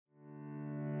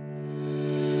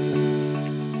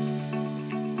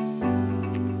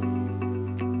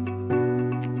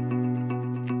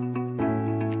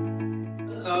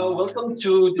welcome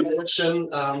to the session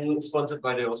sponsored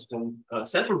by the Austrian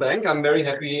Central Bank. I'm very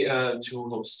happy to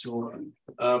host two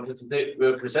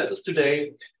presenters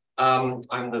today. I'm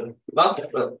the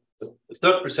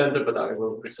third presenter, but I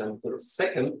will present the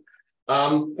second.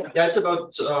 Yeah, it's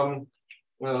about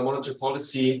monetary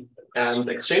policy and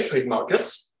exchange rate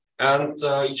markets, and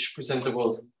each presenter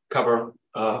will cover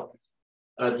a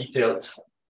detailed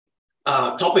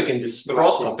topic in this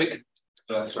broad topic.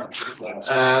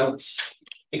 And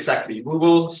exactly, we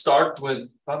will start with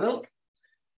Pawel.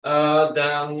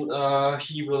 Then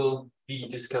he will be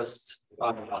discussed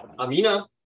by Amina.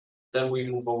 Then we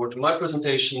move over to my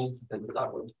presentation, and I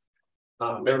will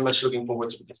very much looking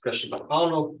forward to the discussion by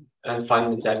Paolo. And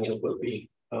finally, Daniel will be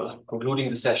concluding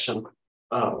the session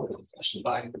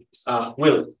by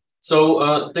Will.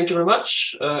 So thank you very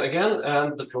much again,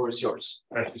 and the floor is yours.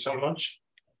 Thank you so much.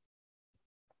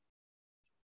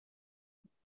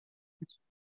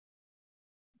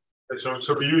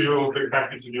 So the usual big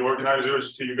thank you to the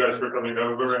organizers, to you guys for coming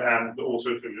over, and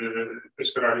also to the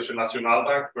Oesterreichische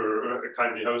Nationalbank for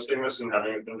kindly hosting us and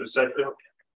having it in this section.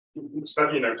 It's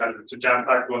kind of it's a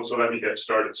jam-packed one, so let me get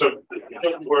started. So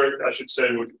I work, I should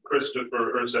say, with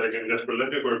Christopher, Erceg, and Jesper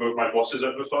Linde, who are both my bosses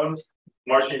at the fund.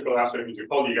 Marcin, Kolasa, who's a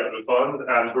colleague at the fund,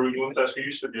 and Haroon, Mumtaz, who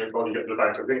used to be a colleague at the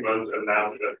Bank of England, and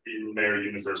now at the Mary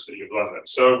University of London.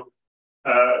 So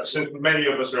since many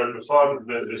of us are at the fund,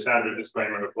 the standard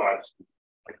disclaimer applies.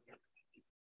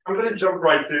 I'm going to jump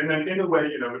right in, and in a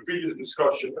way, the previous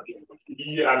discussion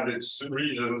and its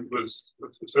reason was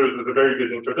a very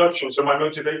good introduction. So my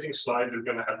motivating slide is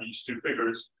going to have these two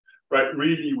figures, right?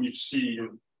 Really, we've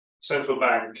seen central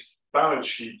bank balance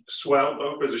sheet swell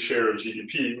both as a share of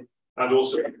GDP and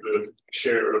also the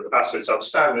share of assets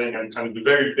outstanding, and kind of the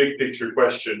very big picture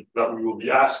question that we will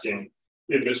be asking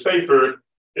in this paper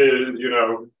is,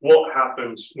 what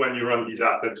happens when you run these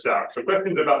assets down? So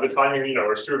questions about the timing,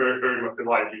 are still very, very much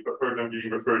alive. You've heard them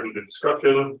being referred in the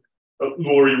discussion.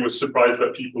 Laurie was surprised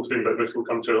that people think that this will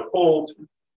come to a halt.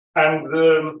 And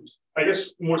I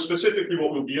guess more specifically,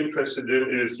 what we'll be interested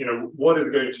in is, what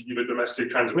is going to be the domestic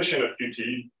transmission of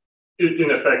QT?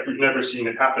 In effect, we've never seen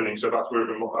it happening, so that's where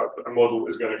a model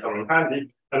is going to come in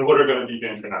handy. And what are going to be the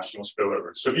international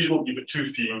spillovers? So these will be the two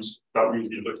themes that we'll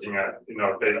be looking at in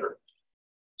our paper.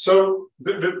 So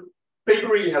the paper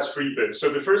really has three bits. So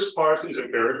the first part is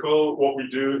empirical. What we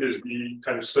do is we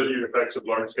kind of study the effects of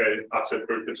large-scale asset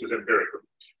purchases empirically.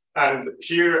 And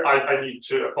here I need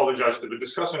to apologize to the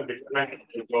discussant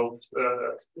because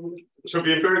so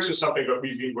the empirics is something that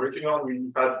we've been working on.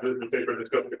 We've had the paper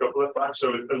discussed a couple of times,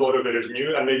 so a lot of it is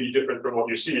new and maybe different from what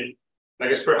you see. I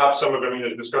guess perhaps some of them in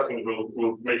the discussion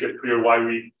will make it clear why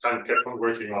we kind of kept on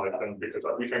working on it, and because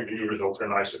we think the new results are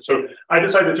nicer. So I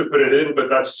decided to put it in, but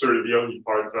that's sort of the only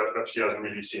part that she hasn't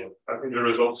really seen. I think the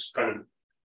results kind of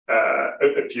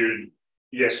appeared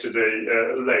yesterday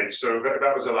late, so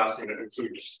that was the last thing that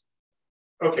included.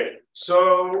 Okay,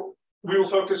 so we will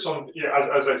focus on,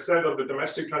 as I said, on the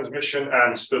domestic transmission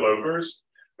and spillovers.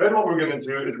 Then what we're going to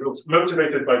do is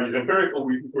motivated by these empirical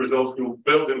results, we'll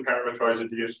build and parameterize a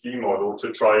DSG model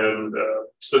to try and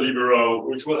study the role,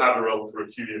 which will have a role for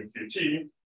QE and QT.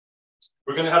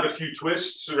 We're going to have a few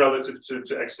twists relative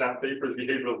to extant papers,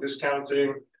 behavioral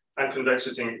discounting, and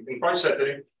convexity in price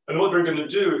setting. And what we're going to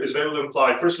do is they will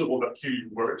imply, first of all, that QE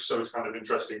works, so it's kind of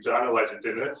interesting to analyze it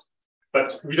in it.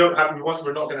 But we're not going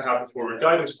to have a forward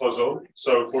guidance puzzle,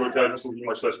 so forward guidance will be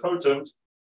much less potent.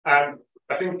 And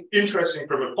I think interesting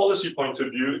from a policy point of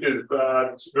view is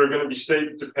that there are going to be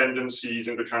state dependencies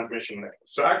in the transmission network.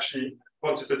 So actually,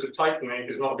 quantitative tightening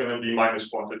is not going to be minus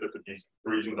quantitative easing,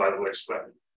 for reasons I will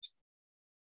explain.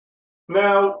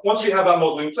 Now, once we have our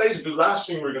model in place, the last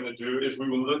thing we're going to do is we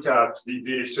will look at the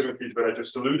asymmetries that I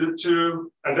just alluded to,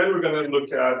 and then we're going to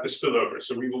look at the spillover.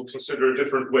 So we will consider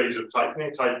different ways of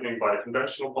tightening by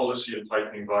conventional policy and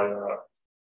tightening by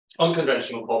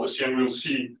unconventional policy, and we'll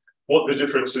see what the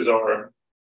differences are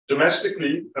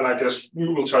domestically, and I guess we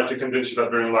will try to convince you that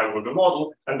they're in line with the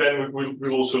model, and then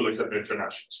we'll also look at the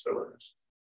international spillovers.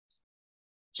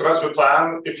 So that's the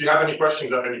plan. If you have any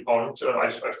questions at any point, I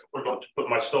forgot to put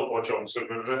my stopwatch on. So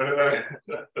okay,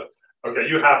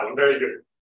 you have one. Very good.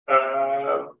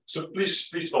 So please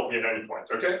stop me at any point.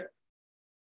 Okay.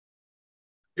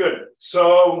 Good.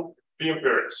 So the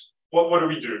empirics. What do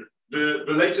we do? The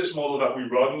latest model that we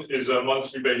run is a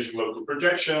monthly Bayesian local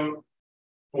projection,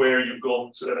 where you've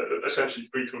got essentially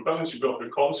three components. You've got the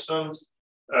constant,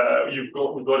 we've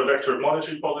got a vector of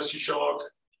monetary policy shock,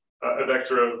 a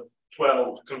vector of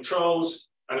 12 controls,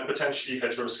 and a potentially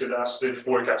heteroscedastic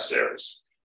forecast errors.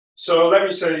 So let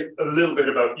me say a little bit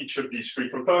about each of these three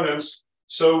components.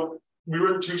 So we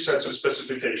run two sets of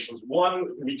specifications. One,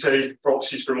 we take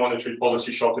proxies for monetary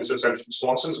policy shock. It's essentially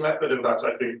Swanson's method, and that's,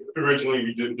 I think, originally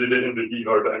we did it in the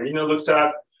vivo that Amina looked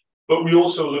at. But we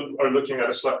also are looking at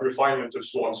a slight refinement of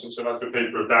Swanson. So that's the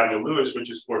paper of Daniel Lewis,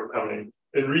 which is forthcoming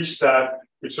in Restat,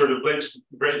 which sort of breaks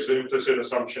the implicit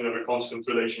assumption of a constant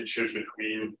relationship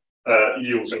between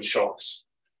yields and shocks.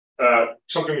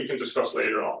 Something we can discuss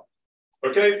later on.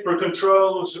 Okay, for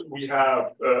controls, we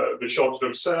have the shocks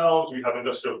themselves, we have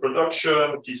industrial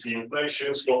production, PC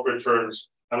inflation, stock returns,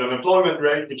 and unemployment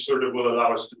rate, which sort of will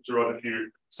allow us to run a few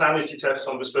sanity tests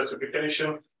on the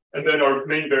specification. And then our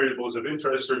main variables of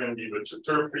interest are going to be the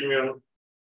term premium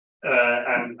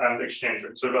and exchange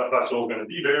rate. So that's all going to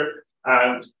be there.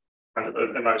 And kind of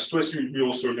a nice twist, we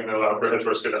also are going to allow for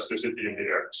heterostochasticity in the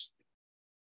errors.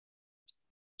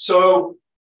 So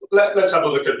let's have a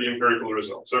look at the empirical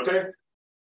results, okay?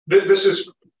 This is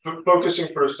focusing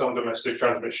first on domestic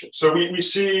transmission. So we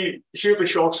see here the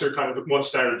shocks are kind of one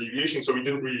standard deviation, so we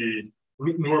didn't really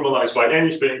normalize by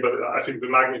anything, but I think the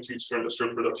magnitudes for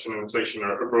industrial production and inflation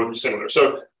are broadly similar.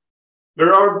 So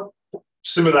there are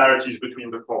similarities between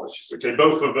the policies, okay?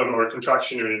 Both of them are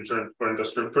contractionary in terms for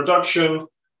industrial production,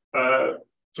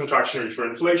 contractionary for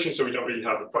inflation, so we don't really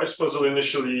have a price puzzle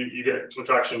initially. You get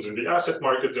contractions in the asset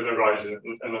market and a rise in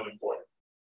unemployment.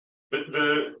 But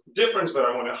the difference that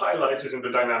I want to highlight is in the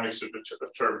dynamics of the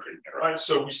term premium, right?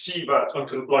 So we see that on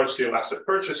large-scale asset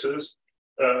purchases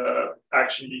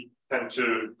actually tend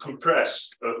to compress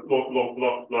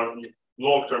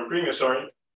long-term premium,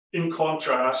 in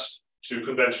contrast to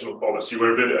conventional policy,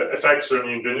 where the effect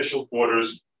certainly in the initial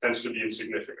quarters tends to be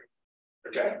insignificant.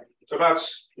 Okay, so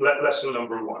that's lesson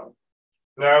number one.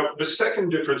 Now, the second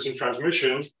difference in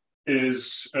transmission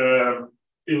is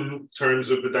in terms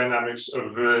of the dynamics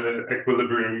of the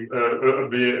equilibrium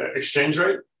of the exchange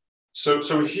rate. So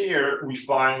here we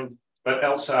find that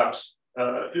LSAPs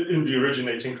in the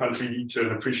originating country lead to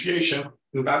an appreciation,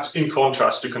 and that's in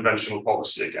contrast to conventional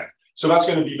policy again. So that's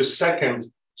going to be the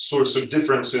second source of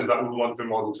differences that we want the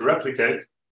model to replicate.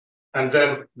 And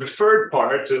then the third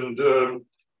part, and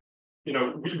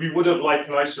we would have liked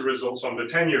nicer results on the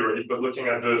 10-year rate, but looking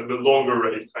at the longer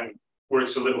rate kind of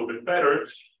works a little bit better,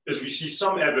 is we see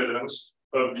some evidence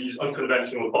of these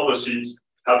unconventional policies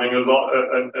having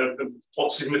a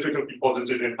significantly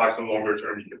positive impact on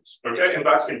longer-term yields. Okay, and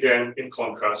that's again in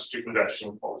contrast to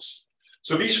conventional policy.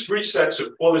 So these three sets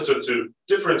of qualitative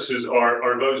differences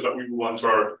are those that we want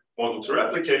our model to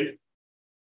replicate.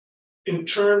 In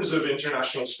terms of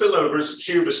international spillovers,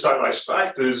 here the stylized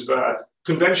fact is that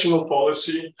conventional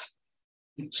policy.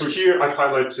 So here I've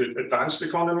highlighted advanced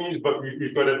economies, but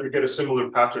we get a similar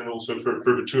pattern also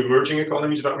for the two emerging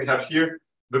economies that we have here.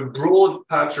 The broad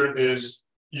pattern is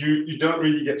you don't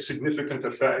really get significant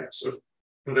effects of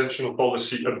conventional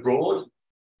policy abroad,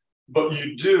 but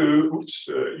you do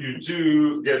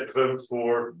get them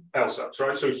for LSAPs,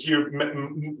 right? So here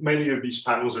many of these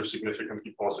panels are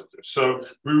significantly positive. So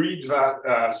we read that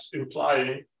as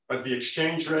implying that the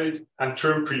exchange rate and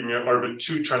term premium are the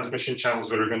two transmission channels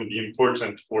that are going to be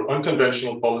important for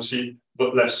unconventional policy,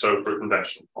 but less so for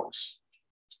conventional policy.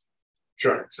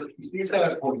 Sure. So is this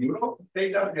for Europe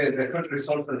data, the current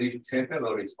results that you presented,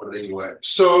 or is for the US?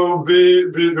 So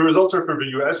the results are for the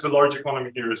US. The large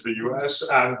economy here is the US,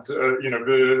 and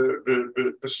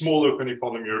the small open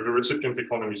economy or the recipient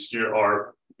economies here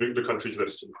are the countries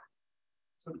listed.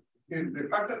 So the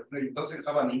fact that it doesn't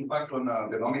have an impact on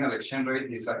the nominal exchange rate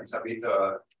is a bit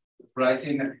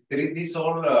surprising. There is this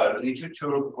whole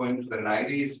literature going to the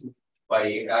 90s by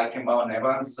Enkhbold and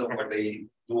Evans, where they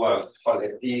do a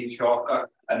policy shock,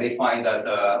 and they find that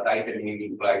tightening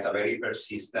implies a very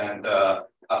persistent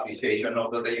appreciation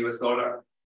of the US dollar.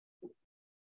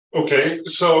 Okay,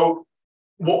 so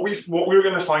what we're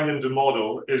going to find in the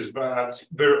model is that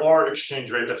there are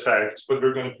exchange rate effects, but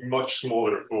they're going to be much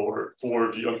smaller for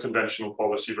the unconventional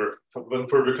policy than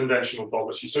for the conventional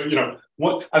policy. So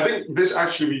what I think this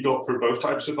actually we got for both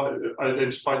types of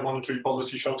identified monetary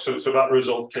policy shocks. So that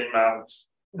result came out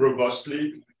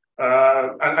robustly,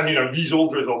 and these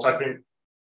old results, I think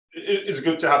it's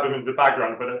good to have them in the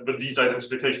background, but these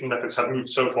identification methods have moved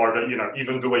so far that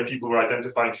even the way people were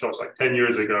identifying shocks like 10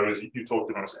 years ago, is you talk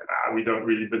to them and say, we don't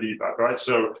really believe that, right?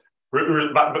 So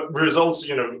results,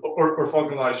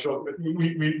 orthogonalized shock,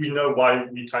 we know why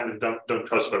we kind of don't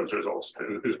trust those results,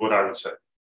 is what I would say.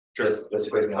 Sure. Just a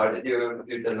question: how did you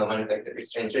do the non-effective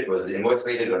exchange rate? Was it invoice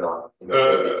weighted or not?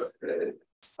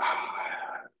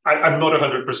 I'm not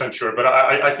 100% sure, but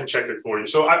I can check it for you.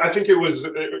 So I think it was.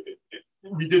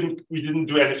 We didn't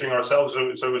do anything ourselves, so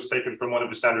it was taken from one of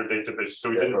the standard databases. So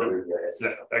we didn't do. Yeah,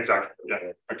 exactly.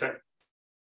 Yeah. Okay.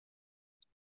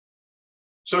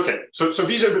 So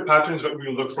these are the patterns that we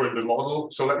will look for in the model.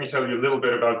 So let me tell you a little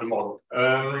bit about the model.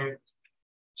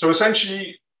 So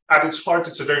essentially, at its heart,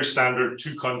 it's a very standard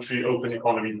two-country open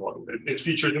economy model. It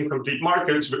features incomplete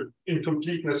markets, but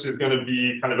incompleteness is going to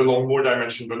be kind of along more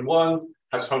dimension than one,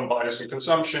 has home bias and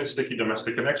consumption, sticky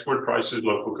domestic and export prices,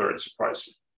 local currency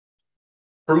pricing.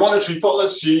 For monetary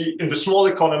policy, in the small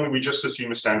economy, we just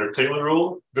assume a standard Taylor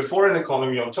rule. The foreign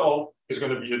economy on top is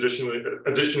going to be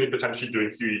additionally potentially doing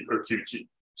QE or QT.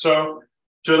 So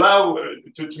to allow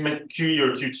to make QE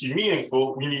or QT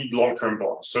meaningful, we need long-term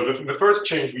bonds. So the first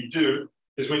change we do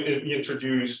is we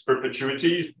introduce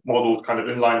perpetuities modeled kind of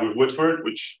in line with Woodford,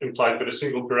 which implies that a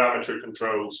single parameter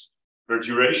controls their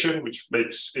duration, which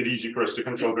makes it easy for us to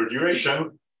control their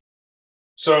duration.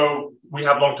 So we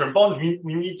have long-term bonds. We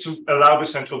need to allow the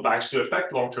central banks to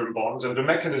affect long-term bonds. And the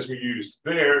mechanism we use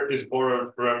there is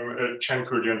borrowed from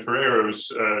Cenkurdi and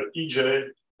Ferrero's EJ.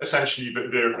 Essentially,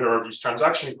 there are these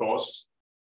transaction costs,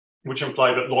 which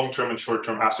imply that long-term and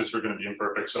short-term assets are going to be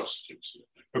imperfect substitutes.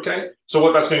 Okay, so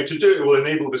what that's going to do, it will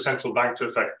enable the central bank to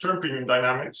affect term premium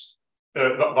dynamics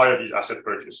via these asset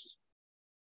purchases.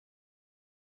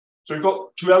 So we've got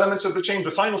two elements of the change.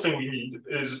 The final thing we need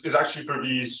is actually for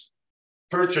these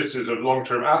purchases of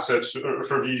long-term assets, or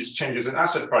for these changes in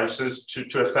asset prices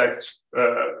to affect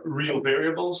real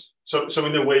variables. So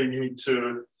in a way, we need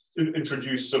to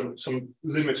introduce some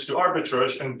limits to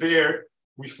arbitrage, and there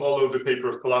we follow the paper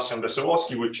of Kolasa and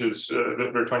Wesołowski, which is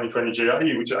their 2020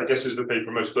 JIE, which I guess is the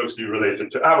paper most closely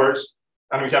related to ours.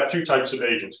 And we have two types of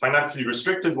agents: financially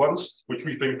restricted ones, which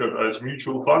we think of as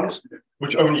mutual funds,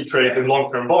 which only trade in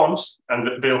long-term bonds,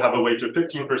 and they'll have a weight of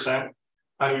 15%.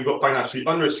 And we've got financially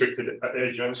unrestricted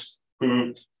agents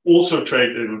who also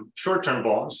trade in short-term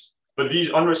bonds, but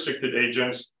these unrestricted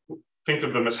agents, think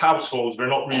of them as households. They're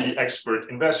not really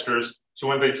expert investors. So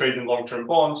when they trade in long-term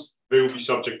bonds, they will be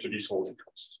subject to these holding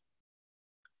costs.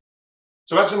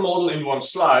 So that's a model in one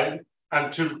slide.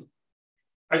 And to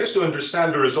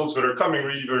understand the results that are coming,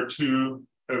 really, there are two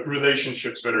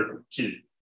relationships that are key.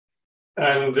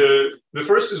 And the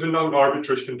first is the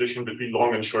non-arbitrage condition between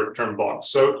long and short-term bonds.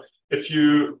 So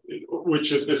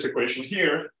which is this equation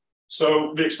here.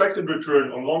 So the expected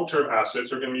return on long-term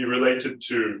assets are going to be related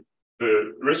to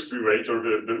the risk-free rate, or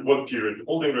the one period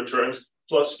holding returns,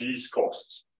 plus these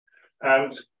costs.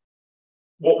 And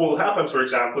what will happen, for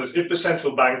example, is if the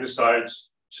central bank decides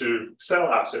to sell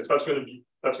assets, that's going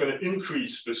to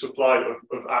increase the supply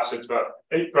of assets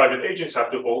that private agents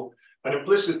have to hold, and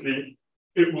implicitly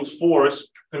it will force,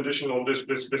 conditional this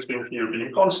thing here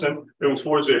being constant, it will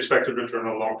force the expected return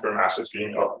on long-term assets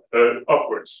being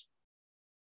upwards.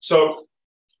 So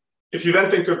if you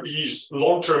then think of these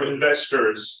long-term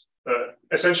investors,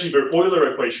 essentially their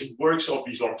Euler equation works off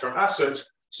these long-term assets.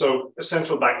 So a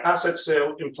central bank asset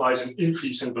sale implies an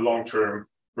increase in the long-term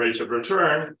rate of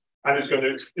return, and it's going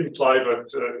to imply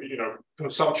that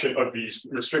consumption of these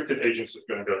restricted agents is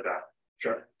going to go down.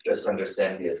 Sure. Just to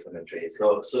understand the asymmetry.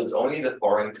 So it's only the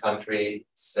foreign country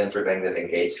central bank that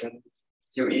engaged in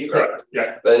QE, right?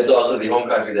 Yeah. But it's also the home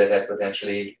country that has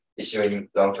potentially issuing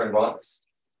long-term bonds.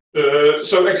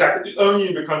 So exactly, only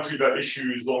in the country that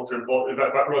issues long-term bonds,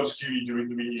 that runs QE, do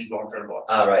we need long-term bonds.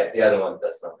 Ah, right. The other one,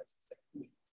 that's not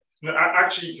necessary. No,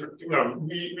 actually,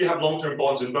 we have long-term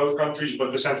bonds in both countries,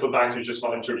 but the central bank is just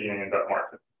not intervening in that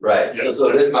market. Right. Yeah.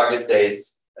 So this market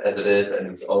stays as it is, and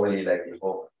it's only like the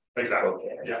whole. Exactly.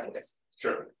 Okay. Yes.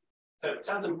 Sure. So it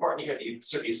sounds important you have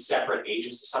these separate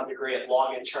agents to some degree at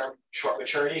long and short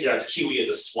maturity. Yes. Because QE is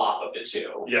a swap of the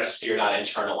two. Yes. So you're not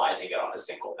internalizing it on a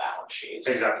single balance sheet.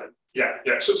 Exactly. Yeah.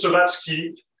 So that's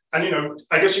key. And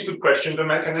I guess you could question the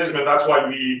mechanism, and that's why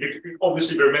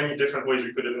obviously there are many different ways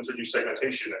we could have introduced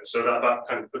segmentation in. So that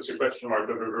kind of puts a question mark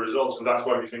over the results, and that's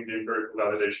why we think the empirical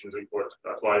validation is important.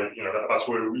 That's why that's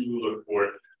where we look for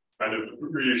kind of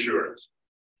reassurance.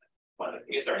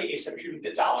 Is there any asymmetry with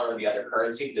the dollar or the other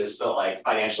currency? Does the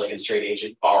financially constrained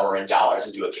agent borrow in dollars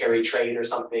and do a carry trade or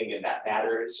something, and that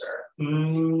matters? Or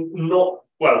no.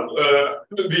 Well,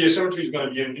 the asymmetry is going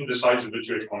to be in the size of the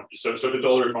two economies. So the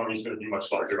dollar economy is going to be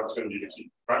much larger. That's going to be the key,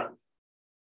 right?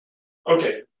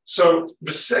 Okay. So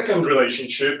the second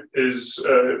relationship is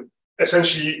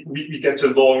essentially we get a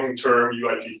long-term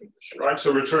UIP condition, right?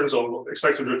 So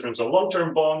expected returns on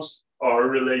long-term bonds are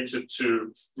related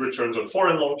to returns on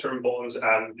foreign long-term bonds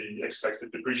and the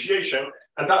expected depreciation,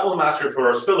 and that will matter for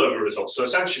our spillover results. So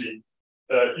essentially,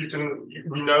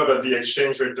 we know that the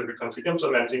exchange rate of the country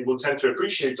implementing will tend to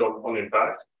appreciate on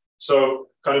impact. So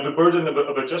kind of the burden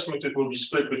of adjustment, it will be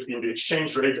split between the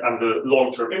exchange rate and the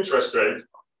long-term interest rate.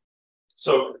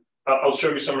 So I'll show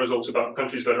you some results about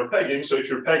countries that are pegging. So if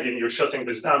you're pegging, you're shutting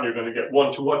this down, you're going to get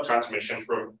one-to-one transmission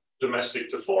from domestic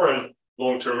to foreign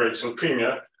long-term rates and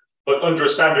premia, but under a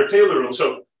standard Taylor rule.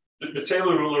 So the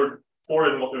Taylor rule or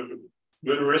foreign,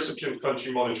 the recipient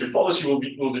country monetary policy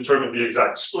will determine the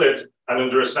exact split. And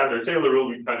under a standard Taylor rule,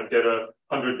 we kind of get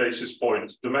 100 basis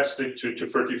points domestic to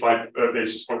 35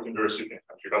 basis points in the recipient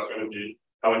country. That's going to be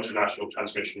how international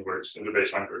transmission works in the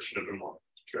baseline version of the model.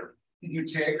 Sure. Did you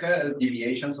check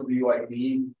deviations of UIP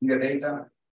in the data?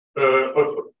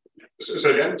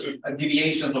 Say again?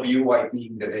 Deviations of UIP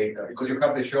in the data, because you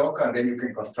have the shock and then you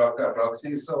can construct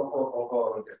proxies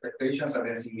of expectations and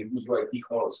then see if UIP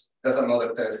holds. That's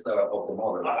another test of the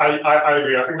model. I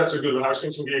agree. I think that's a good one. I was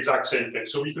thinking the exact same thing.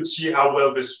 So we could see how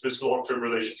well this long-term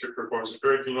relationship performs.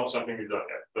 Empirically, not something we've done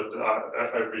yet, but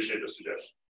I appreciate the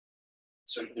suggestion.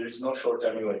 So there is no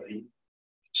short-term UIP.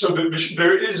 So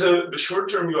the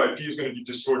short-term UIP is going to be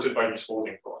distorted by these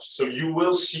holding costs. So you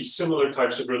will see similar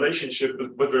types of relationship,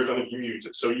 but they're going to be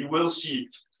muted. So you will see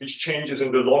these changes in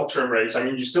the long-term rates. I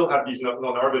mean, you still have these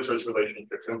non-arbitrage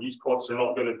relationships, and these costs are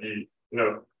not going to be,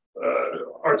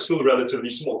 are still relatively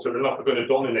small. So they're not going to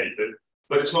dominate it,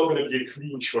 but it's not going to be a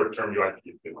clean short-term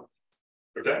UIP.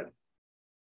 Okay.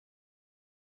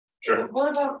 Sure.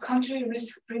 What about country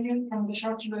risk premium from the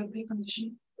short UIP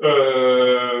condition?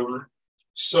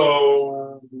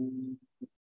 So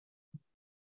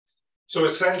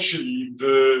essentially,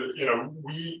 the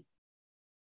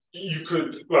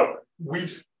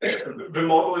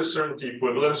model is certainty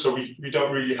equivalent, so we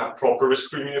don't really have proper risk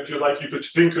premium, if you like. You could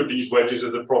think of these wedges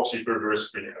as a proxy for the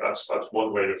risk premium. That's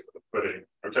one way of putting it,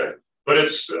 okay? But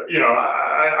it's,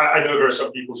 I know there are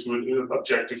some people who would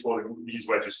object to calling these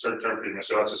wedges short-term premium,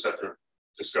 so that's a separate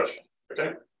discussion,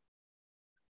 okay?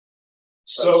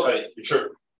 So, sorry.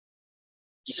 Sure.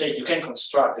 You say you can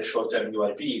construct a short-term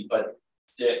UIP, but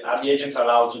are the agents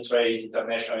allowed to trade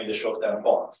internationally the short-term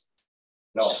bonds?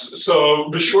 No. So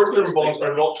the short-term bonds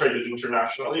are not traded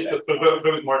internationally. Okay.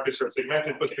 Those markets are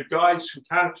segmented. But the guys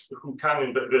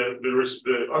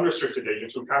the unrestricted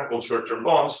agents who can hold short-term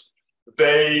bonds,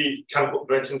 they can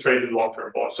trade in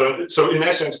long-term bonds. So in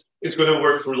essence, it's going to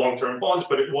work through long-term bonds,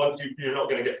 but you're not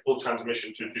going to get full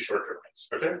transmission to short-term bonds.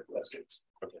 Okay, that's good.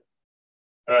 Okay.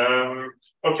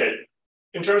 Okay.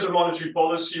 In terms of monetary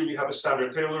policy, we have a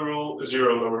standard Taylor rule,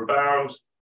 zero lower bound,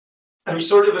 and we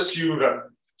sort of assume that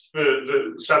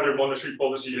the standard monetary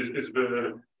policy is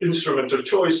the instrument of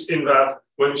choice, in that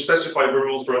when you specify the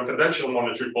rule for unconventional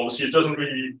monetary policy, it doesn't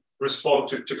really respond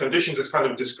to conditions. It's kind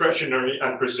of discretionary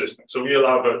and persistent. So we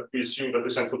assume that the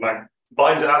central bank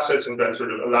buys assets and then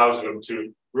sort of allows them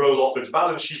to roll off its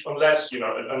balance sheet unless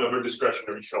another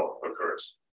discretionary shock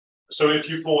occurs. So if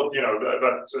you thought,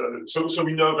 so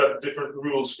we know that different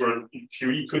rules for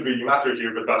QE could really matter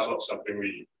here, but that's not something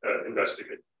we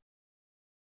investigate.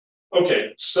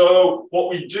 Okay, so what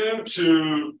we do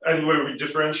we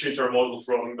differentiate our model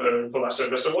from Kolasa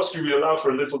and Westerwolski, we allow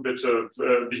for a little bit of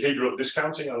behavioral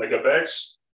discounting on the Boeck,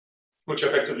 which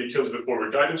effectively kills the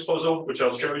forward guidance puzzle, which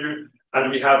I'll show you.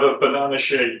 And we have a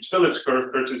banana-shaped Phillips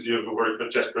curve, courtesy of the work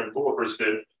that Jesper and Spillovers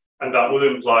did. And that will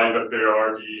imply that there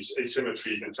are these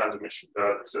asymmetries in transmission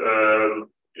that,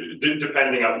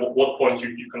 depending on what point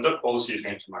you conduct policy, is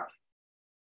going to matter.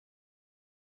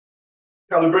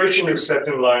 Calibration is set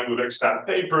in line with extant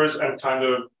papers and kind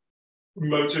of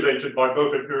motivated by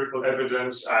both empirical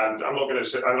evidence and I'm not going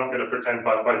to pretend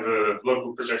by the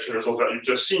local projection results that you've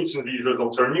just seen, since these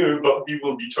results are new, but we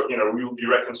will be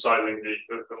reconciling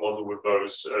the model with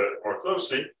those more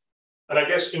closely. And I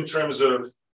guess in terms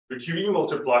of the QE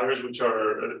multipliers, which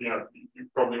are, you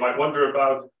probably might wonder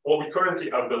about, what we currently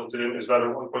have built in is that a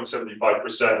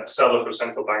 1.75% sell-off of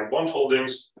central bank bond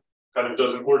holdings kind of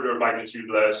does an order of magnitude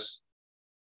less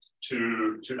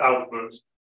to output,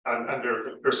 and there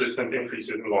are persistent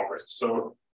increases in long rates.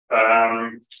 So,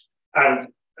 and as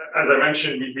I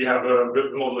mentioned, we have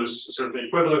the model is certainly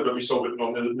equivalent, but we solve it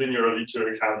non-linearly to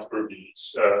account for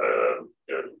these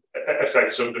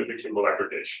effects of the Kimball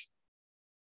aggregation.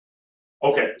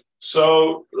 Okay,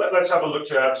 so let's have a look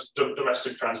at the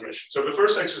domestic transmission. So the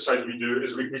first exercise we do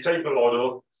is we take the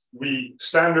model, we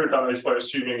standardize by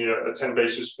assuming a 10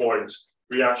 basis point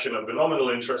reaction of the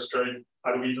nominal interest rate,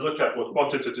 and we look at what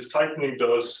quantitative tightening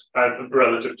does and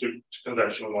relative to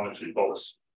conventional monetary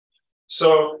policy.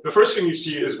 So the first thing you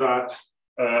see is that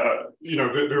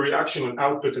the reaction on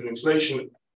output and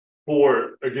inflation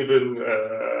for a given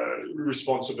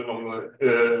response of the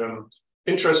nominal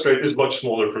interest rate is much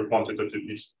smaller for quantitative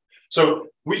easing. So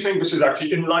we think this is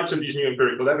actually, in light of these new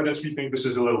empirical evidence, we think this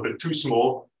is a little bit too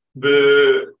small.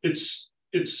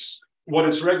 What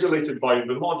is regulated by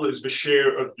the model is the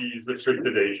share of these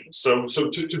restricted agents. So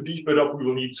to beef it up, we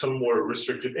will need some more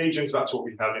restricted agents. That's what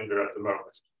we have in there at the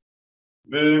moment.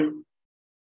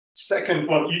 Second,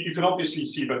 well, you can obviously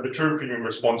see that the term premium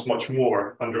responds much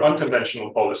more under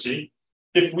unconventional policy.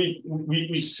 If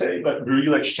we say that the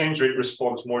real exchange rate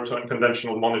responds more to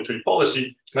unconventional monetary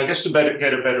policy, and I guess to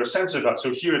get a better sense of that,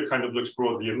 so here it kind of looks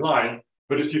broadly in line,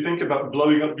 but if you think about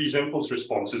blowing up these impulse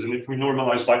responses, and if we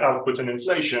normalize by output and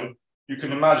inflation, you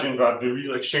can imagine that the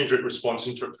real exchange rate response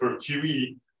for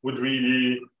QE would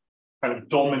really kind of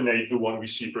dominate the one we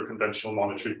see for conventional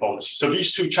monetary policy. So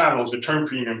these two channels, the term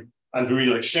premium and the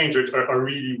real exchange rate, are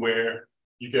really where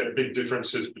you get big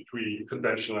differences between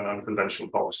conventional and unconventional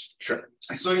policy. Sure.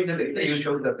 So in the data you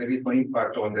showed that there is no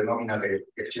impact on the nominal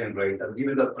exchange rate, and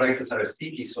given that prices are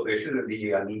sticky, so there shouldn't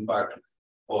be an impact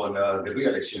on the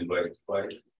real exchange rate,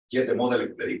 right? Yet the model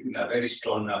is predicting a very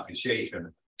strong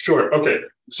appreciation. Sure. Okay.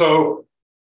 So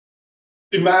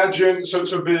imagine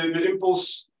the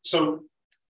impulse. So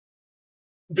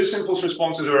this impulse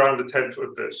response is around the 10th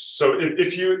of this. So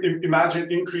if you imagine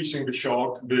increasing the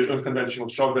shock, the unconventional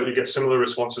shock, then you get similar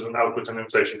responses on output and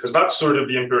inflation, because that's sort of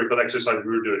the empirical exercise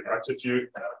we were doing, right?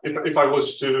 If I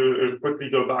was to quickly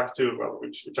go back to, well,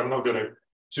 which I'm not going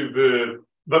to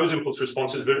those impulse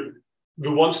responses, the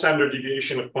one standard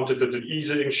deviation of quantitative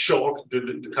easing shock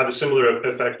had a similar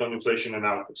effect on inflation and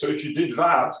output. So if you did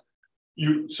that,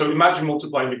 so imagine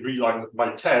multiplying the green line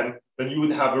by 10, then you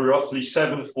would have a roughly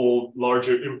 7-fold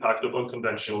larger impact of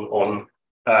unconventional on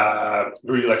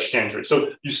the real exchange rate.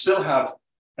 So you still have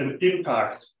an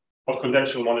impact of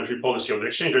conventional monetary policy on the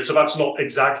exchange rate. So that's not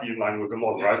exactly in line with the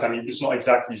model, right? I mean, it's not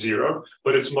exactly zero,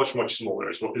 but it's much, much smaller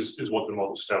is what the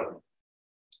model's telling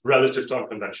relative to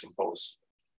unconventional policy.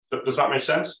 Does that make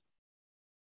sense?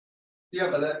 Yeah,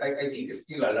 but I think it's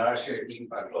still a larger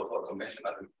impact of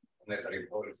conventional monetary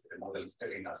policy the model is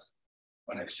telling us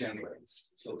on exchange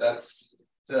rates. So that's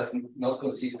not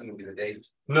consistent with the data.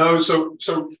 No,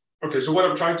 okay, so what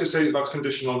I'm trying to say is that's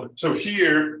conditional. So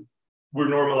here we're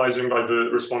normalizing by the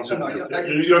responsive. No,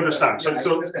 you understand. So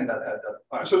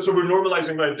we're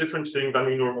normalizing by a different thing than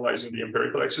we normalize in the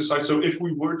empirical exercise. So if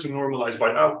we were to normalize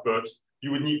by output,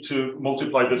 you would need to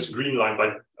multiply this green line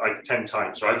by like 10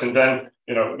 times, right? And then,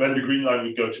 then the green line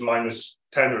would go to minus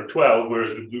 10 or 12,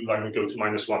 whereas the blue line would go to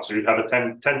minus 1. So you'd have a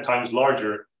 10 times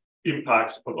larger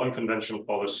impact of unconventional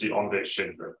policy on the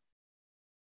exchange rate.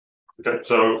 Okay,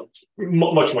 so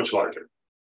much, much larger.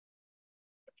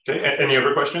 Okay, any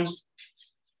other questions?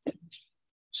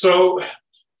 So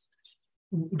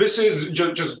this is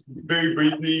just very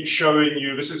briefly showing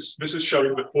you, this is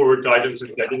showing the forward guidance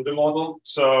and getting the model.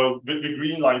 So the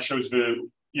green line shows the,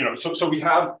 so we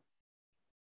have,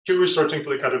 here we're starting to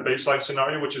look at a baseline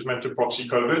scenario, which is meant to proxy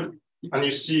COVID. And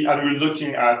you see, and we're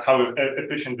looking at how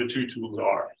efficient the two tools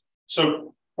are.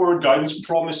 So forward guidance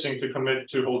promising to commit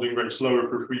to holding rates lower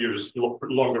for 3 years,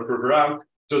 longer per gram,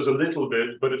 does a little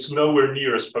bit, but it's nowhere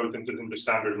near as potent as in the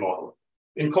standard model.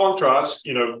 In contrast,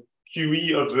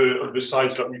 QE of the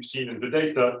size that we've seen in the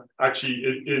data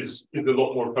actually is a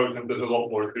lot more potent. There's a lot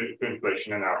more to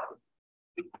inflation and output.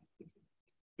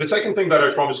 The second thing that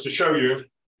I promised to show you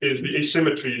is the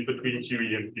asymmetry between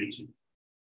QE and QT.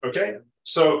 Okay,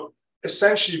 so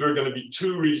essentially there are going to be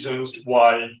two reasons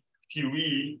why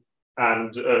QE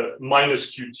and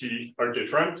minus QT are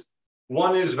different.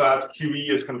 One is that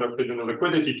QE is conducted in a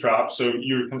liquidity trap, so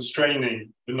you're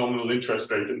constraining the nominal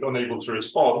interest rate, it's unable to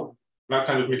respond. That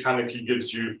kind of mechanically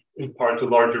gives you, in part, a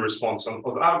larger response of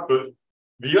output.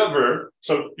 The other,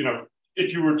 so,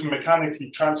 if you were to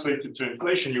mechanically translate it to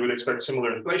inflation, you would expect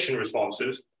similar inflation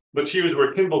responses. But here's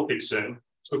where Kimball kicks in.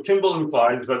 So Kimball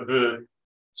implies that the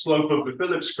slope of the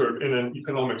Phillips curve in an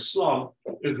economic slump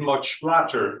is much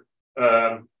flatter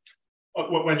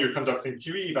when you're conducting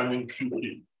QE than in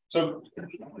QT. So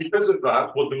because of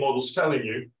that, what the model's telling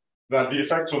you, that the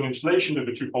effects on inflation of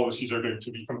the two policies are going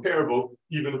to be comparable,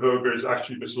 even though there's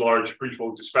actually this large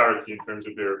threefold disparity in terms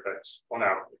of their effects on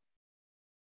output.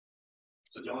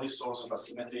 So the only source of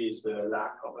asymmetry is the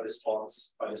lack of a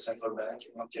response by the central bank.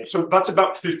 Okay. So that's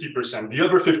about 50%. The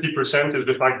other 50% is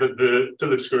the fact that the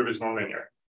Phillips curve is nonlinear.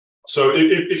 So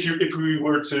if we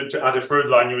were to add a third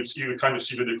line, you would kind of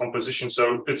see the decomposition.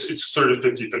 So it's sort of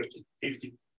 50-50.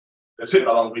 50. That's it.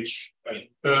 Along which, what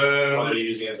are you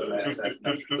using as a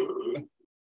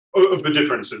of the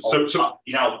differences. So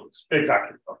in output.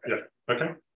 Exactly. Okay. Yeah.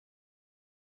 Okay.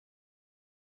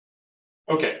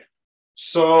 Okay.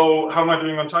 So how am I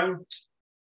doing on time?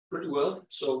 Pretty well.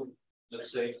 So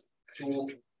let's say 2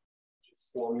 to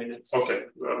 4 minutes. Okay.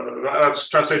 That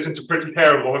translates into pretty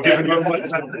terrible. I'm giving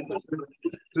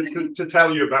you to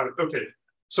tell you about it. Okay.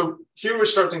 So here we're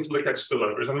starting to look at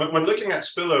spillovers. And when looking at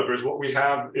spillovers, what we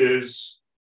have is,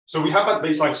 so we have that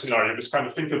baseline scenario, just kind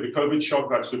of think of the COVID shock,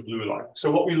 that's the blue line.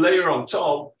 So what we layer on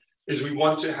top is we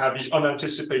want to have these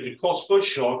unanticipated cost push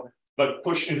shock, but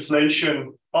push inflation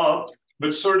up,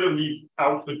 but sort of leave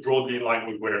output broadly in line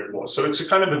with where it was. So it's a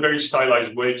kind of a very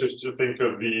stylized way to think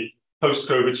of the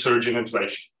post-COVID surge in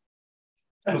inflation.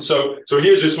 And so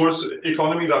here's a source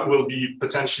economy that will be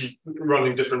potentially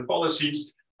running different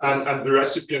policies, and the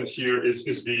recipient here is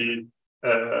the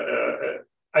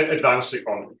advanced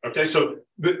economy. Okay, so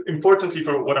importantly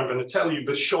for what I'm going to tell you,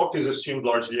 the shock is assumed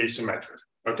largely asymmetric.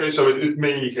 Okay, so it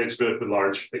mainly indicates the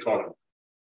large economy.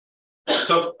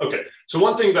 So, okay, so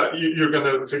one thing that you're going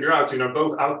to figure out,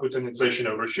 both output and inflation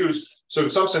overshoots. So in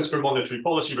some sense for monetary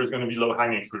policy, there's going to be low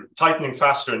hanging fruit. Tightening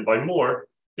faster and by more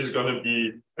is going to be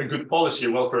a good policy,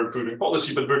 a welfare improving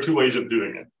policy, but there are two ways of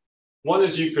doing it. One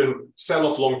is you can sell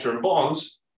off long-term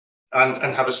bonds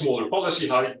and have a smaller policy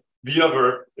hike. The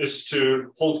other is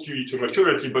to hold QE to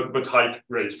maturity, but hike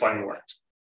rates by more.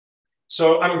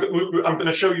 So I'm going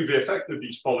to show you the effect of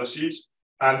these policies.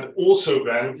 And also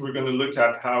then we're going to look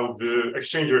at how the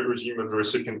exchange rate regime of the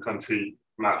recipient country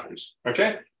matters,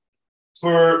 okay?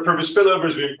 For the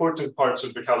spillovers, the important parts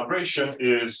of the calibration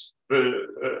is the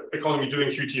economy doing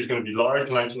QT is going to be large,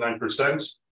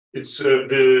 99%. It's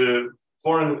the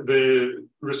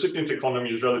recipient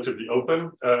economy is relatively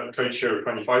open, trade share of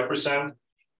 25%.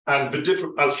 And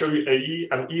I'll show you AE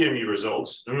and EME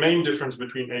results. The main difference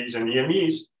between AEs and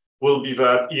EMEs will be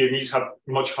that EMEs have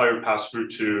much higher pass-through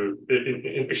to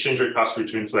in exchange rate pass-through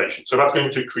to inflation. So that's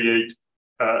going to create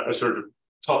a sort of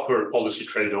tougher policy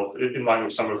trade-off in line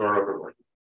with some of our other work.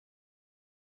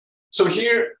 So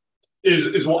here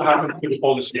is what happened with the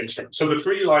policy instrument. So the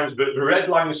three lines, the red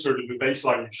line is sort of the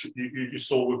baseline you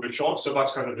saw with the shock. So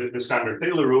that's kind of the standard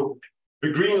Taylor rule. The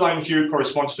green line here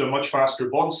corresponds to a much faster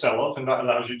bond sell-off, and that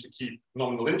allows you to keep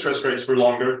nominal interest rates for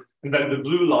longer. And then the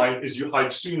blue line is you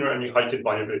hike sooner and you hike it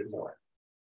by a bit more.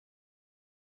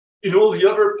 In all the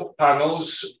other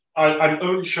panels, I'm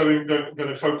only going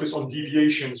to focus on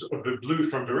deviations of the blue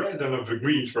from the red and of the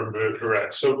green from the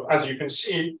red. So as you can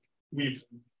see, we've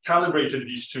calibrated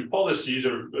these two policies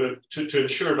to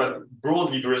ensure that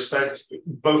broadly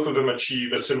both of them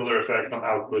achieve a similar effect on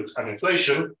output and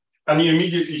inflation. And you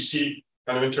immediately see,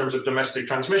 kind of in terms of domestic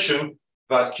transmission,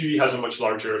 that QE has a much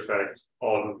larger effect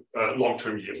on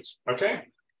long-term yields, okay?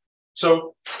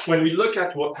 So when we look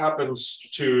at what happens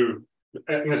to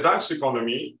an advanced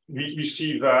economy, we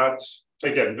see that,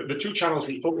 again, the two channels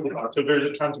we talked about, so there's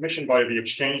a transmission via the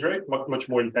exchange rate, much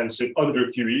more intensive under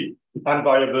QE, and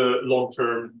via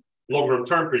the longer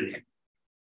term premium.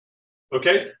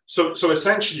 Okay, so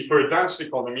essentially for advanced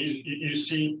economies, you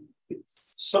see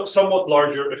somewhat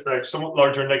larger effects, somewhat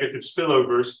larger negative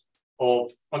spillovers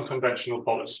of unconventional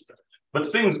policy.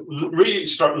 But things really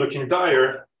start looking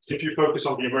dire if you focus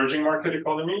on the emerging market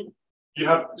economy. You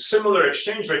have similar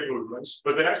exchange rate movements,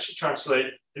 but they actually translate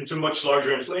into much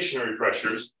larger inflationary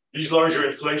pressures. These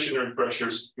larger inflationary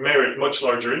pressures merit much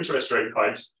larger interest rate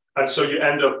hikes. And so you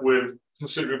end up with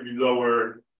considerably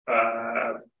lower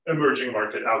emerging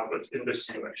market output in this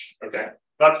simulation, okay?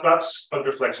 That's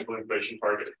under flexible inflation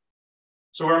targeting.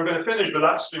 So where I'm going to finish, the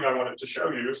last thing I wanted to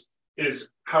show you is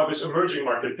how this emerging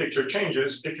market picture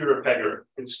changes if you're a pegger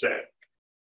instead.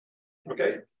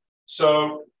 Okay,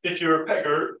 so if you're a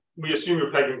pegger, we assume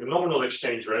you're pegging the nominal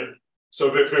exchange rate, so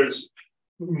that there's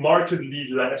markedly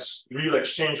less real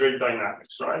exchange rate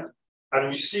dynamics, right? And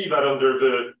we see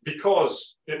that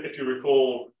because if you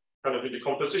recall, kind of the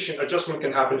decomposition adjustment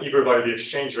can happen either by the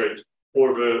exchange rate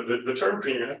or the term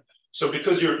premium. So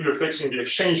because you're fixing the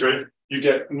exchange rate, you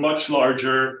get much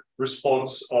larger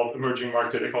response of emerging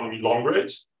market economy long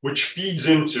rates, which feeds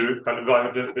into kind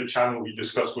of the channel we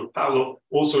discussed with Paolo,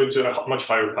 also into a much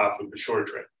higher path of the short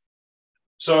rate.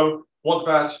 So what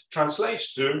that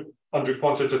translates to under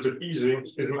quantitative easing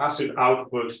is massive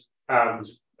output and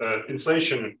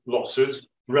inflation losses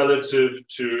relative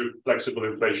to flexible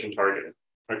inflation targeting.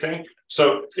 Okay,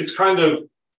 so it's kind of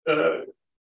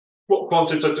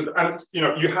quantitative, and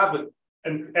you have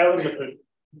an element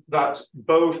that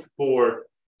both for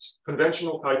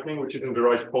conventional tightening, which is in the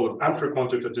right column, and for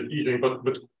quantitative easing, but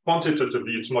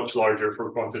quantitatively it's much larger for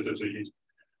quantitative easing.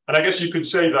 And I guess you could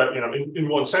say that in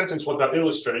one sentence, what that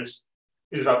illustrates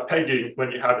is that pegging,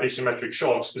 when you have asymmetric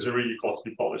shocks, is a really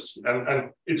costly policy,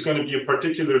 and it's going to be a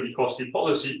particularly costly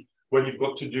policy when you've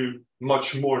got to do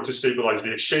much more to stabilize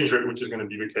the exchange rate, which is going to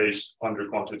be the case under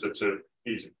quantitative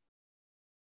easing.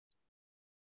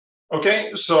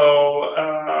 Okay, so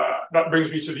that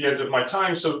brings me to the end of my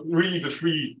time. So really the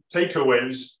three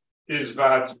takeaways is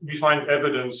that we find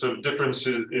evidence of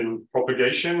differences in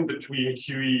propagation between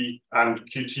QE and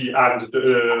QT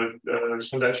and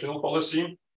conventional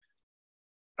policy.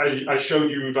 I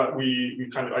showed you that we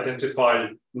kind of identify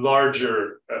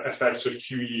larger effects of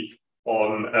QE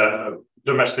on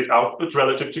domestic output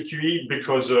relative to QE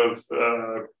because of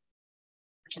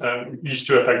these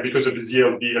two effects, because of the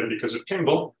ZLB and because of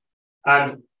Kimball.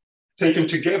 And taken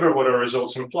together, what our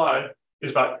results imply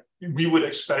is that we would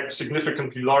expect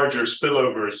significantly larger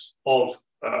spillovers of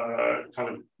kind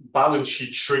of balance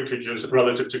sheet shrinkages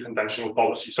relative to conventional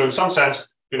policy. So in some sense,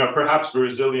 perhaps the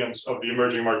resilience of the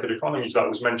emerging market economies that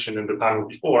was mentioned in the panel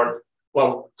before,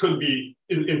 well, could be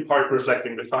in part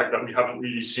reflecting the fact that we haven't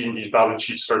really seen these balance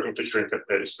sheets starting to shrink at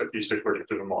pace, at least according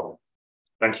to the model.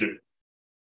 Thank you.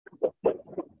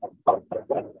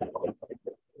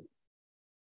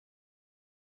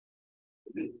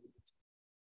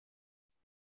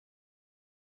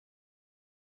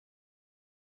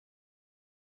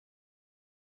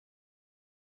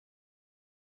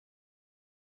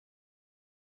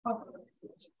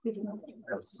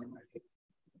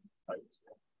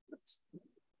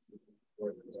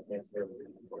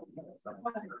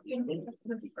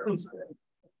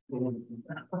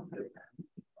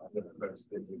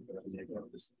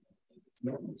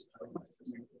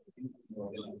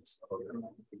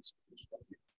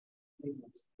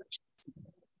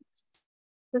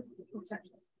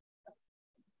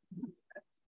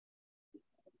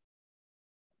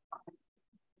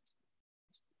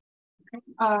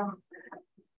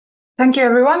 Thank you,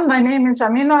 everyone. My name is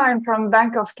Amina. I'm from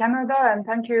Bank of Canada, and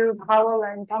thank you, Pawel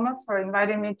and Thomas, for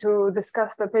inviting me to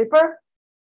discuss the paper.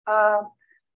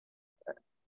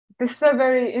 This is a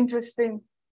very interesting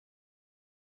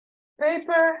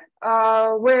paper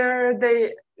where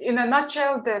they, in a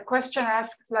nutshell, the question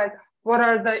asks, like, what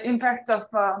are the impacts of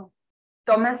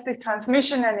domestic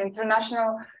transmission and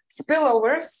international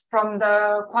spillovers from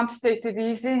the quantitative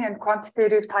easing and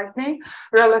quantitative tightening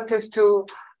relative to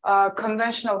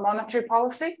conventional monetary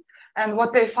policy. And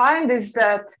what they find is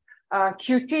that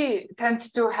QT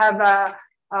tends to have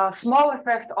a small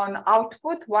effect on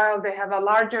output, while they have a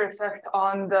larger effect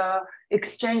on the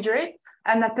exchange rate.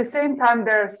 And at the same time,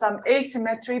 there's some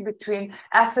asymmetry between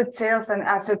asset sales and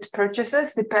asset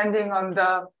purchases, depending on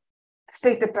the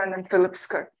state-dependent Phillips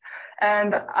curve.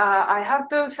 And I have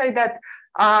to say that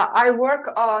I work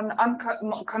on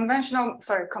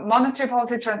monetary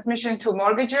policy transmission to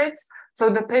mortgage rates. So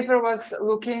the paper was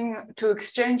looking to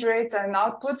exchange rates and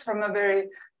output from a very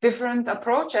different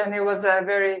approach. And it was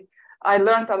I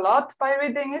learned a lot by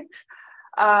reading it.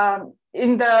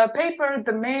 In the paper,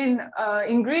 the main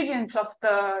ingredients of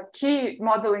the key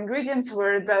model ingredients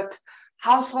were that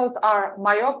households are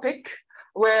myopic,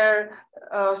 where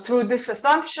through this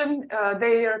assumption,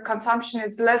 their consumption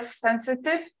is less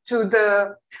sensitive to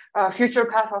the future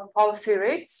path of policy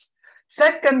rates.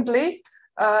 Secondly,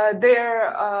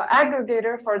 their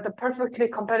aggregator for the perfectly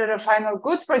competitive final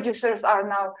goods producers are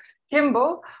now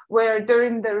Kimball, where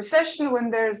during the recession,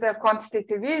 when there's a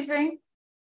quantitative easing,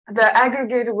 the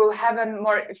aggregator will have a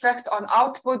more effect on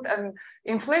output and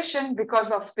inflation because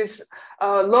of this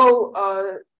low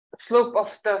slope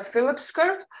of the Phillips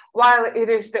curve, while it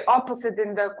is the opposite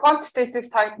in the quantitative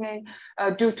tightening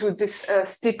due to this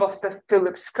steep of the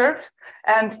Phillips curve.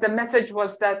 And the message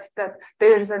was that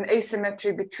there is an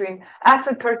asymmetry between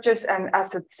asset purchase and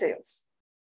asset sales.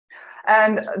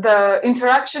 And the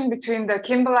interaction between the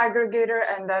Kimball aggregator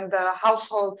and then the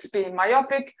households being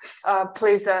myopic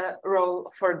plays a role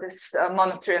for this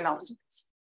monetary announcements.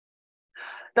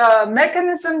 The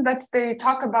mechanism that they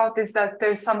talk about is that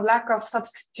there's some lack of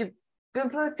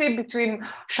substitutability between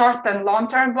short and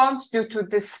long-term bonds due to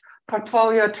this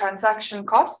portfolio transaction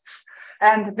costs.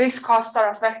 And these costs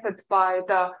are affected by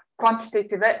the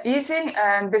quantitative easing,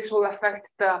 and this will affect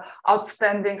the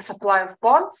outstanding supply of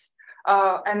bonds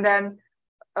and then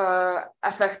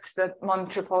affects the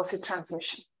monetary policy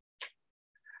transmission.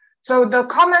 So the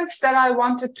comments that I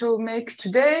wanted to make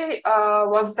today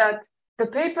was that the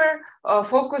paper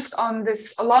focused on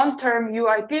this long-term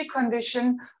UIP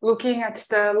condition, looking at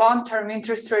the long-term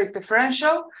interest rate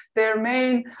differential. Their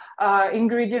main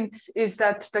ingredient is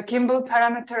that the Kimball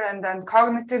parameter and then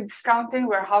cognitive discounting,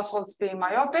 where households being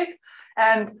myopic.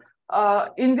 And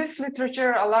in this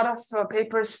literature, a lot of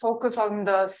papers focus on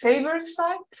the savers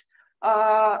side.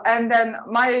 And then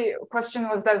my question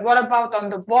was that what about on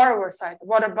the borrower side?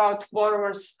 What about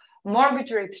borrowers'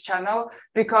 mortgage rates channel?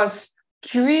 Because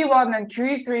QE1 and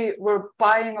QE3 were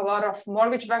buying a lot of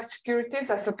mortgage-backed securities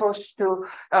as opposed to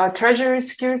treasury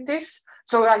securities.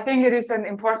 So I think it is an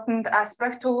important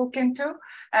aspect to look into.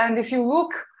 And if you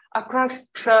look across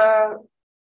the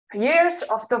years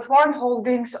of the foreign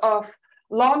holdings of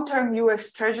long-term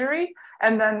US Treasury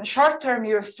and then short-term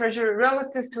US Treasury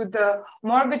relative to the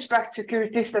mortgage-backed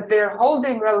securities that they're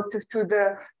holding relative to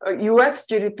the US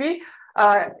GDP,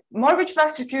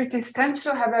 mortgage-backed securities tend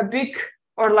to have a big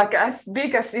or like as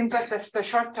big as impact as the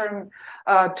short-term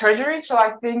Treasury. So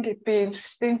I think it'd be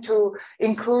interesting to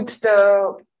include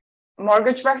the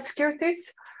mortgage-backed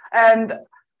securities. And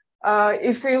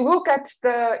if we look at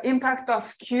the impact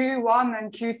of Q1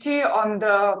 and QT on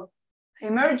the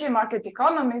emerging market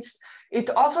economies, it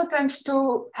also tends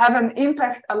to have an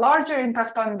impact, a larger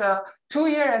impact on the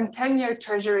 2-year and 10-year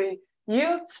Treasury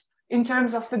yields in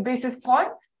terms of the basis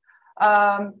point.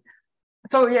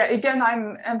 So yeah, again,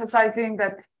 I'm emphasizing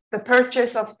that the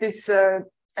purchase of these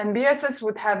NBSs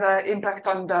would have an impact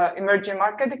on the emerging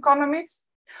market economies.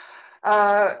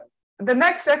 The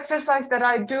next exercise that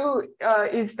I do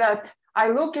is that I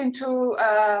look into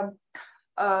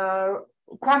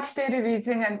quantitative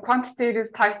easing and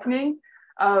quantitative tightening,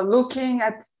 looking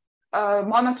at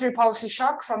monetary policy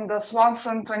shock from the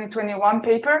Swanson 2021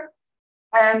 paper,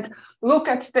 and look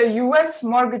at the US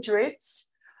mortgage rates.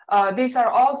 These are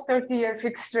all 30-year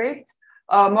fixed rate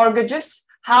mortgages,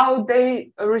 how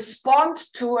they respond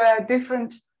to a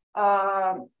different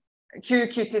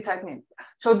QT tightening.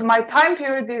 So my time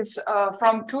period is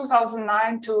from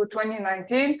 2009 to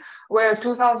 2019, where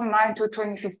 2009 to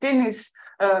 2015 is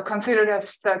considered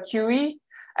as the QE,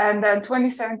 and then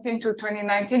 2017 to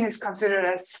 2019 is considered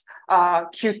as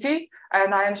QT.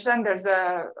 And I understand there's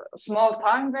a small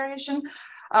time variation.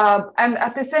 And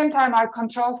at the same time, I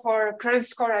control for credit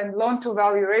score and loan to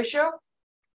value ratio.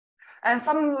 And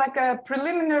some like a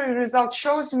preliminary result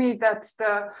shows me that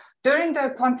during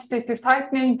the quantitative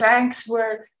tightening, banks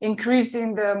were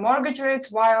increasing the mortgage rates,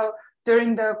 while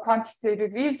during the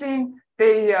quantitative easing,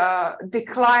 they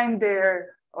declined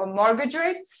their mortgage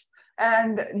rates.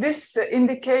 And this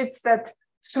indicates that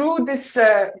through this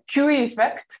QE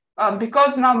effect,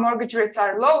 because now mortgage rates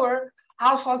are lower,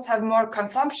 households have more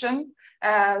consumption.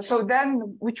 So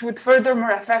then, which would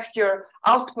furthermore affect your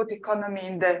output economy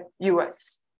in the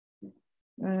US.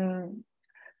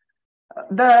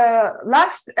 The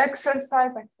last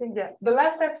exercise, I think, the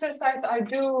last exercise I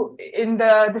do in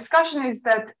the discussion is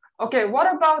that, okay,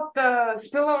 what about the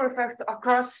spillover effect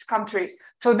across country?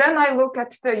 So then I look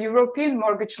at the European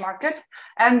mortgage market,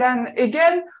 and then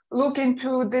again, look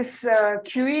into this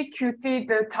QE, QT,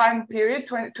 the time period,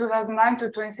 2009 to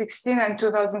 2016 and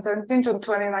 2017 to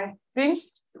 2019.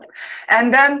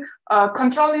 And then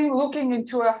looking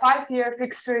into a 5-year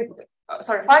fixed rate,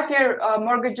 5-year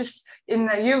mortgages in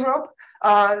Europe,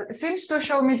 seems to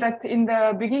show me that in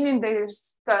the beginning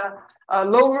there's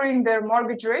lowering their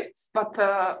mortgage rates, but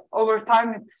over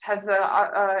time it has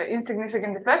an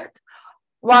insignificant effect.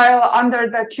 While under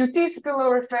the QT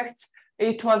spillover effect,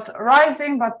 it was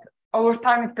rising, but over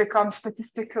time it becomes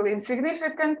statistically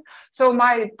insignificant. So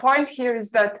my point here is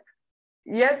that,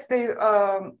 yes,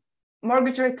 the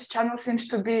mortgage rate channel seems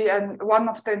to be one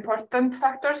of the important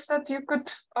factors that you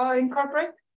could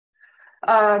incorporate.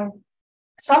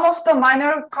 Some of the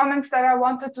minor comments that I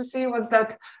wanted to see was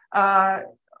that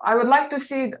I would like to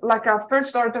see like a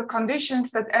first order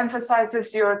conditions that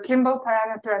emphasizes your Kimball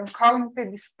parameter and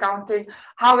cognitive discounting,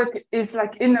 how it is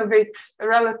like innovates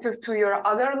relative to your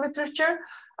other literature,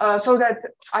 so that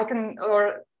I can,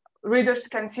 or readers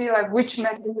can see like which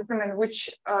mechanism and which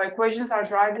equations are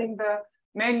driving the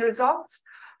main results.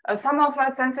 Some of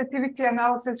our sensitivity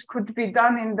analysis could be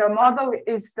done in the model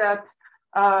is that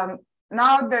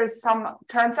now there's some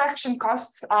transaction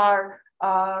costs are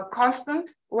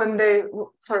constant when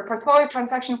portfolio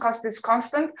transaction cost is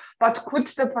constant, but could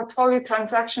the portfolio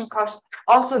transaction cost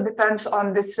also depends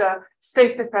on this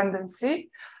state dependency.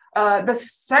 The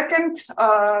second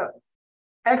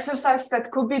exercise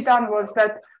that could be done was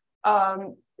that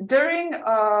during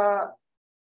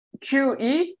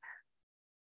QE,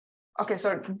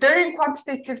 during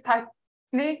quantitative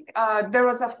tightening, there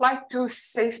was a flight to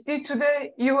safety to the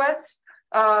US,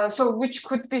 so which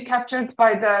could be captured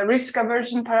by the risk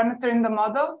aversion parameter in the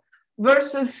model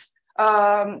versus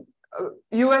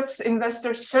US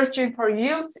investors searching for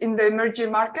yields in the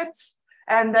emerging markets.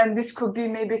 And then this could be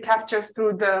maybe captured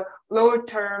through the lower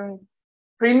term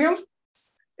premium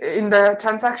in the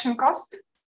transaction cost.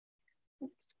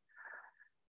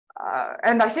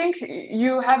 And I think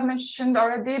you have mentioned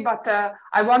already, but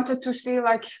I wanted to see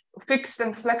like fixed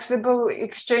and flexible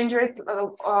exchange rate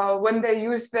when they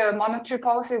use the monetary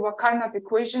policy, what kind of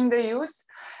equation they use.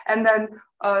 And then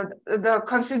the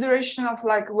consideration of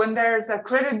like when there's a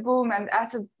credit boom and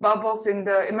asset bubbles in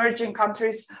the emerging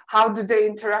countries, how do they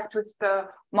interact with the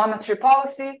monetary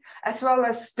policy, as well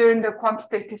as during the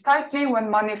quantitative tightening when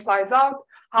money flies out,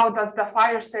 how does the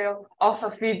fire sale also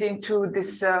feed into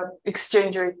this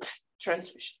exchange rate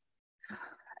transmission.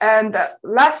 And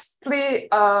lastly,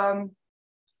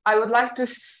 I would like to,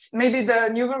 maybe the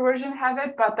newer version have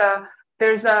it, but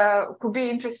there's could be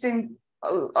interesting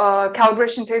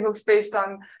calibration tables based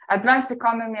on advanced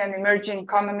economy and emerging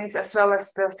economies, as well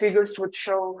as the figures would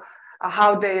show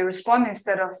how they respond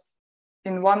instead of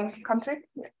in one country.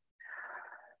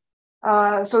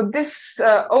 So this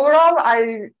overall,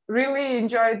 I really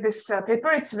enjoyed this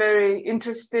paper. It's very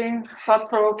interesting,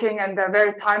 thought-provoking, and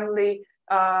very timely,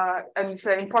 and it's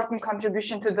an important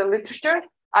contribution to the literature.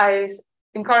 I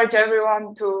encourage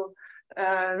everyone to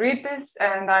read this,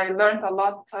 and I learned a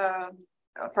lot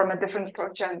from a different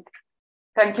approach. And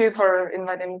thank you for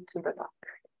inviting me to the talk.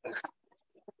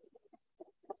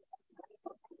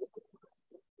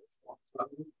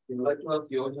 We'd like to have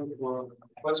the audience for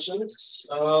questions.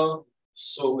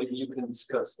 So maybe you can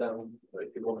discuss them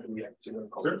if you want to react to the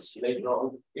comments later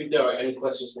on. If there are any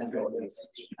questions from the audience.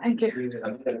 Thank you.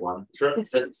 One. Sure.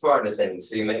 Just for understanding,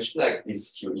 so you mentioned like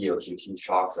these QE or QT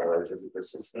shocks are relatively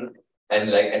persistent.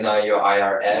 And like, and now your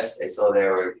IRS, I saw they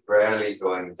were rarely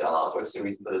going down. What's the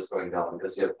reason for this going down?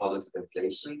 Because you have positive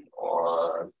inflation,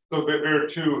 or? So there are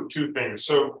two things.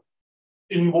 So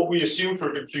in what we assume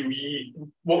for the QE,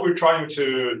 what we're trying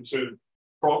to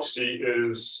proxy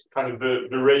is kind of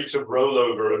the rate of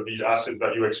rollover of these assets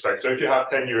that you expect. So if you have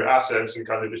 10-year assets and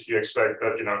kind of if you expect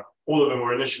that, you know, all of them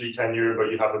were initially 10-year, but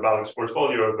you have a balanced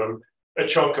portfolio of them, a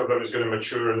chunk of them is going to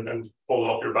mature and fall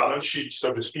off your balance sheet.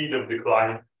 So the speed of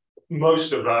decline,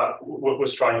 most of that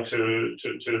was trying to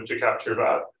capture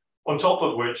that. On top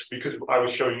of which, because I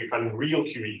was showing you kind of real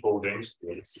QE holdings,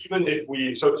 even if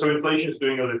we, so inflation is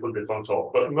doing a little bit on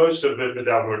top, but most of the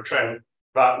downward trend,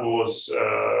 that was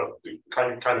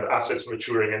kind of assets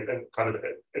maturing and kind of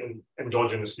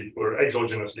endogenously or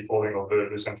exogenously falling off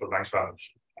the central bank's balance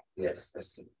sheet. Yes, I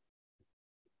see.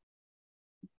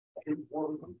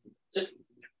 Just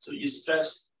so you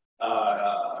stress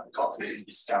calculating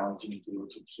discounting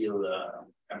to kill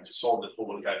and to solve the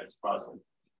forward guidance problem.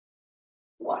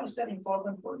 Why is that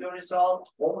important for your result?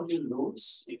 What would you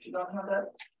lose if you don't have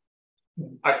that?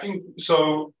 I think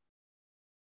so.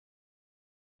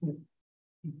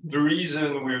 The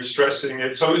reason we're stressing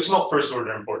it, so it's not first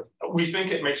order important. We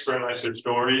think it makes for a nicer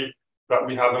story that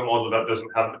we have a model that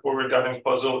doesn't have the forward guidance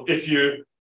puzzle. If you,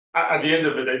 at the end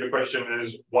of the day, the question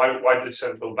is why did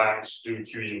central banks do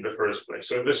QE in the first place?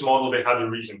 So in this model, they had a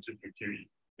reason to do QE.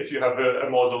 If you have a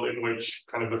model in which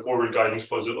kind of the forward guidance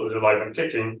puzzle is alive and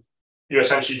kicking, you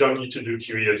essentially don't need to do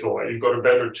QE at all. You've got a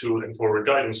better tool in forward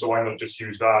guidance, so why not just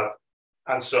use that?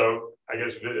 And so I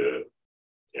guess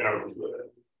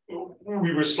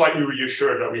we were slightly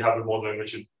reassured that we have a model in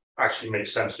which it actually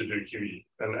makes sense to do QE,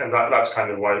 and that's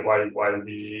kind of why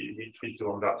we tweaked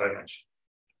along that dimension.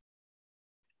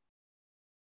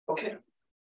 Okay.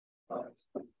 I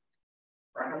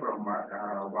have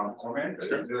one comment.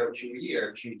 It's a QE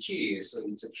or QT. So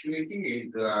it's a QT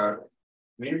is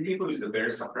many people is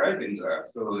very surprising.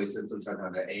 So it's a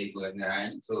 2008 or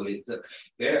 9. So it's a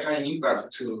very high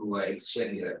impact to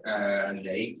exchange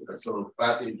rate. So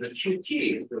but it's a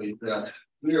QT. So it's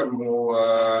we are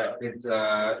more it's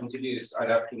introduced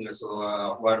adapting so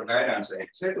what guidance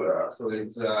etc. So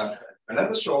it's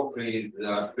another shock is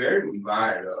very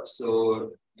mild.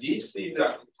 So this is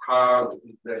how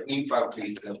the impact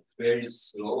is very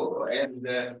slow, and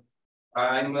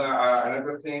I'm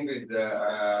another thing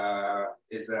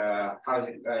is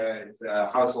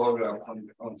household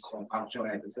consumption,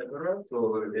 etc.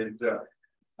 So it's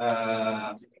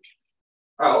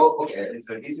okay, it's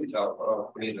an easy job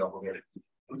okay.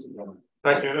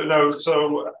 Thank you. No,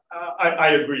 so I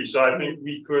agree. So I think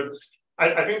we could.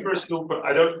 I think we're still, but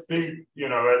I don't think,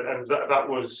 and that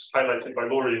was highlighted by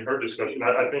Laurie in her discussion.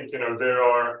 I think,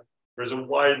 there's a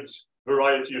wide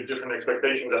variety of different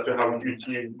expectations as to how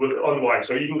QT will unwind.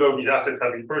 So even though these assets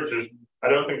have been purchased, I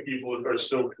don't think people are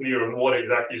still clear on what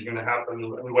exactly is going to happen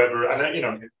and whether,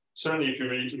 and certainly if you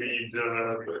read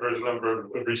there's a number of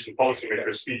recent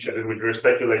policymakers' speeches in which we're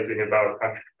speculating about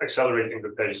accelerating the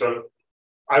pace. So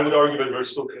I would argue that there's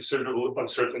still considerable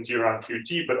uncertainty around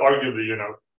QT, but arguably,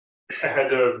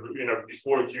 ahead of,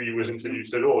 before QE was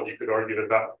introduced at all, you could argue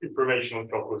that information on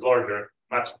top was larger.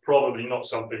 That's probably not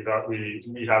something that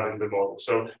we have in the model.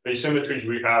 So the asymmetries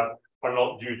we have are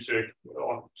not due to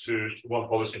one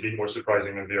policy being more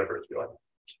surprising than the other, if you like.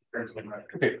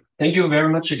 Okay, thank you very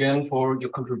much again for your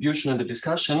contribution and the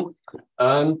discussion.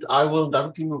 And I will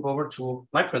directly move over to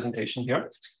my presentation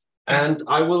here. And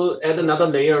I will add another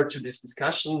layer to this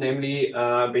discussion, namely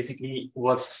basically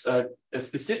what a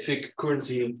specific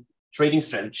currency trading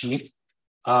strategy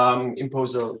how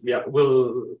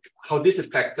this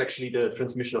affects actually the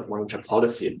transmission of monetary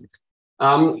policy.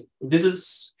 This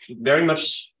is very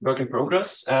much work in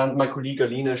progress, and my colleague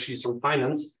Alina, she's from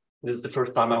finance. This is the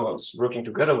first time I was working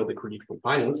together with a colleague from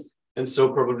finance, and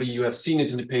so probably you have seen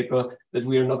it in the paper that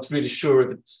we are not really sure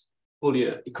if it's fully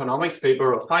an economics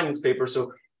paper or finance paper.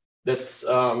 So that's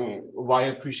why I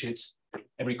appreciate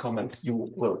every comment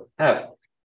you will have.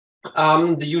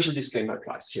 The usual disclaimer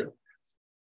applies here.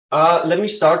 Let me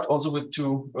start also with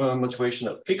two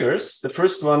motivational figures. The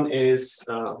first one is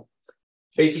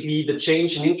basically the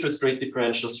change in interest rate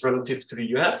differentials relative to the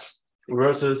US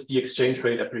versus the exchange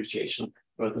rate appreciation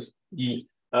versus the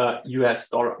US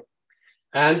dollar.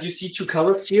 And you see two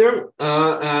colors here,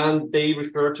 and they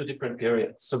refer to different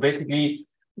periods. So basically,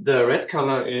 the red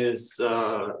color is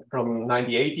from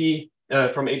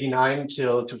 89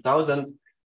 till 2000,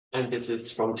 and this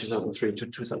is from 2003 to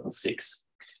 2006.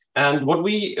 And what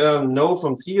we know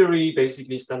from theory,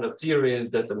 basically standard theory,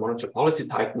 is that the monetary policy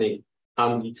tightening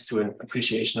leads to an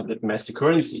appreciation of the domestic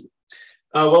currency.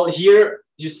 Well, here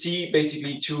you see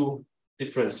basically two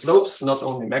different slopes, not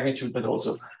only magnitude, but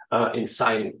also in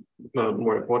sign,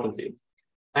 more importantly.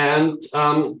 And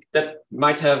that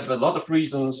might have a lot of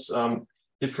reasons,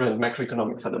 different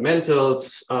macroeconomic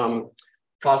fundamentals,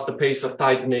 faster pace of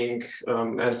tightening,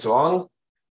 and so on.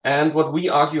 And what we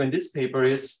argue in this paper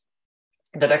is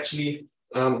that actually,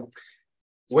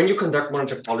 when you conduct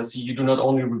monetary policy, you do not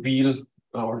only reveal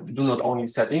or do not only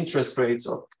set interest rates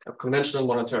or conventional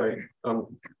monetary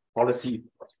policy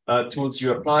tools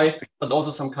you apply, but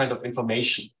also some kind of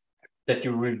information that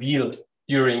you reveal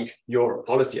during your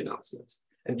policy announcements.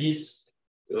 And these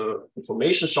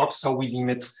information shocks, how we deem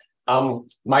it,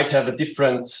 might have a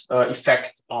different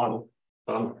effect on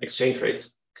exchange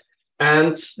rates.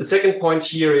 And the second point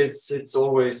here is it's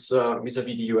always vis-a-vis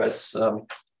the US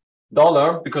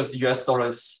dollar, because the US dollar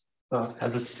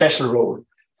has a special role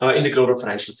in the global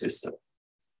financial system.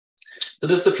 So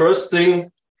this is the first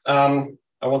thing I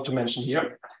want to mention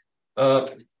here.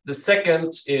 The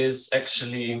second is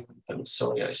actually, I'm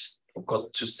sorry, I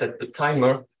forgot to set the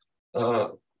timer. I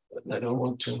don't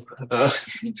want to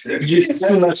use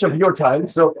too much of your time.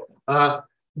 So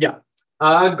yeah,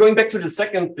 going back to the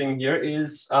second thing here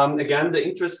is, again, the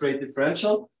interest rate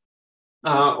differential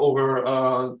over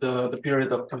the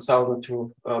period of 2000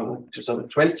 to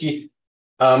 2020,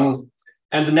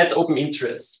 and the net open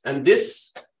interest. And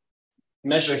this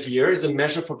measure here is a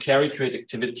measure for carry trade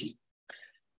activity.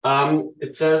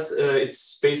 It says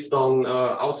it's based on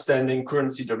outstanding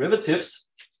currency derivatives.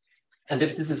 And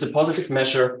if this is a positive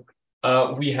measure,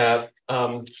 we have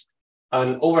an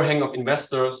overhang of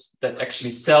investors that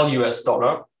actually sell US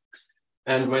dollar.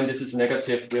 And when this is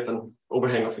negative, we have an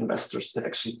overhang of investors that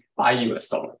actually buy US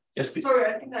dollar. Yes, please. Sorry,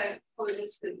 I think I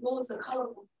missed it. What was the color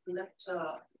of the left?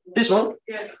 This one?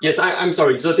 Yeah. Yes, I'm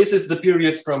sorry. So this is the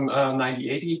period from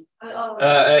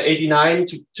 89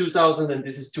 to 2000, and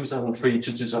this is 2003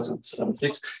 to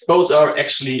 2006. Both are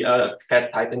actually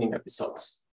Fed tightening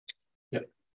episodes. Yeah,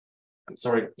 I'm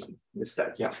sorry, I missed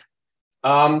that. Yeah,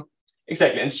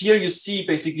 exactly. And here you see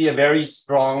basically a very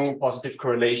strong positive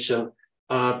correlation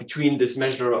between this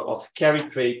measure of carry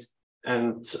trade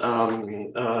and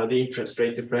the interest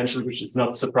rate differential, which is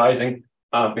not surprising.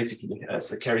 Basically, as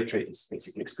a carry trade is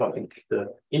basically exploiting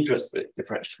the interest rate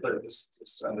differential.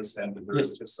 Just to understand the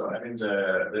derivatives, yes. So I mean,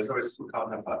 there's always two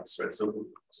counterparts, right? So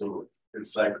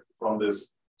it's like from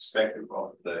this perspective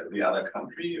of the other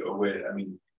country, or where, I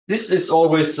mean, this is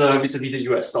always vis-a-vis the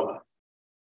US dollar.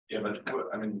 Yeah, but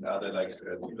I mean, are there like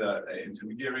either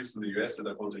intermediaries in the US that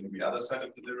are holding the other side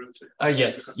of the derivative?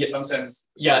 Yes. Because in some sense,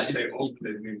 yeah, say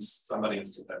it means somebody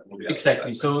has to have the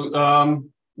exactly. So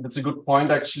that's a good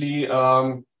point, actually.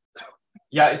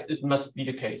 Yeah, it must be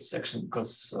the case, actually,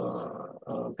 because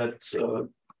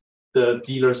the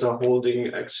dealers are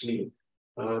holding actually.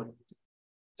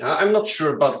 I'm not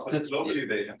sure, but globally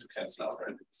they have to cancel out,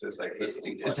 right? It says like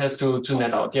it has to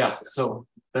net out, yeah. So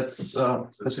that's a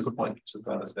good point. Just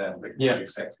to understand, like, yeah,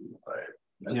 exactly.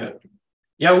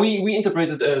 Yeah, we interpret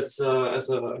it as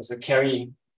a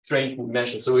carry trade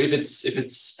measure. So if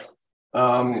it's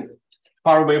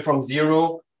far away from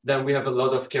zero, then we have a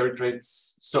lot of carry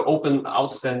trades. So open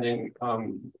outstanding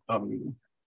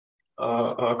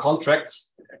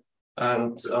contracts,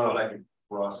 and like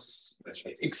gross.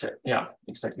 Exactly. Yeah,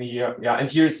 exactly. Yeah, and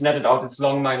here it's netted out. It's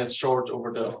long minus short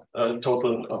over the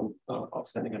total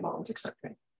outstanding amount.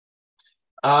 Exactly.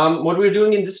 What we're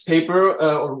doing in this paper,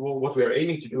 or what we are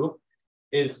aiming to do,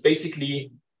 is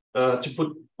basically to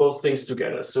put both things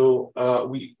together. So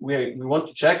we want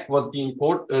to check what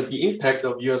the impact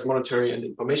of US monetary and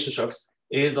information shocks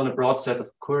is on a broad set of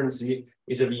currency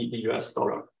vis-a-vis the US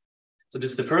dollar. So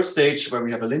this is the first stage where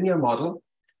we have a linear model.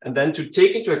 And then to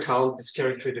take into account this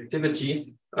carry trade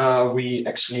activity, we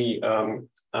actually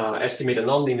estimate a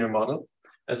nonlinear model,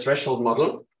 a threshold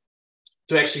model,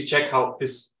 to actually check how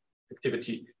this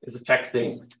activity is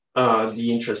affecting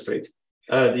the interest rate,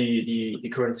 the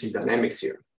currency dynamics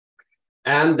here.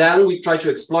 And then we try to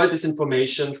exploit this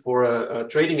information for a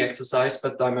trading exercise,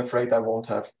 but I'm afraid I won't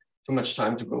have too much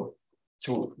time to go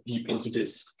too deep into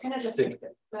this. Can I just thing.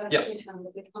 yeah.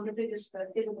 On the previous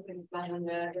slide on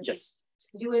the yes.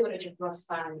 You average across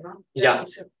time, no? Yeah.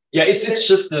 Yeah, it's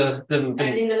just the and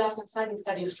in the left hand side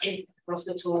instead you split across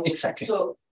the two. Exactly.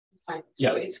 So fine.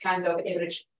 Yeah. So it's kind of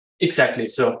average. Exactly.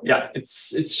 So yeah,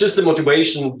 it's just the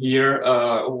motivation here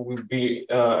will be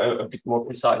a bit more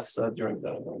precise during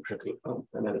the critical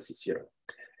analysis here.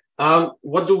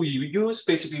 What do we use?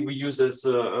 Basically, we use as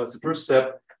a first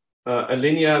step a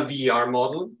linear VER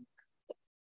model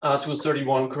to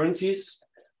 31 currencies,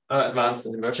 advanced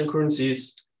and emerging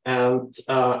currencies, and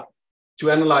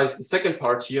to analyze the second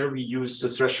part here, we use the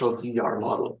threshold VER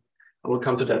model. I will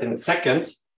come to that in a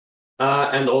second,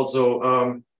 and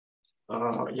also.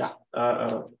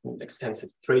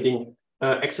 Extensive trading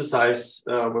exercise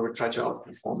where we try to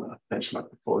outperform a benchmark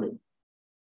portfolio.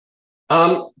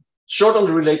 Short on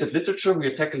the related literature, we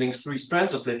are tackling 3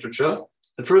 strands of literature.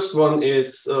 The first one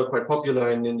is quite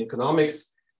popular in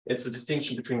economics. It's the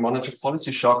distinction between monetary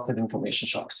policy shocks and information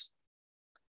shocks.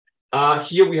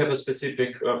 Here we have a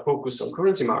specific focus on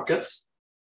currency markets.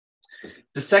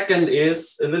 The second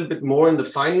is a little bit more in the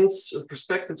finance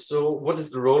perspective. So what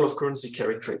is the role of currency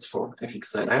carry trades for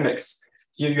FX dynamics?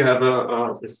 Here you have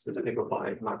this paper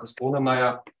by Markus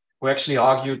Brunnermeier, who actually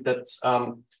argued that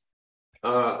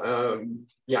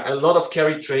a lot of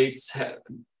carry trades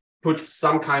put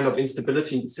some kind of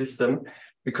instability in the system,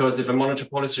 because if a monetary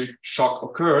policy shock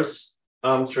occurs,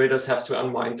 traders have to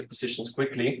unwind the positions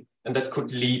quickly, and that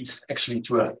could lead actually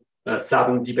to a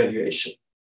sudden devaluation.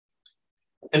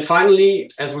 And finally,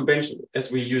 as we mentioned,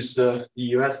 as we use the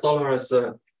US dollar as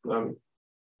a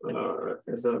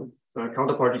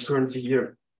counterparty currency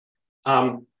here,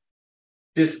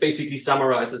 this basically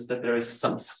summarizes that there is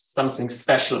something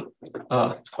special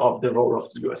of the role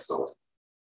of the US dollar.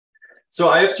 So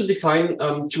I have to define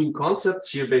 2 concepts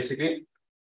here, basically.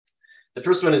 The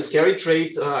first one is carry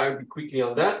trade. I'll be quickly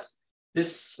on that.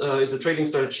 This is a trading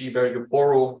strategy where you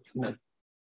borrow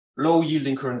low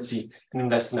yielding currency and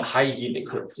invest in a high yielding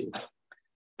currency.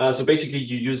 So basically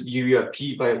you use the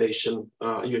URP violation,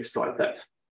 you exploit that.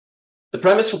 The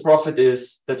premise for profit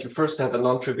is that you first have a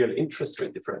non-trivial interest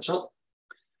rate differential.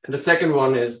 And the second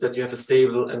one is that you have a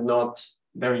stable and not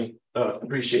very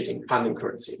appreciating funding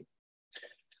currency.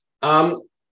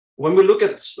 When we look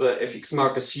at FX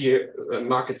markets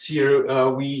here,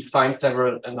 we find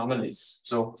several anomalies.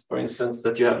 So for instance,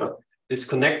 that you have a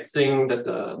disconnecting, that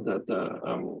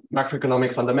the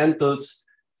macroeconomic fundamentals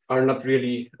are not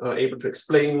really able to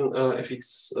explain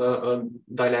FX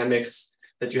dynamics,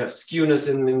 that you have skewness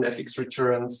in FX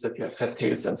returns, that you have fat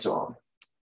tails, and so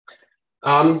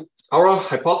on. Our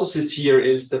hypothesis here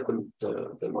is that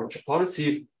the monetary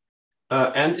policy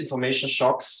and information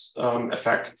shocks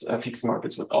affect FX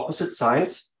markets with opposite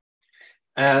signs.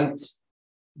 And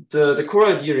the core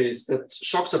idea is that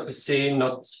shocks are per se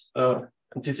not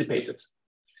anticipated.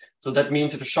 So that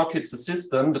means if a shock hits the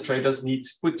system, the traders need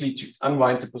quickly to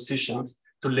unwind the positions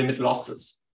to limit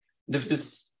losses. And if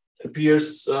this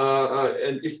appears,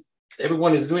 and if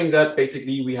everyone is doing that,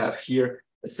 basically we have here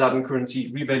a sudden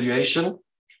currency revaluation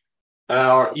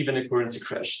or even a currency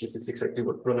crash. This is exactly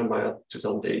what Brunnermeier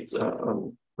 2008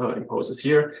 imposes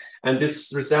here. And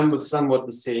this resembles somewhat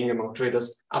the saying among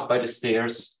traders, up by the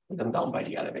stairs and then down by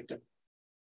the elevator.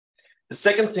 The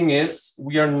second thing is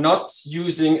we are not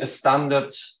using a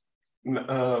standard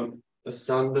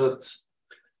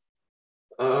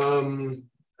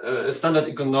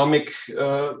economic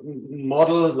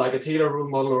model like a Taylor rule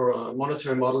model or a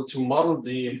monetary model to model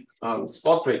the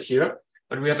spot rate here,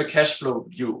 but we have a cash flow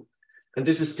view. And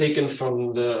this is taken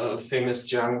from the famous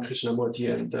Jiang,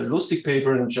 Krishnamurti, and Lustig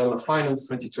paper in Journal of Finance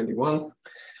 2021.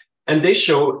 And they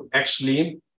show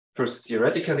actually, first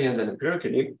theoretically and then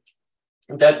empirically,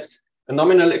 that a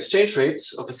nominal exchange rate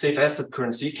of a safe asset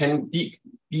currency can be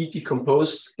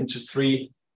decomposed into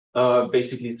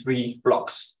basically three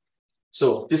blocks.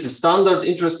 So this is standard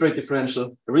interest rate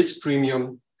differential, the risk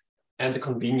premium, and the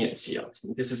convenience yield.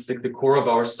 This is the core of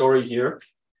our story here.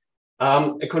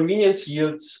 A convenience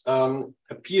yield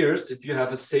appears if you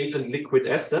have a safe and liquid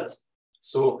asset.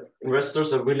 So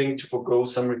investors are willing to forego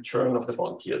some return of the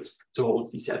bond yields to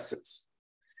hold these assets.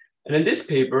 And in this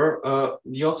paper,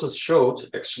 the authors showed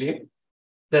actually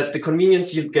that the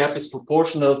convenience yield gap is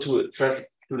proportional to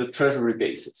the treasury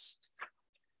basis.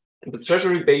 And the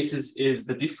treasury basis is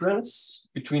the difference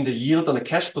between the yield on a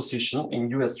cash position in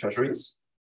US treasuries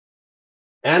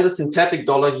and the synthetic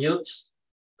dollar yield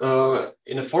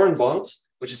in a foreign bond,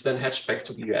 which is then hedged back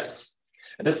to the US.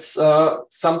 And that's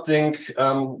something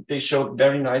they showed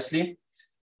very nicely.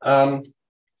 That's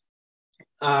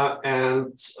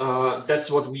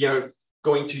what we are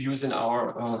going to use in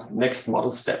our next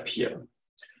model step here.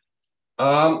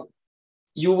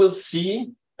 You will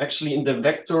see actually in the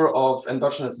vector of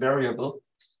endogenous variable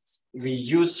we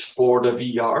use for the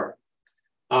VR,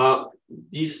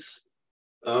 these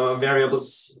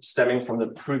variables stemming from the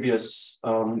previous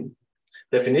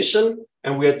definition,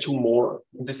 and we had two more.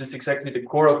 This is exactly the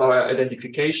core of our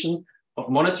identification of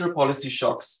monetary policy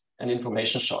shocks and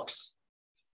information shocks.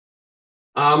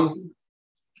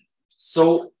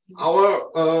 So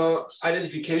our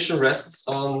identification rests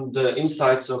on the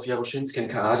insights of Jaroshinsky and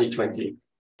Karadi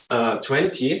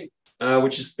 2020,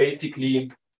 which is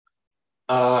basically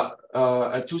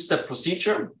a two-step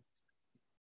procedure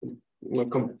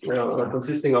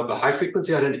consisting of a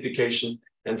high-frequency identification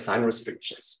and sign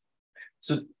restrictions.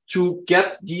 So to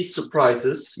get these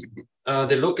surprises,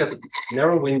 they look at the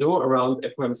narrow window around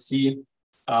FOMC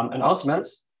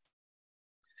announcements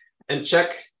and check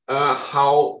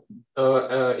how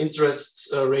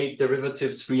interest rate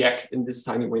derivatives react in this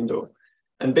tiny window.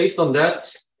 And based on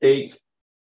that, they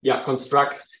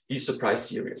construct these surprise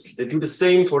series. They do the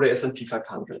same for the S&P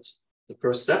 500, the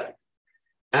first step.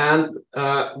 And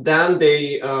then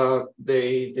they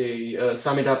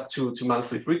sum it up to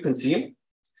monthly frequency.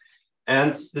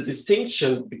 And the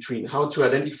distinction between how to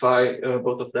identify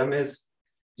both of them is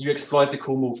you exploit the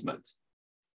co-movement.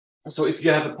 So if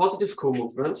you have a positive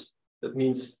co-movement, that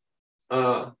means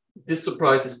this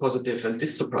surprise is positive and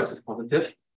this surprise is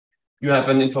positive, you have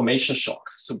an information shock.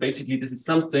 So basically this is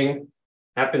something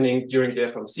happening during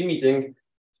the FOMC meeting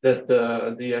that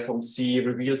the FOMC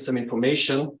reveals some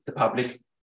information the public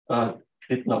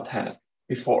did not have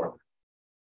before.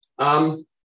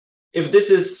 If this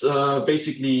is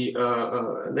basically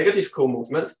a negative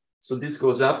co-movement, so this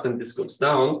goes up and this goes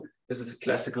down, this is a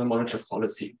classical monetary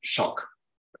policy shock.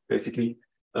 Basically,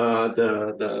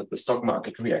 the stock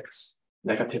market reacts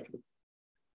negatively.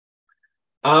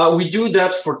 We do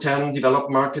that for 10 developed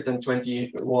market and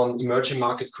 21 emerging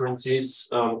market currencies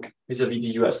vis-a-vis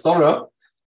the US dollar.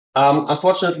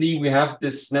 Unfortunately, we have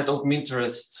this net open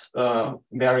interest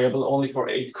variable only for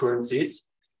 8 currencies.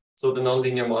 So the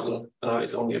nonlinear model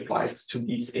is only applied to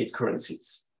these 8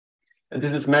 currencies. And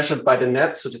this is measured by the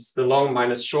net, so this is the long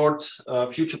minus short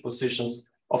future positions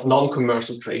of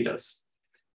non-commercial traders.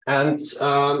 And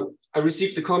I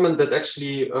received the comment that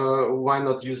actually, why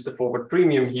not use the forward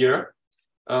premium here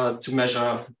to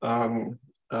measure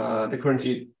the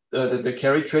currency, the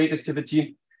carry trade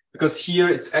activity, because here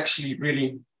it's actually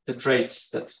really the trades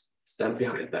that stand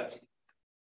behind that.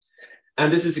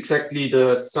 And this is exactly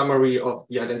the summary of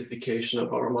the identification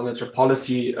of our monetary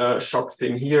policy shock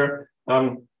thing here.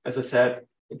 As I said,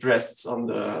 it rests on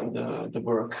the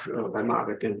work by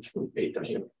Marek and Peter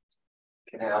here.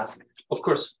 Can I ask? Of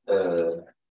course.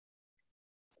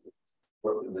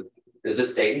 Is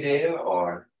this daily data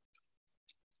or?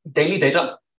 Daily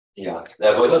data? Yeah.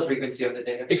 What's the frequency of the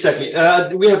data? Exactly.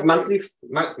 We have monthly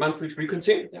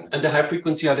frequency, yeah. And the high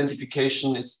frequency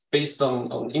identification is based on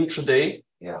intraday.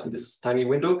 Yeah. In this tiny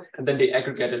window, and then they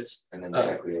aggregate it. And then they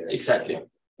aggregate it. Exactly.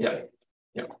 Yeah.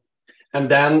 Yeah.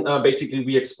 And then basically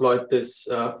we exploit this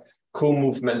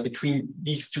co-movement between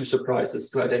these two surprises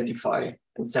to identify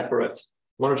and separate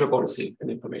monetary policy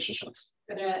and information shocks.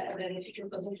 But the future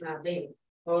position are daily,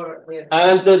 or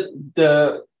and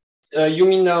the you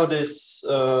mean now this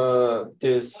 1,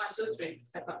 2, 3.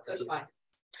 This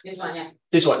one, yeah.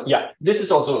 This one, yeah. This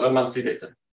is also a monthly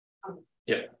data. Okay.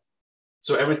 Yeah.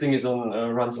 So everything is on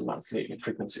runs on monthly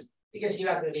frequency. Because you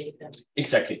aggregate them.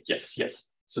 Exactly. Yes. Yes.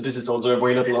 So this is also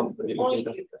available on the only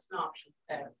data. if it's an option.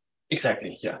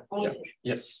 Exactly. Yeah. Only Yeah.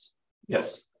 Yes.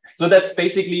 Yes. So that's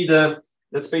basically the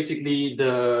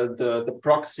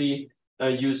proxy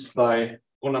used by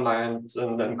Unama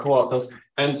and co-authors,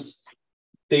 and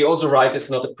they also write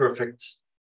it's not a perfect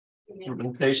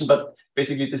implementation, but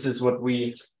basically this is what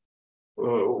we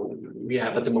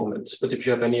have at the moment. But if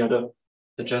you have any other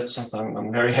suggestions,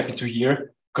 I'm very happy to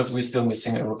hear, because we're still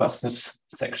missing a robustness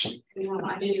section. No,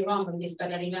 I may be wrong on this,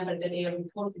 but I remember that they are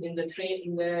reported in the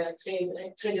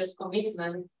traders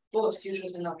commitment, both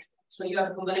futures and options. So you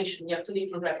have a combination, you have 2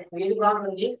 different brackets. I may be wrong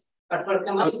on this, but for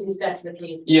commodities, that's the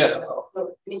case. Yeah.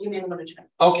 So you may want to check.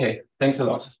 Okay, thanks a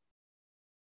lot.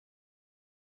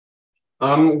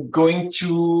 Going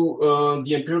to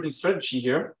the empirical strategy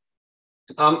here.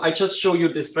 I just show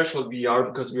you this threshold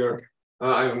VR because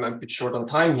I'm a bit short on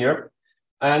time here.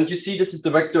 And you see this is the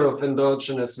vector of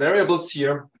endogenous variables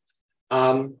here.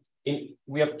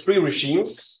 We have three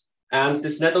regimes, and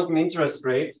this net open interest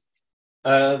rate,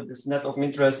 this net open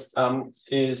interest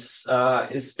is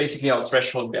basically our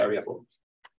threshold variable.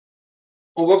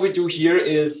 And what we do here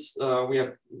is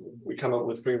we come up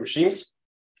with three regimes.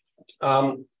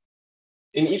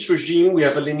 In each regime, we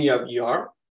have a linear VR,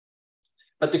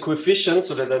 but the coefficients,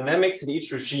 so the dynamics in each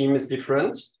regime is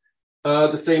different.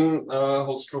 The same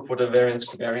holds true for the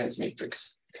variance-covariance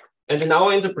matrix. And in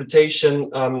our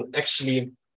interpretation,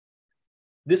 actually,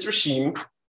 this regime,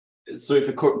 so if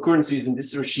a currency is in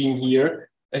this regime here,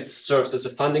 it serves as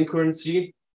a funding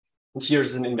currency, and here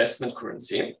is an investment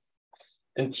currency.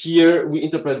 And here we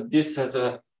interpret this as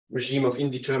a regime of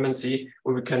indeterminacy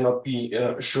where we cannot be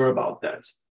sure about that.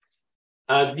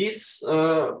 These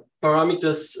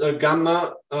parameters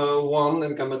gamma 1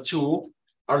 and gamma 2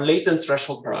 are latent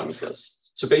threshold parameters.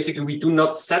 So basically we do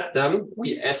not set them,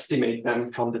 we estimate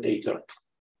them from the data.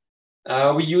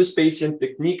 We use Bayesian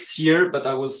techniques here, but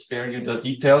I will spare you the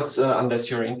details unless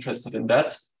you're interested in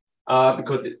that,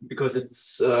 because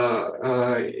it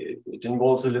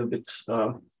involves a little bit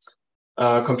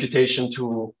computation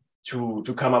to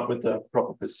come up with the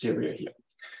proper posterior here.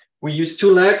 We use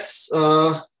two legs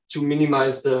to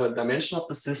minimize the dimension of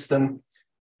the system,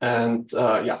 and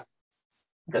yeah,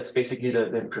 that's basically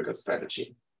the empirical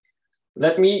strategy.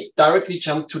 Let me directly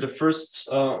jump to the first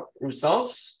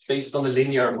results based on a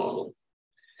linear model.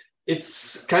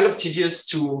 It's kind of tedious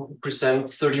to present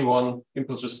 31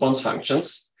 impulse response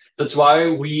functions. That's why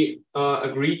we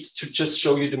agreed to just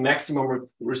show you the maximum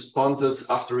responses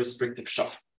after restrictive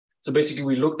shock. So basically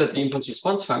we looked at the impulse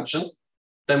response functions,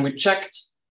 then we checked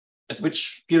at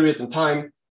which period in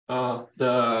time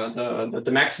the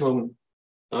maximum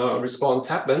response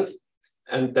happened.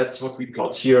 And that's what we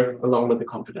plot here along with the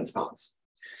confidence bounds.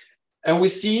 And we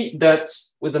see that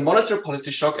with the monetary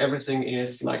policy shock, everything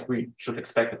is like we should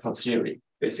expect it from theory.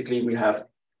 Basically, we have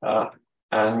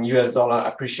an US dollar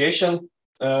appreciation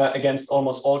against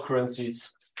almost all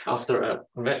currencies after a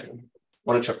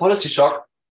monetary policy shock.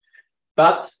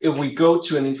 But if we go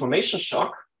to an information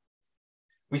shock,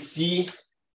 we see,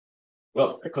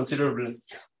 well, a considerable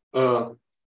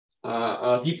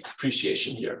deep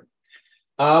depreciation here.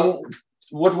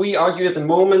 What we argue at the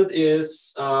moment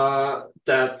is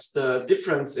that the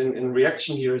difference in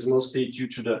reaction here is mostly due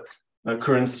to the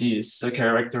currency's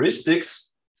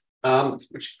characteristics,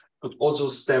 which could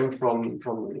also stem from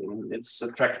its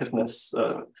attractiveness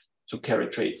to carry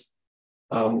trades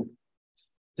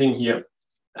thing here.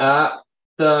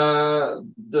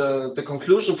 The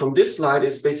conclusion from this slide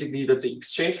is basically that the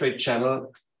exchange rate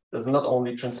channel does not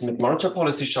only transmit monetary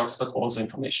policy shocks, but also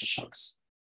information shocks.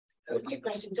 Quick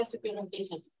question, just a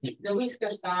clarification. The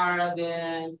whiskers are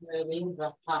the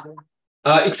input pattern.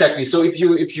 Exactly. So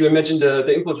if you imagine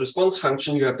the impulse response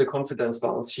function, you have the confidence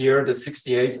bounds here, the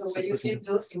 68. So when you keep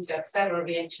those things, you have several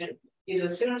reactions. You do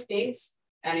similar things,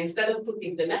 and instead of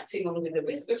putting the maximum with the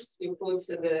whiskers, you put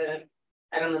the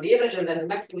the average and then the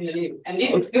maximum. And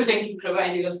this is going to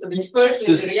provide you also dispersion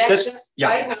in the reaction.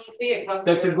 Yeah.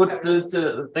 That's a good.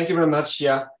 Thank you very much.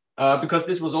 Yeah. Because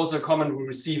this was also a comment we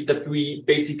received that we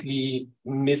basically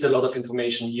miss a lot of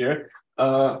information here.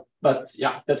 But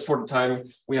yeah, that's for the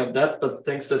time we have that. But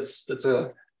thanks, that's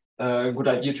a good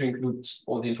idea to include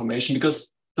all the information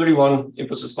because 31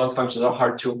 impulse response functions are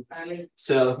hard to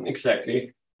sell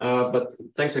exactly. But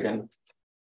thanks again.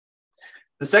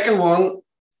 The second one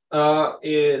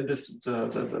is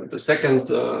the second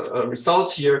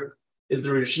result here is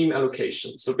the regime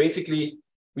allocation. So basically,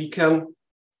 we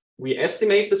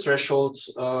estimate the thresholds,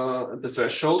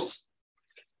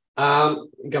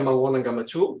 gamma 1 and gamma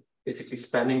 2, basically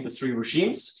spanning the three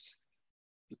regimes.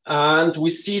 And we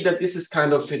see that this is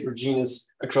kind of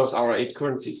heterogeneous across our 8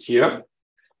 currencies here.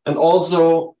 And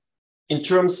also, in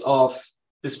terms of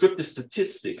descriptive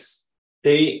statistics,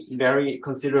 they vary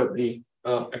considerably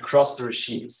across the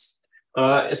regimes.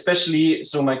 Especially,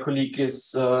 so my colleague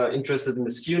is interested in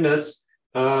the skewness.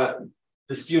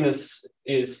 The skewness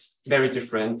is very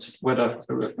different, whether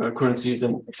a currency is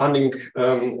a funding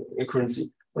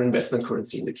currency or investment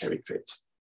currency in the carry trade.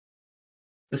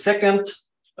 The second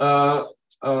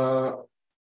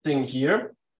thing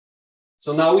here,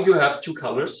 so now you have 2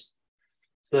 colors.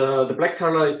 The black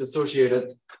color is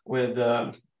associated with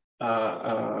the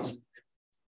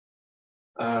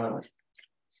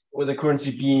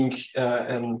currency being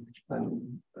an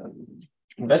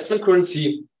investment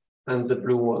currency, and the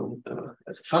blue one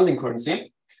as a funding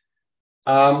currency.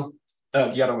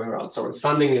 the other way around, sorry.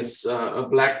 Funding is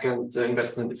black and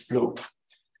investment is blue.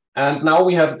 And now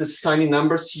we have these tiny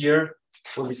numbers here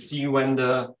where we see when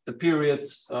the period,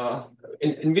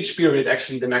 in which period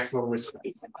actually the maximum risk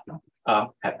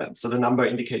happens. So the number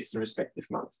indicates the respective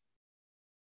month.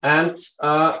 And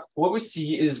what we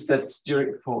see is that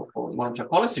for monetary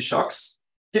policy shocks,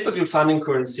 typical funding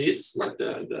currencies like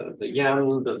the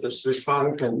yen, the Swiss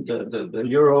franc, and the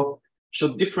euro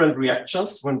show different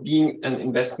reactions when being an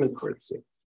investment currency.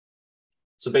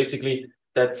 So basically,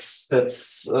 that's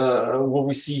what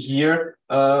we see here.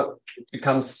 It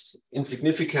becomes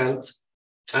insignificant,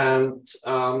 and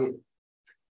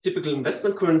typical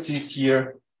investment currencies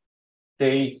here,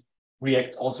 they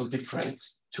react also different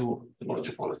to the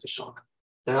monetary policy shock.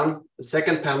 Then the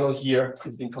second panel here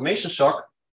is the information shock.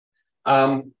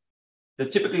 The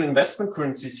typical investment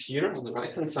currencies here on the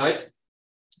right-hand side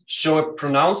show a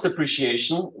pronounced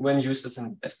appreciation when used as an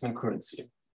investment currency.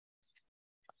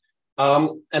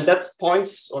 And that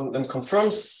points on and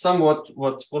confirms somewhat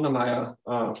what Brunnermeier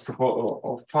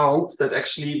found, that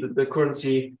actually the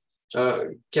currency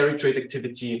carry trade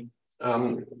activity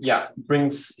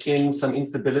brings in some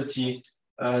instability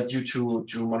due to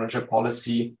monetary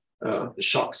policy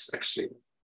shocks, actually.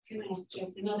 Can I ask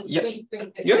just another Yes. quick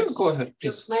Yeah, question? go ahead,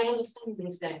 please. So my understanding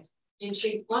is that you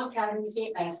treat one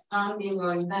currency as funding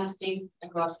or investing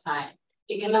across time.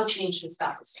 You cannot change the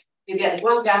status. You get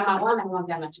one gamma 1 and one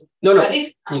gamma 2. No. But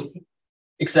this, okay.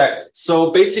 Exactly.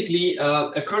 So basically,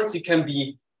 a currency can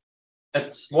be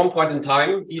at one point in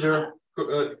time, either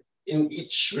in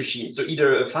each regime. So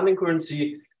either a funding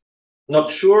currency, not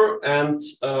sure, and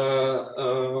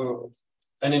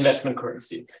an investment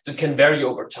currency. So it can vary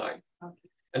over time. Okay.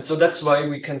 And so that's why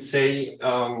we can say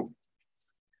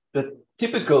that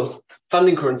typical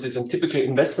funding currencies and typical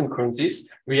investment currencies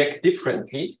react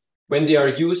differently when they are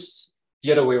used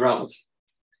the other way around.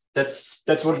 That's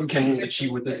what we can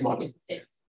achieve with this model.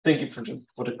 Thank you for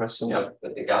the question. Yeah,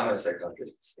 but the gamma is like country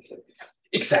specific.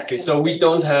 Exactly. So we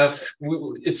don't have,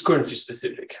 it's currency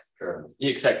specific.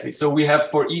 Exactly. So we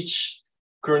have for each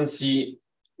currency,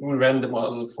 we ran the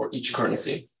model for each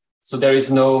currency. So there is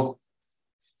no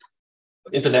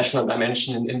international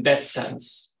dimension in that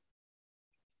sense.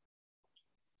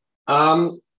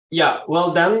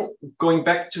 Well, then going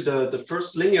back to the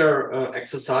first linear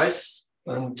exercise,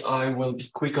 and I will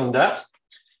be quick on that.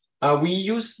 We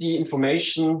use the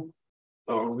information,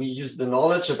 or we use the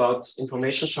knowledge about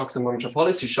information shocks and monetary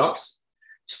policy shocks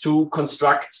to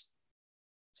construct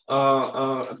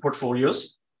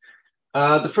portfolios.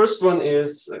 The first one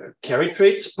is carry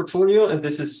trade portfolio, and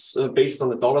this is based on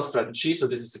the dollar strategy. So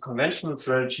this is a conventional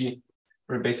strategy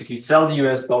where we basically sell the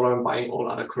US dollar and buying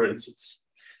all other currencies.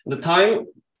 The time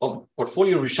of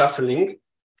portfolio reshuffling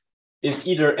is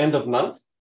either end of month,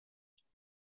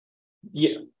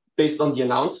 based on the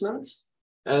announcement.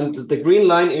 And the green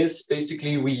line is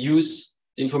basically we use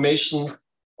information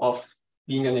of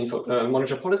being a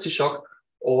monetary policy shock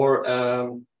or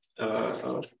an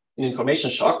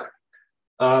information shock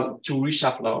to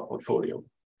reshuffle our portfolio.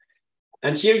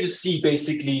 And here you see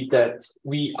basically that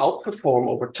we outperform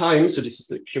over time. So this is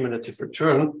the cumulative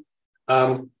return.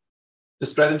 The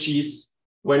strategies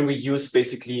when we use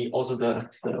basically also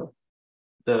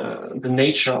the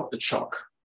nature of the shock.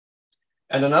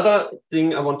 And another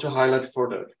thing I want to highlight for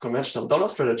the conventional dollar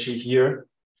strategy here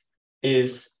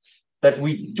is that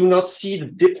we do not see the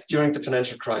dip during the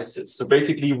financial crisis. So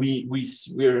basically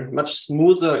we're much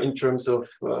smoother in terms of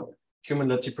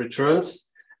cumulative returns,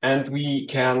 and we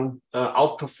can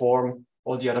outperform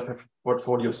all the other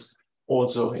portfolios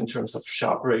also in terms of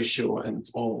Sharpe ratio and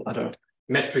all other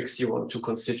metrics you want to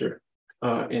consider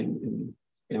in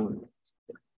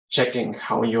checking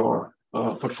how your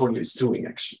portfolio is doing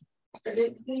actually.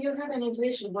 Do you have an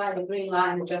intuition why the green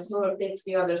line just sort of takes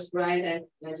the others right at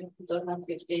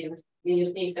 2015? Do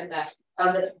you think that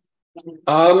other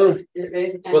well,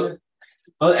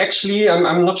 actually,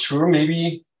 I'm not sure.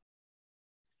 Maybe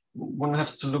one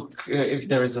have to look if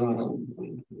there is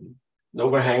an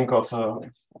overhang of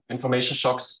information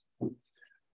shocks.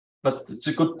 But it's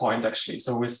a good point actually.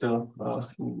 So we're still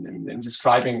in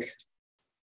describing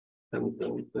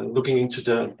and looking into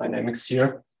the dynamics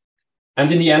here. And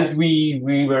in the end, we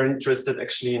were interested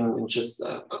actually in just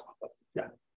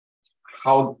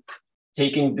how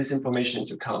taking this information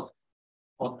into account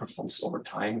outperforms over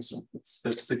time. So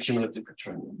that's the cumulative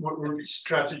return. What were these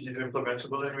strategies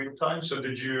implementable in real time? So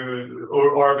did you,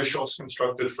 or are the shocks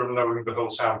constructed from knowing the whole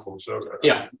sample? So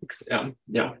yeah.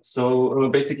 So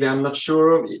basically, I'm not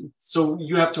sure. So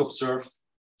you have to observe.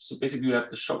 So basically, you have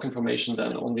the shock information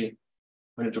then only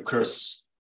when it occurs,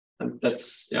 and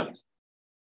that's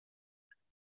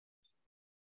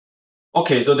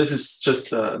Okay, so this is just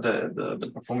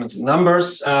the performance in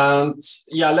numbers, and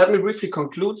yeah, let me briefly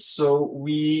conclude. So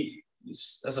we,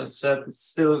 as I said, it's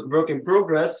still work in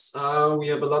progress. We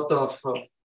have a lot of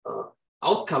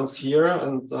outcomes here,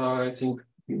 and I think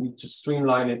we need to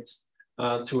streamline it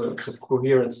to a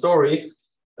coherent story.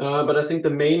 But I think the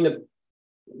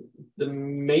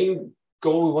main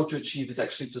goal we want to achieve is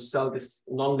actually to sell this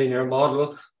nonlinear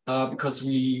model. Because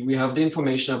we have the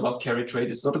information about carry trade.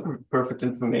 It's not a perfect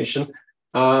information,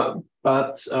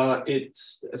 but it,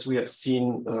 as we have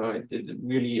seen, it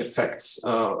really affects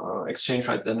exchange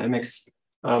rate dynamics.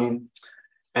 And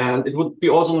it would be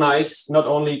also nice not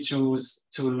only to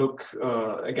look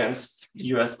against the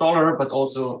US dollar, but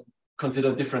also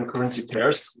consider different currency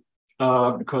pairs,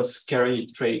 because carry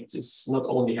trade is not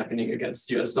only happening against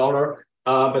the US dollar,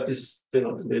 but is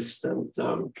still on the list. And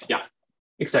yeah.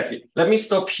 Exactly. Let me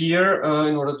stop here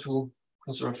in order to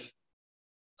conserve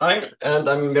time, and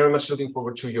I'm very much looking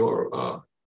forward to your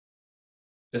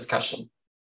discussion.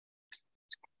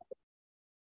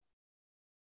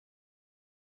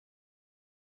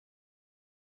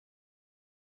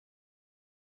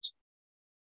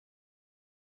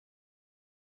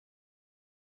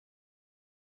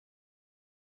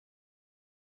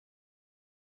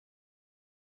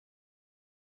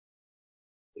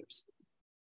 Oops.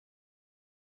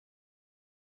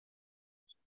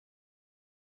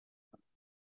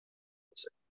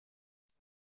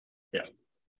 Yeah.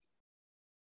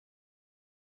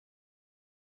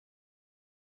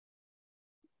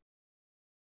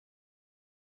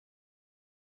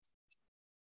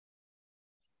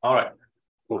 All right.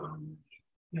 Cool.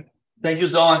 Thank you,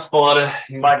 Thomas, for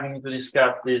inviting me to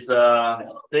discuss this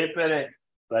paper.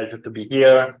 Pleasure to be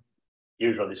here.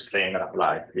 Usual disclaimer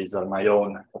applied. These are my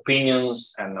own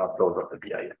opinions and not those of the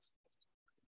BIS.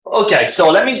 Okay, so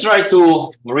let me try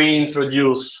to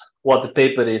reintroduce what the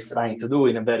paper is trying to do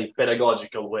in a very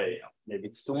pedagogical way. Maybe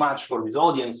it's too much for this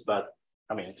audience, but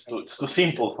I mean, it's too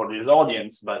simple for this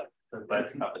audience, but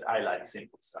I like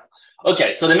simple stuff.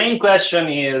 Okay, so the main question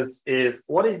is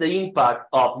what is the impact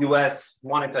of US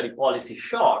monetary policy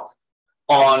shock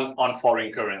on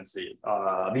foreign currency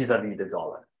vis-a-vis the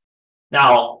dollar?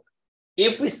 Now,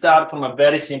 if we start from a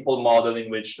very simple model in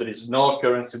which there is no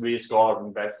currency risk or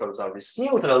investors are risk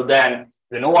neutral, then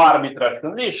the no arbitrage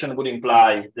condition would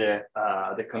imply the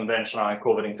conventional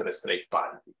uncovered interest rate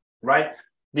parity, right?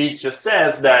 This just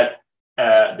says that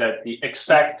the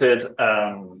expected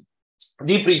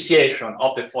depreciation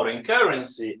of the foreign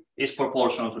currency is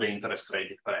proportional to the interest rate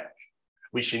differential,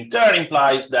 which in turn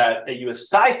implies that a US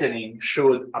tightening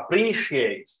should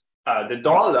appreciate the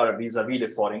dollar vis-a-vis the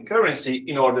foreign currency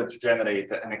in order to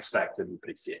generate an expected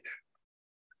depreciation.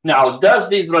 Now, does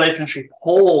this relationship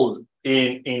hold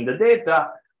in the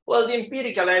data? Well, the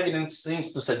empirical evidence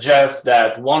seems to suggest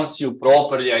that once you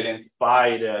properly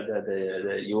identify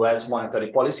the US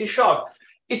monetary policy shock,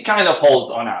 it kind of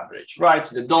holds on average, right?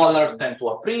 The dollar tends to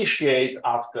appreciate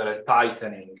after a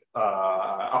tightening,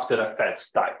 after a Fed's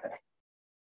tightening.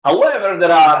 However,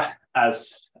 there are,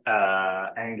 as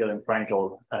Engel and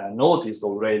Frankel noticed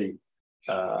already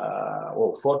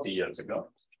 40 years ago,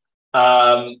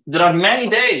 there are many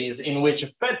days in which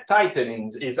Fed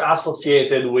tightening is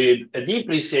associated with a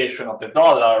depreciation of the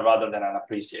dollar rather than an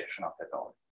appreciation of the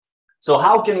dollar. So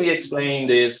how can we explain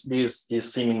this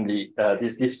seemingly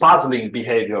this puzzling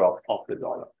behavior of the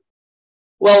dollar?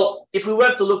 Well, if we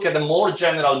were to look at a more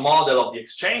general model of the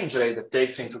exchange rate that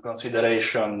takes into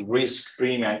consideration risk,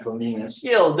 premium, and convenience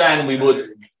yield, then we would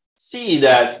see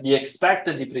that the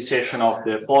expected depreciation of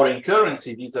the foreign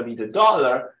currency vis-a-vis the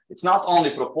dollar, it's not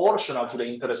only proportional to the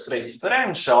interest rate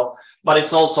differential, but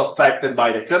it's also affected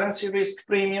by the currency risk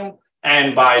premium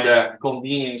and by the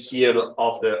convenience yield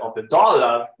of the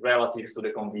dollar relative to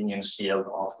the convenience yield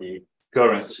of the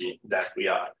currency that we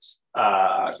are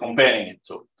comparing it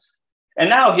to. And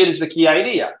now here is the key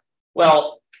idea.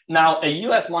 Well, now a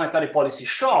US monetary policy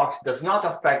shock does not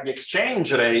affect the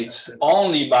exchange rate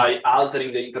only by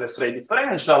altering the interest rate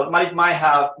differential,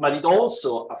 but it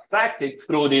also affects it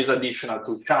through this additional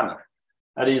two channels.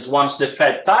 That is, once the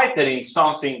Fed tightening,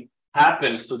 something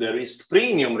happens to the risk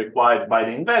premium required by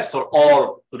the investor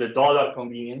or to the dollar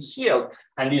convenience yield,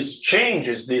 and this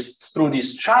changes through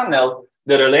this channel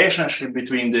the relationship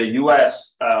between the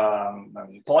US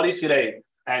policy rate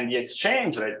and the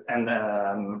exchange rate, and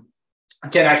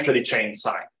can actually change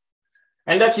sign.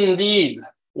 And that's indeed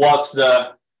what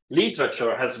the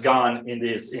literature has gone in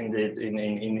these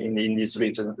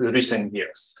recent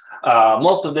years.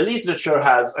 Most of the literature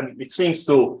has, and it seems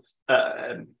to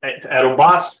a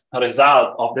robust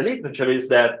result of the literature is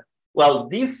that, well,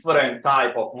 different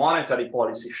type of monetary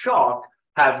policy shock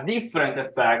have different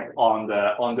effect on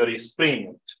the risk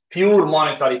premium. Pure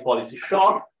monetary policy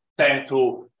shock tend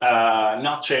to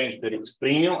not change the risk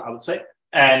premium, I would say,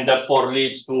 and therefore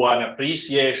leads to an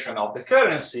appreciation of the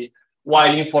currency,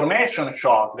 while information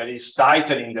shock, that is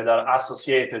tightening, that are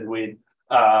associated with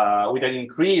an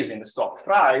increase in the stock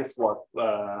price, what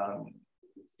are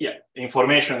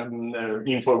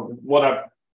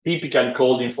typically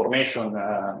called information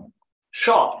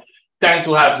shock, tend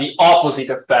to have the opposite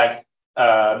effect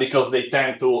because they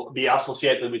tend to be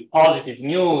associated with positive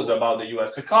news about the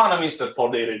US economies,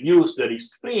 therefore they reduce the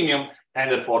risk premium,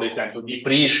 and therefore they tend to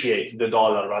depreciate the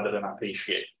dollar rather than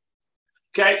appreciate.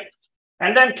 Okay?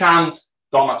 And then comes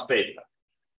Thomas' paper.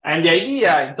 And the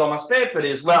idea in Thomas' paper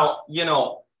is, well, you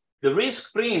know, the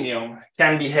risk premium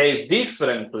can behave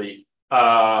differently,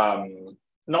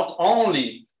 not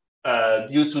only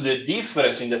due to the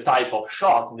difference in the type of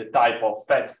shock, the type of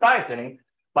Fed's tightening,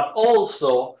 but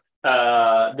also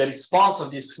the response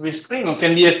of this risk premium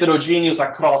can be heterogeneous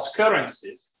across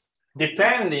currencies,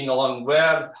 depending on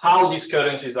how these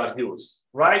currencies are used,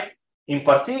 right? In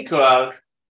particular,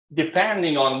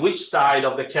 depending on which side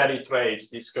of the carry trades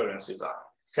these currencies are,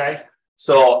 okay?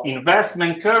 So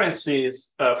investment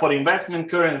currencies, for investment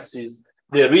currencies,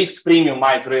 the risk premium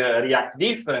might react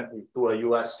differently to a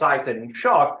US tightening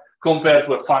shock compared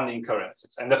to a funding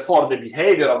currencies. And therefore, the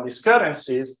behavior of these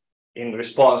currencies in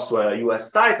response to a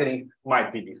US tightening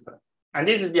might be different. And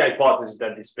this is the hypothesis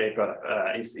that this paper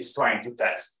is trying to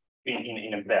test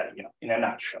in a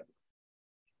nutshell.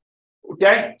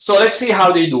 Okay, so let's see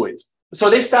how they do it. So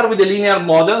they start with a linear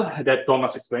model that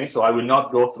Thomas explained, so I will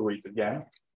not go through it again.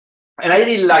 And I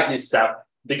really like this step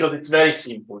because it's very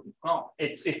simple. Oh,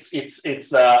 it's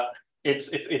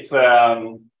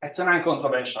an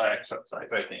unconventional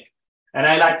exercise, I think. And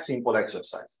I like simple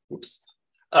exercise. Oops.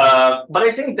 But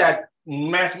I think that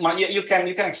you can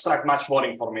extract much more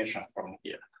information from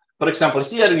here. For example,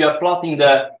 here we are plotting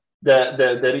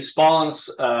the response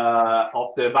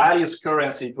of the various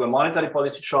currency to a monetary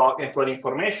policy shock and to an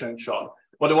information shock.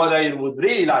 But what I would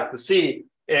really like to see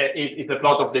is the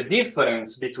plot of the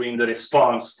difference between the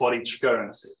response for each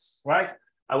currencies, right?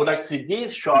 I would like to see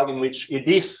this chart in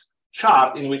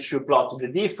which you plot the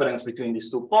difference between these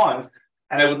 2 points.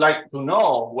 And I would like to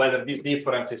know whether this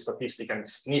difference is statistically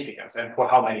significant and for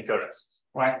how many currencies,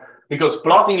 right? Because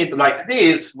plotting it like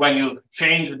this, when you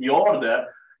change the order,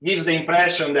 gives the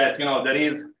impression that, you know, there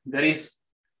is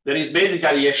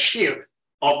basically a shift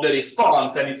of the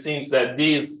response, and it seems that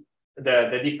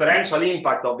the differential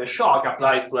impact of the shock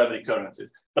applies to every currency.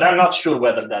 But I'm not sure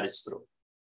whether that is true.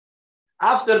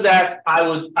 After that, I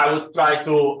would try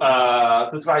to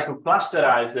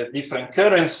clusterize the different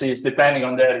currencies depending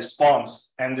on their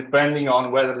response and depending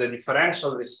on whether the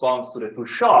differential response to the 2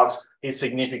 shocks is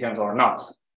significant or not,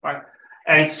 right?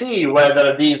 And see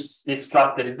whether this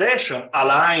clusterization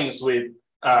aligns with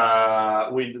how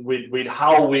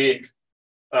we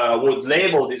would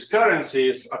label these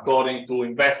currencies according to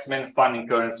investment, funding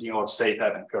currency, or safe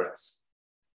haven currency.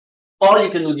 Or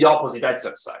you can do the opposite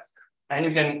exercise, and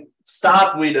you can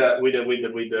start with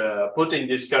putting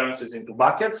these currencies into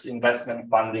buckets: investment,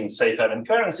 funding, safe haven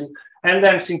currency, and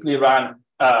then simply run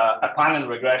a panel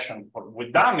regression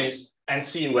with dummies and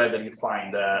see whether you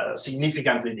find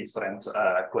significantly different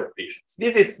coefficients.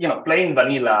 This is, you know, plain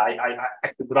vanilla. I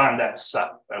could run that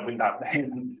stuff without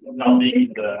not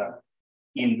being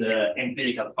in the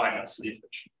empirical finance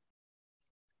literature.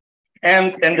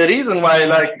 And the reason why I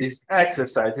like this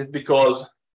exercise is because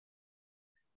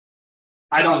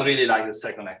I don't really like the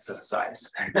second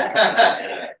exercise.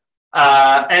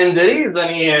 And the reason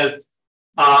is,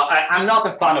 I'm not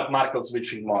a fan of Markov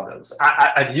switching models.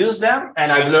 I've used them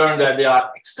and I've learned that they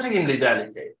are extremely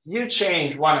delicate. You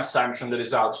change one assumption, the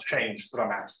results change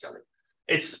dramatically.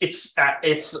 They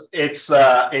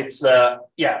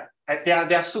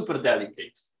are super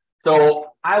delicate.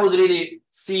 So I would really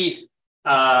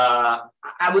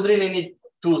need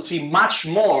to see much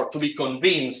more to be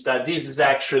convinced that this is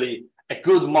actually a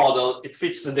good model, it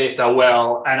fits the data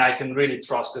well, and I can really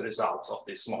trust the results of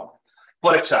this model.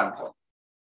 For example,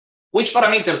 which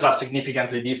parameters are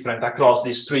significantly different across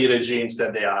these 3 regimes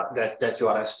that you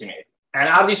are estimating? And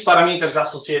are these parameters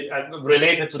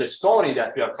related to the story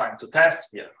that we are trying to test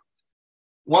here?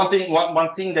 One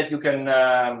thing that you can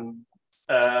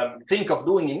think of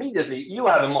doing immediately, you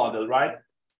have a model, right?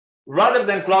 Rather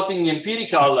than plotting the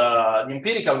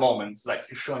empirical moments like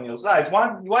you show in your slides,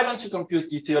 why don't you compute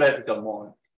the theoretical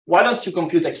moment? Why don't you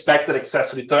compute expected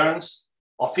excess returns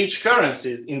of each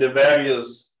currencies in the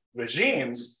various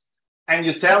regimes, and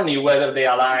you tell me whether they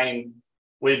align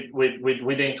with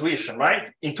the intuition,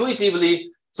 right? Intuitively,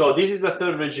 So this is the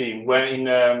third regime, where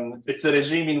it's a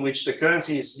regime in which the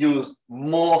currency is used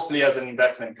mostly as an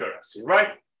investment currency, right?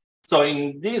 So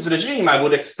in this regime, I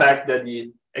would expect that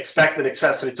the expected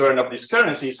excess return of this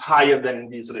currency is higher than in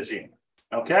this regime,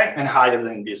 okay? And higher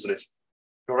than in this regime,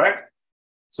 correct?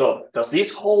 So does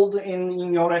this hold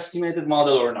in your estimated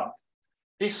model or not?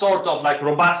 This sort of like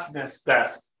robustness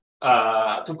test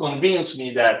to convince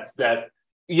me that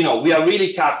you know, we are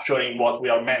really capturing what we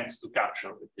are meant to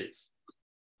capture with this.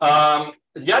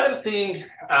 The other thing,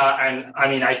 and I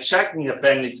mean, I checked in the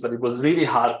appendix, but it was really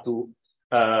hard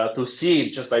to see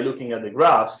it just by looking at the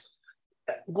graphs.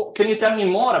 Can you tell me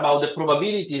more about the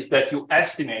probabilities that you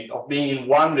estimate of being in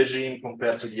one regime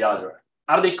compared to the other?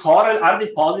 Are they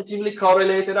positively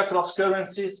correlated across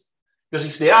currencies? Because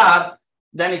if they are,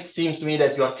 then it seems to me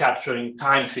that you are capturing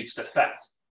time-fixed effect.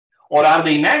 Or are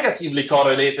they negatively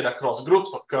correlated across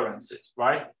groups of currencies,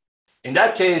 right? In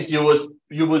that case, you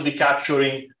would be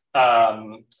capturing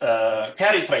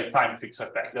carry trade time-fixed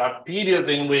effect. There are periods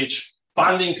in which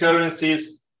funding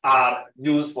currencies are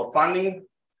used for funding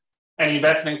and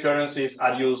investment currencies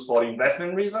are used for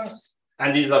investment reasons.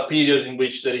 And these are periods in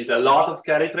which there is a lot of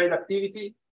carry trade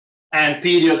activity and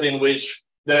periods in which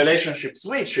the relationship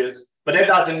switches. But that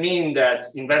doesn't mean that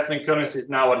investment currencies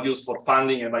now are used for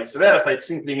funding and vice versa. It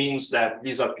simply means that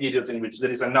these are periods in which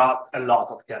there is not a lot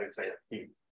of carry trade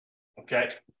activity, okay?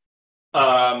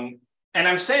 And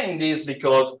I'm saying this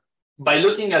because by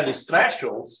looking at these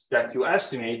thresholds that you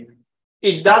estimate,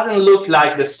 it doesn't look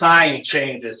like the sign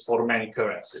changes for many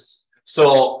currencies.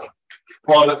 So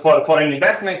for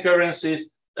investment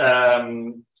currencies,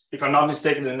 if I'm not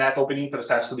mistaken, the net open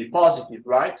interest has to be positive,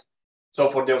 right? So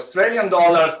for the Australian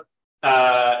dollars,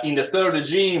 in the third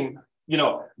regime, you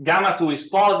know, gamma 2 is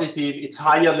positive, it's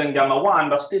higher than gamma 1,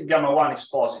 but still gamma 1 is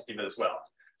positive as well.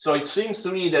 So it seems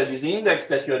to me that this index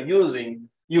that you're using,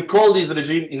 you call this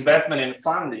regime investment and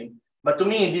funding, but to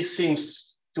me, this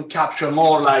seems to capture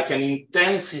more like an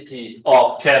intensity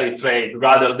of carry trade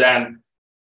rather than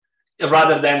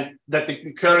that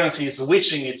the currency is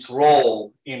switching its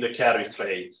role in the carry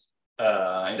trade,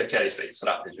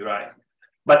 strategy, right?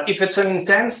 But if it's an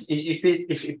intense,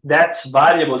 if that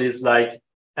variable is like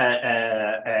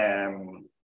a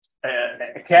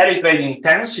carry trade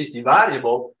intensity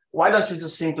variable, why don't you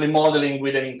just simply modeling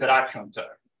with an interaction term,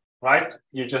 right?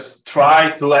 You just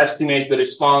try to estimate the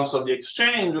response of the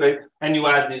exchange rate, and you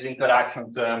add this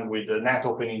interaction term with the net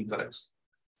open interest.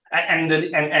 And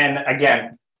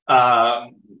again,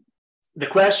 the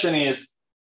question is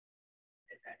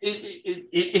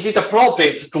it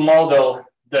appropriate to model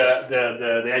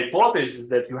the hypothesis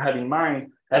that you have in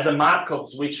mind as a Markov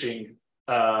switching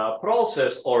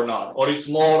process or not, or it's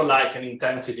more like an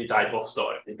intensity type of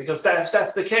story? Because if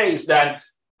that's the case, then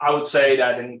I would say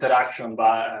that an interaction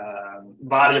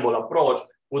variable approach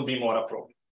would be more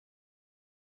appropriate.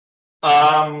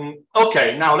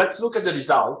 Okay, now let's look at the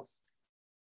results.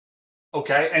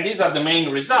 Okay, and these are the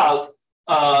main results.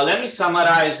 Let me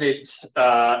summarize it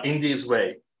in this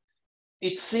way.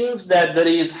 It seems that there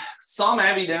is some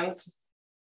evidence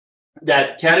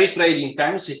that carry trade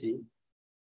intensity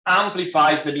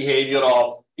amplifies the behavior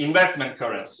of investment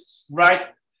currencies, right?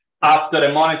 After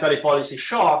a monetary policy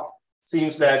shock, it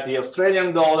seems that the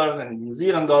Australian dollars and New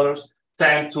Zealand dollars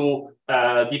tend to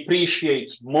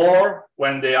depreciate more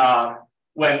when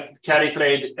carry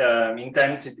trade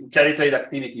carry trade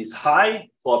activity is high.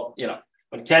 For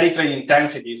when carry trade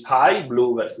intensity is high,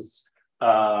 blue versus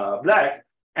black,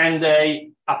 and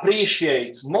they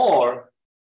appreciate more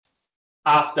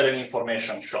after an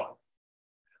information shock.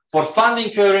 For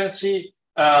funding currency,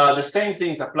 the same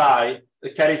things apply.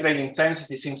 The carry trade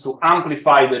intensity seems to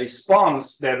amplify their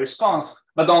response,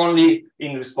 but only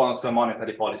in response to a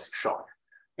monetary policy shock.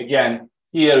 Again,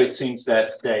 here it seems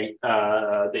that they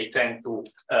tend to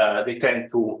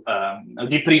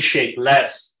depreciate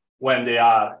less when they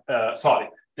are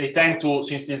they tend to,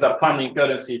 since these are funding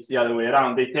currency, it's the other way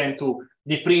around. They tend to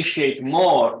depreciate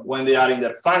more when they are in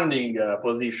their funding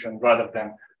position rather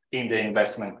than in the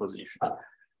investment position.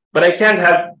 But I can't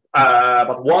help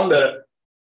but wonder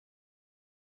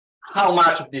how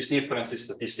much of this difference is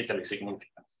statistically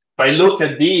significant. If I look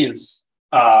at these,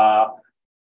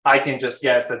 I can just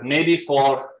guess that maybe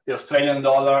for the Australian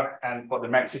dollar and for the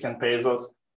Mexican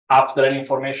pesos after an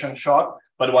information shock,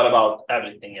 but what about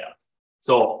everything else?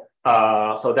 So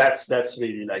that's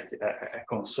really like a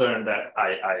concern that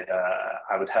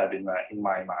I would have in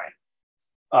my mind.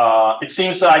 It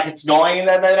seems like it's going in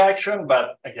that direction,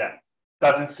 but again,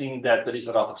 doesn't seem that there is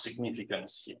a lot of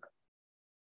significance here.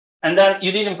 And then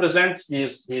you didn't present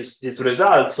these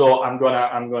results, so I'm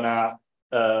gonna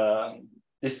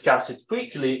discuss it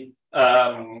quickly.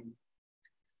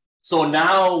 So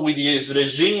now with these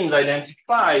regimes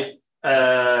identified,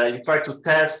 you try to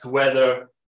test whether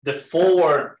the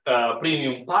forward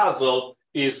premium puzzle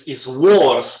is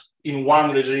worse in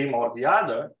one regime or the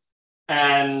other.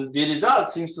 And the result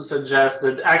seems to suggest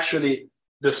that actually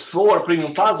the forward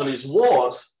premium puzzle is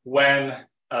worse when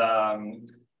the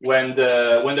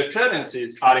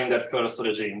currencies are in their first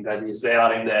regime, that is, they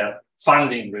are in their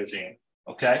funding regime,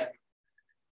 okay?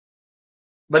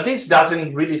 But this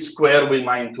doesn't really square with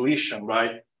my intuition,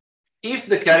 right? If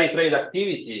the carry trade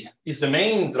activity is the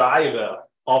main driver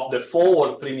of the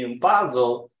forward premium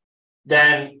puzzle,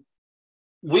 then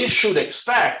we should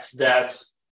expect that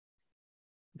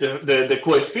the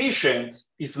coefficient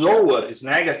is lower, is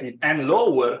negative and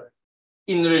lower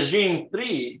in regime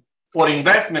 3 for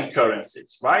investment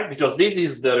currencies, right? Because this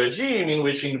is the regime in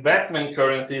which investment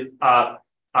currencies are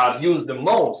used the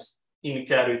most in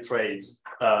carry trades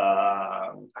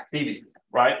activity,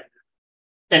 right?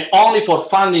 And only for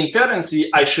funding currency,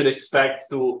 I should expect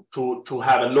to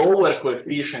have a lower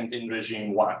coefficient in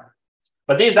regime 1.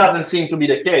 But this doesn't seem to be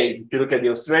the case. If you look at the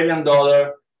Australian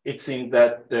dollar, it seems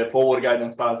that the forward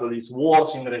guidance puzzle is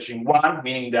worse in regime 1,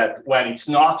 meaning that when it's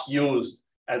not used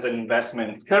as an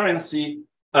investment currency,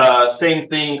 same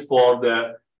thing for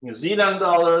the New Zealand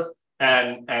dollars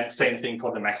and same thing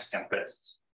for the Mexican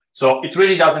pesos. So it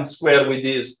really doesn't square with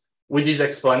this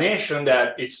explanation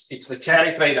that it's the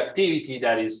carry trade activity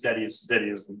that is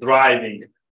driving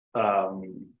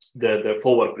the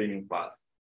forward premium path.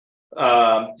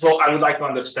 So I would like to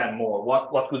understand more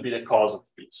what could be the cause of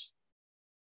this.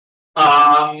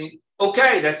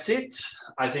 Okay, that's it.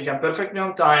 I think I'm perfectly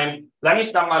on time. Let me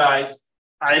summarize.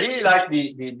 I really like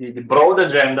the broad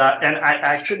agenda, and I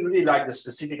actually really like the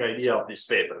specific idea of this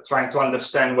paper, trying to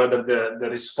understand whether the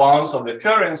response of the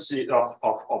currency of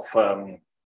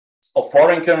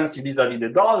foreign currency vis-a-vis the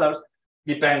dollar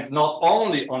depends not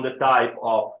only on the type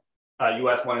of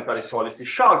U.S. monetary policy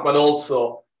shock, but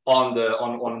also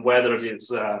on whether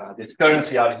this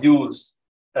currency are used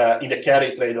in the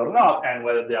carry trade or not, and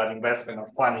whether they are investment or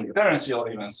funding currency or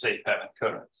even safe haven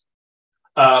currency.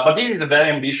 But this is a very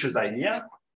ambitious idea.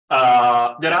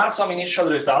 There are some initial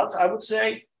results, I would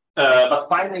say, but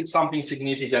finding something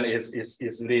significant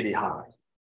is really hard.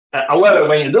 However,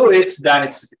 when you do it, then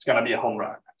it's going to be a home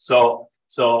run. So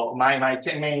my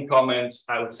main comments,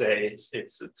 I would say, it's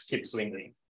keep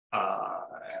swinging,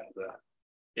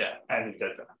 and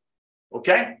get that.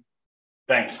 Okay,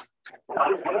 thanks.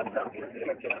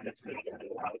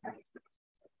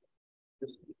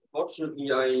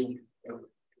 Fortunately, I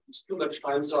use too much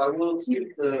time, so I will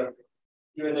skip the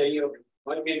Q&A of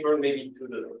my paper, maybe to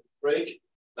the break,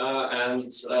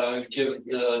 and give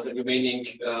the remaining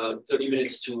 30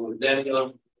 minutes to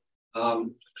Daniel.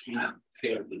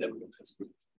 Fair to them.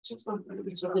 Just one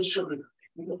thing, so they shouldn't.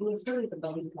 Because we started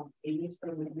about this company,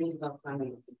 really about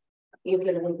finance. Is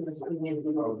there a way to the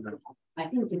I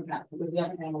think it's that because we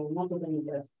have not only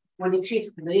this. When it shifts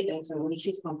the data, so when it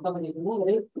shifts from company to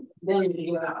another, then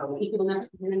you are if you don't have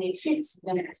many shifts,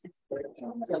 then it's so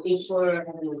if for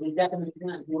the definite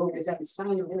plan, you always have to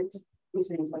sign words, this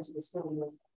is what the story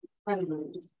was.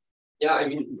 Yeah, I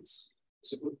mean it's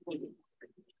a good point.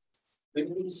 Maybe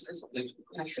we discuss like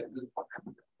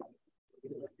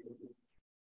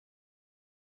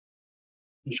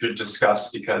you should discuss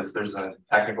because there's a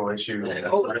technical issue.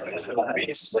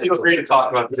 Feel free to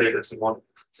talk about the papers and one.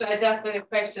 So I just got a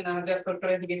question, I'm just for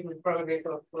clarification, probably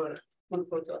for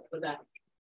that.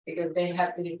 Because they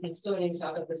have two different stories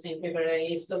out of the same paper.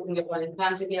 He's talking about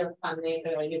intensity of funding,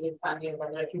 using funding,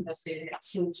 but investing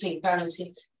in same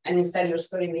currency. And instead you're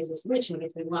studying this switching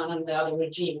between one and the other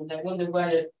regime. And I wonder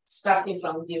whether starting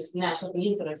from this national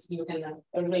interest, you can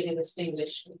already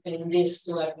distinguish between these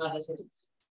two analyses.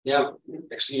 Yeah,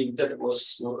 actually, that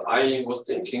was what I was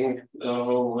thinking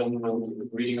when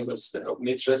reading about the open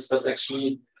interest. But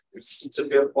actually, it's a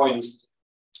fair point.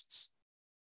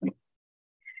 The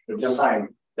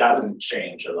design doesn't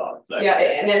change a lot. Like, yeah,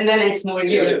 and then it's more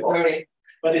uniform.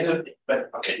 But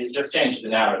okay, it just changed the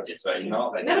narrative, so you know,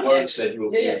 like the words that you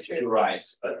write,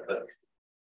 but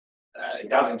it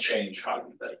doesn't change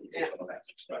how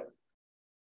right?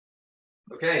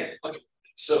 Okay.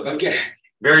 So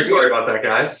very sorry about that,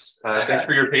 guys. Thanks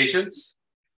for your patience.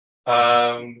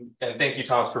 And thank you,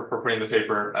 Thomas, for putting the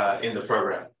paper in the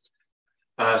program.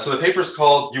 So the paper is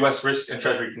called U.S. Risk and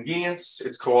Treasury Convenience.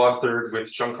 It's co-authored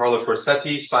with Giancarlo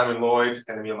Corsetti, Simon Lloyd,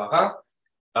 and Emile Marin.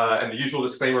 And the usual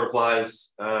disclaimer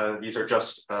applies. These are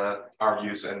just our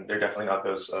views, and they're definitely not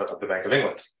those of the Bank of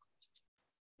England.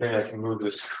 Maybe I can move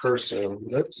this cursor a little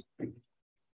bit.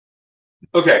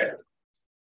 Okay.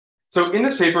 So in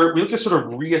this paper, we look to sort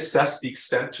of reassess the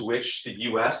extent to which the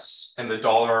US and the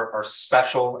dollar are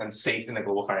special and safe in the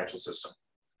global financial system.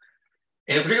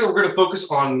 And in particular, we're going to focus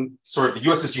on sort of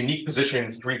the US's unique position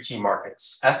in three key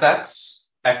markets: FX,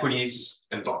 equities,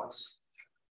 and bonds.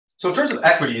 So in terms of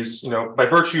equities, by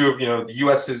virtue of the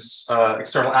US's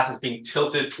external assets being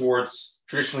tilted towards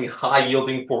traditionally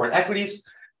high-yielding foreign equities,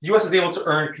 the US is able to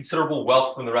earn considerable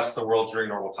wealth from the rest of the world during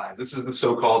normal times. This is the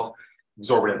so-called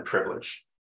exorbitant privilege.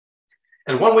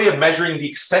 And one way of measuring the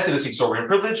extent of this exorbitant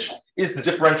privilege is the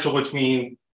differential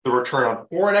between the return on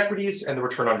foreign equities and the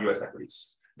return on US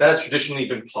equities. That has traditionally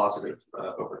been positive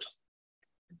over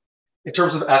time. In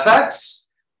terms of FX,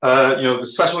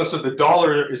 the specialness of the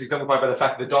dollar is exemplified by the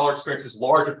fact that the dollar experiences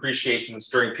large appreciations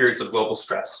during periods of global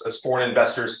stress as foreign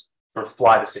investors sort of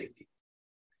fly to safety.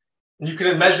 And you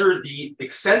can measure the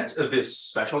extent of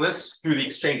this specialness through the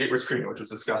exchange rate risk premium, which was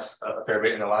discussed a fair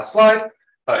bit in the last slide,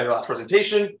 in the last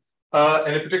presentation.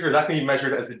 And in particular, that can be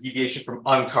measured as the deviation from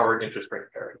uncovered interest rate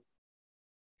parity.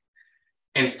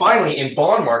 And finally, in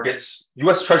bond markets,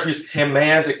 US treasuries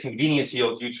command a convenience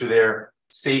yield due to their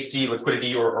safety,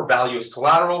 liquidity, or value as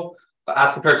collateral,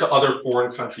 as compared to other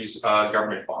foreign countries'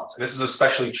 government bonds. And this is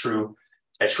especially true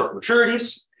at short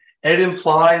maturities. And it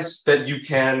implies that you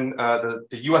can,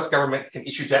 the US government can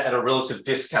issue debt at a relative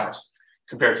discount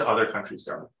compared to other countries'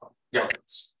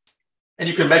 governments. And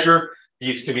you can measure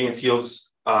these convenience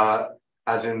yields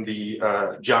as in the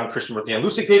John Krishnamurthy and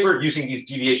Lustig paper, using these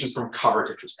deviations from covered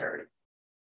interest parity.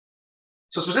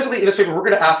 So specifically in this paper, we're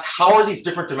going to ask, how are these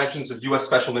different dimensions of US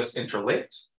specialness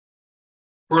interlinked?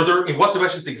 Further, in what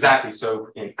dimensions exactly? So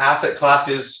in asset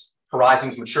classes,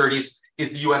 horizons, maturities,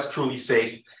 is the US truly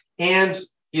safe? And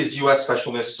is US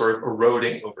specialness sort of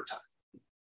eroding over time?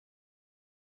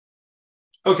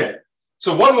 Okay,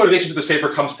 so one motivation for this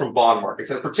paper comes from bond markets,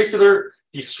 and in particular,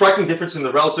 the striking difference in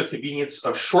the relative convenience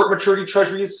of short maturity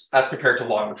treasuries as compared to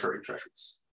long maturity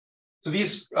treasuries. So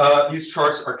these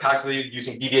charts are calculated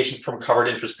using deviations from covered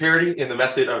interest parity in the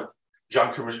method of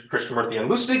John Krishnamurthy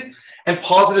and Lustig, and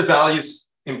positive values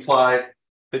imply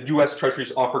that US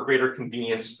treasuries offer greater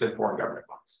convenience than foreign government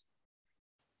bonds.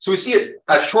 So we see it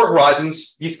at short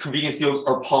horizons, these convenience yields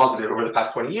are positive over the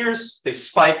past 20 years. They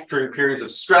spike during periods of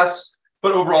stress,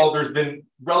 but overall there's been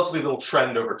relatively little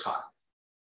trend over time.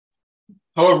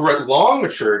 However, at long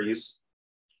maturities,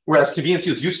 whereas convenience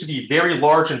yields used to be very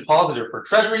large and positive for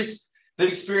treasuries, they've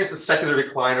experienced a secular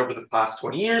decline over the past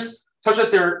 20 years, such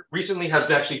that they recently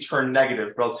have actually turned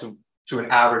negative relative to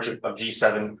an average of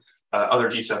G7, other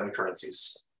G7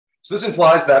 currencies. So this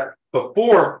implies that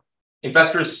before,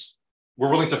 investors were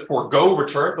willing to forego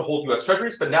return to hold US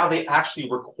treasuries, but now they actually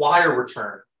require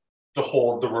return to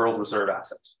hold the world reserve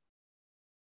asset.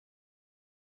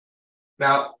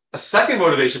 Now, a second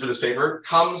motivation for this paper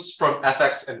comes from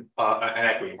FX and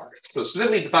equity markets. So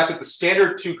specifically the fact that the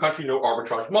standard two-country no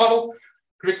arbitrage model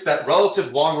predicts that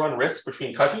relative long-run risk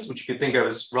between countries, which you can think of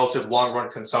as relative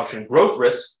long-run consumption growth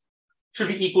risk, should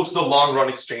be equal to the long-run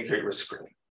exchange rate risk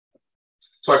premium.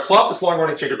 So I plot this long-run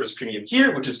exchange rate risk premium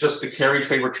here, which is just the carry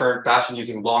trade return fashion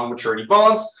using long maturity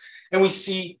bonds, and we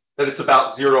see that it's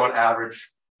about zero on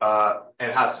average,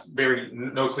 and has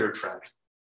no clear trend.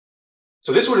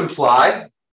 So this would imply,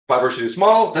 by virtue of this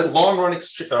model, that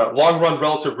long-run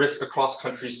relative risk across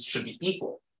countries should be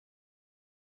equal.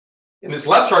 In this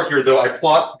left chart here, though, I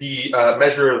plot the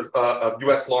measure of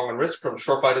US long-run risk from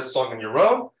Shortbitis, Song, and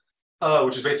Yaron,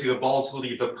 which is basically the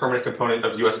volatility of the permanent component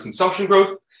of US consumption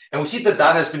growth. And we see that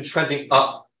that has been trending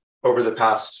up over the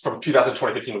past, from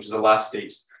 2015, which is the last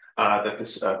date that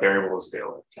this variable is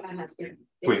available. Can I ask you?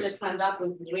 Please. The trend up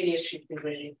was really a shifting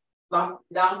really down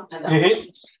and up. Mm-hmm.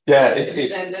 Yeah,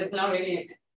 there's not really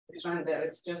a trend there.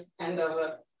 It's just kind of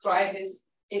a crisis.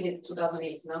 Is it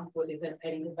 2008 now? Was it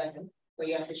independent?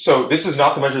 So this is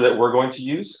not the measure that we're going to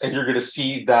use, and you're going to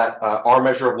see that our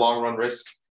measure of long-run risk,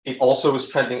 it also is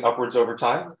trending upwards over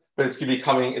time, but it's going to be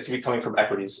coming from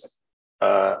equities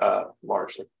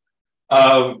largely.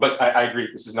 But I agree,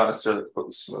 this is not necessarily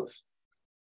completely smooth.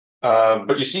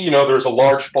 But you see, there's a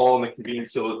large fall in the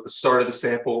convenience yield at the start of the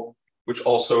sample, which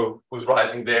also was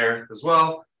rising there as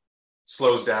well,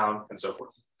 slows down, and so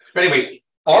forth. But anyway,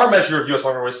 our measure of US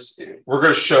long-run risk, we're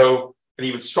going to show an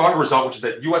even stronger result, which is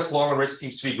that US long-run risk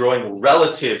seems to be growing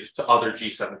relative to other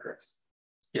G7 currencies.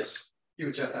 Yes.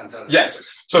 You just answered. Yes.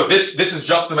 So this is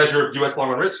just the measure of US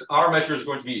long-run risk. Our measure is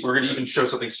going to be, we're going to even show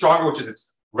something stronger, which is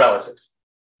its relative.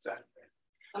 Exactly.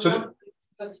 So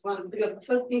because the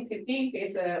first thing to think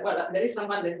is, well, there is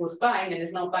someone that was buying and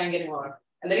is not buying anymore,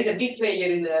 and there is a big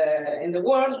player in the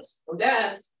world of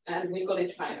that, and we call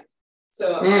it China.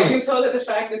 So you told the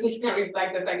fact that this can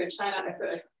reflect the fact that China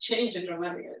has changed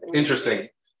dramatically. Interesting.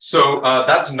 So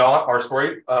that's not our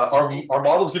story. Our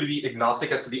model is going to be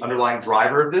agnostic as to the underlying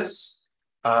driver of this,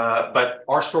 but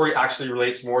our story actually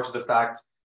relates more to the fact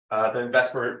that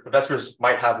investors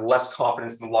might have less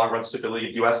confidence in the long-run stability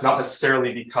of the U.S., not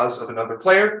necessarily because of another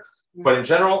player, but in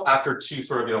general, after two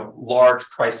sort of large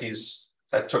crises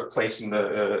that took place in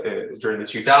the during the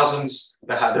 2000s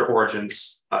that had their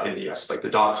origins in the U.S., like the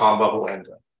dot-com bubble and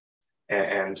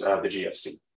the GFC.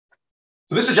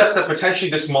 So this suggests that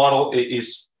potentially this model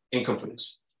is incomplete.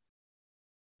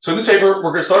 So in this paper,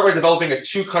 we're going to start by developing a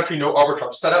two-country no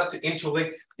arbitrage setup to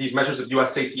interlink these measures of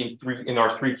U.S. safety in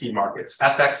our three key markets: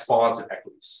 FX, bonds, and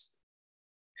equities.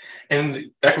 And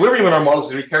the equilibrium in our model is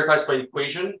going to be characterized by an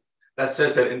equation that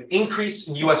says that an increase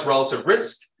in U.S. relative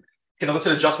risk can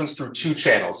elicit adjustments through two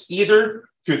channels, either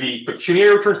through the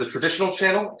pecuniary returns, the traditional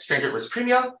channel, exchange rate risk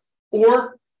premia,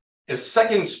 or a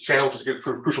second channel, which is going to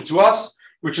prove crucial to us,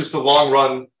 which is the long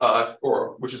run,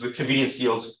 or which is the convenience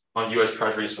yields on U.S.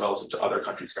 treasuries relative to other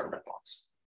countries' government bonds.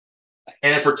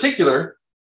 And in particular,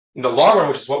 in the long run,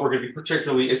 which is what we're going to be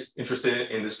particularly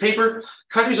interested in this paper,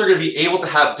 countries are going to be able to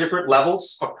have different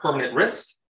levels of permanent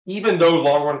risk, even though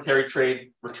long run carry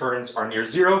trade returns are near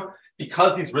zero,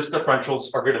 because these risk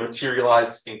differentials are going to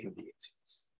materialize in convenience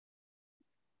yields.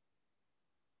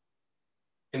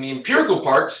 In the empirical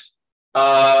part,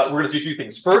 we're going to do two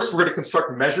things. First, we're going to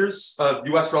construct measures of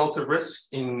U.S. relative risk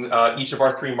in each of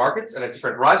our three markets and at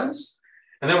different horizons.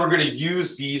 And then we're going to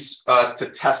use these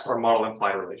to test our model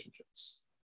implied relationships.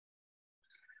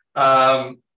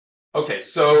 Okay,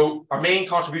 so our main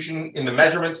contribution in the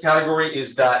measurements category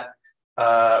is that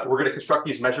we're going to construct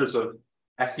these measures of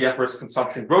SDF risk,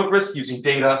 consumption growth risk using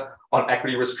data on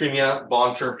equity risk premia,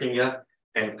 bond term premia,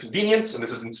 and convenience. And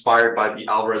this is inspired by the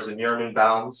Alvarez and Nierman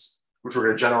bounds, which we're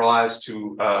going to generalize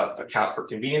to account for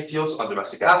convenience yields on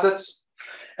domestic assets.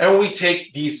 And when we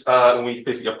take these, when we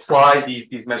basically apply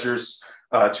these measures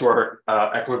to our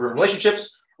equilibrium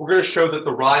relationships, we're going to show that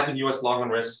the rise in U.S. long-run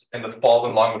risk and the fall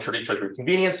in long maturity treasury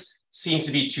convenience seem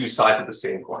to be two sides of the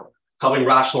same coin, helping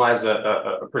rationalize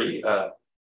a pretty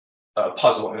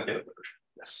puzzle in the version.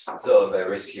 Yes. So by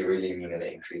risk, you really mean an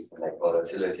increase in like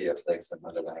volatility of like some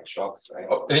underlying shocks, right?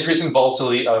 An increase in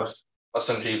volatility of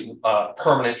essentially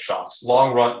permanent shocks,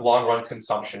 long run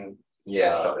consumption.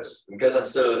 Yeah, shocks. Because I'm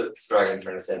still struggling to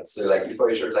understand. So like before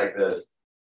you showed like the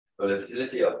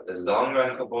volatility of the long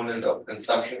run component of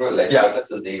consumption growth, like what does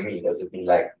this mean? Does it mean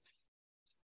like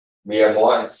we are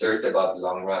more uncertain about the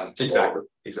long run? Exactly.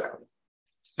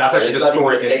 That's actually the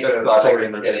story.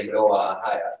 It's getting lower or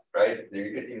higher, right?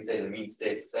 You could even say the mean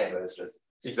stays the same, but it's just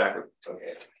exactly.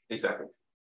 Okay. Exactly.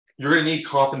 You're going to need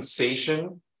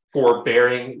compensation for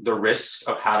bearing the risk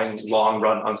of having long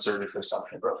run uncertain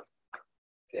consumption growth.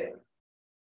 Okay.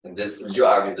 And this, you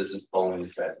argue, this is only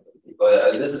present,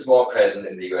 but this is more present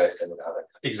in the US than in other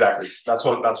countries. Exactly. That's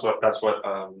what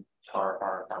our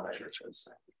measure is.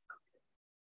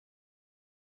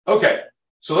 Okay.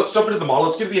 So let's jump into the model.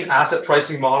 It's going to be an asset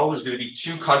pricing model. There's going to be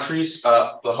two countries.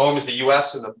 The home is the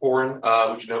US and the foreign,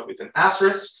 which you note with an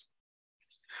asterisk.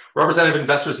 Representative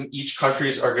investors in each country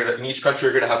are going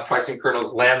to have pricing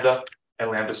kernels lambda and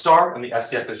lambda star, and the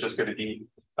SDF is just going to be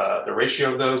the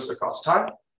ratio of those across time.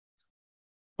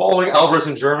 Following Alvarez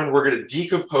and German, we're going to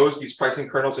decompose these pricing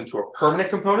kernels into a permanent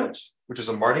component, which is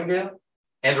a martingale,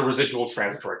 and a residual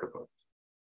transitory component.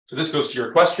 So this goes to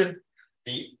your question.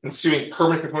 The ensuing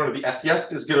permanent component of the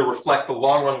SDF is going to reflect the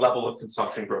long-run level of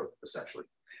consumption growth, essentially.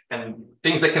 And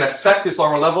things that can affect this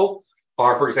long-run level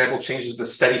are, for example, changes in the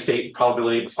steady state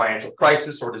probability of a financial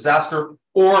crisis or disaster,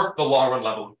 or the long-run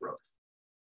level of growth.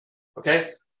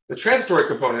 Okay? The transitory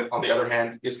component, on the other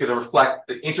hand, is going to reflect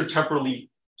the intertemporally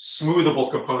smoothable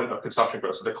component of consumption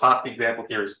growth. So the classic example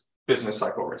here is business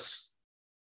cycle risk.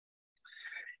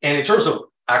 And in terms of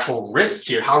actual risk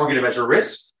here, how are we going to measure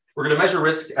risk? We're going to measure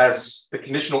risk as the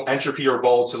conditional entropy or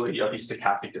volatility of these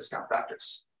stochastic discount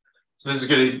factors. So this is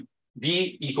going to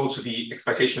be equal to the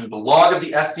expectation of the log of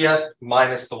the SDF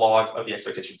minus the log of the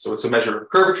expectation. So it's a measure of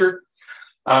curvature.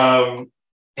 And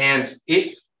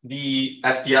if the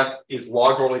SDF is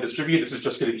log normally distributed, this is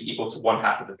just going to be equal to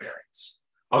 1/2 of the variance.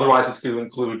 Otherwise, it's going to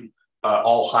include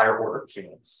all higher order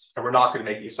cumulants. And we're not going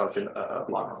to make the assumption of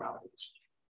log normality.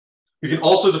 We can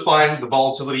also define the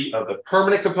volatility of the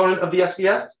permanent component of the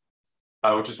SDF,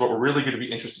 which is what we're really going to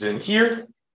be interested in here.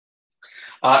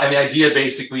 And the idea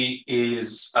basically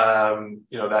is,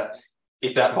 that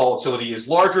if that volatility is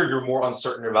larger, you're more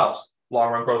uncertain about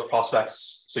long-run growth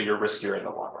prospects, so you're riskier in the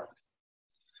long run.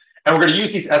 And we're going to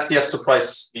use these SDFs to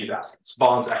price these assets,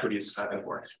 bonds, equities, and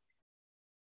warrants.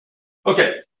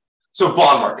 Okay, so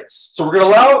bond markets. So we're going to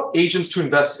allow agents to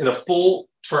invest in a full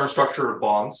term structure of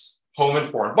bonds, home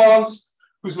and foreign bonds,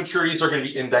 whose maturities are going to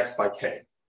be indexed by K.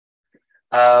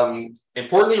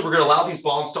 Importantly, we're going to allow these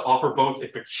bonds to offer both a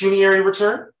pecuniary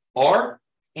return, R,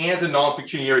 and a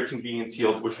non-pecuniary convenience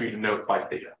yield, which we denote by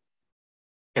theta.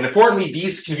 And importantly,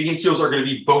 these convenience yields are going to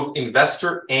be both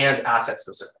investor and asset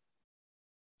specific.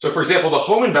 So for example, the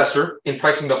home investor in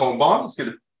pricing the home bond is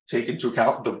going to take into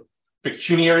account the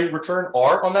pecuniary return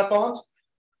R on that bond,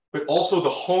 but also the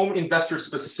home investor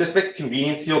specific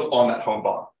convenience yield on that home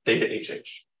bond, theta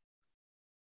HH.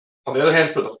 On the other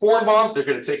hand, for the foreign bond, they're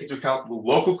going to take into account the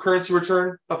local currency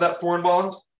return of that foreign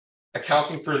bond,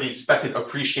 accounting for the expected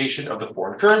appreciation of the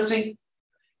foreign currency,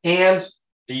 and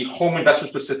the home investor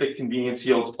specific convenience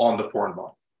yields on the foreign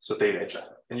bond, so theta HH.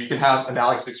 And you can have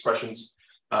analogous expressions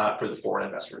for the foreign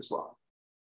investor as well.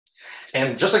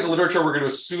 And just like the literature, we're going to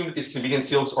assume that these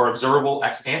convenience yields are observable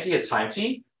ex ante at time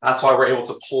t. That's why we're able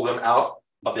to pull them out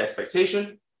of the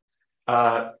expectation.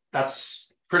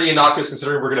 That's pretty innocuous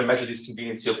considering we're going to measure these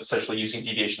convenience yields essentially using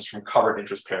deviations from covered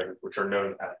interest parity, which are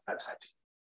known at time t.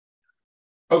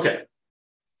 Okay.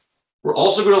 We're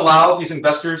also going to allow these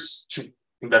investors to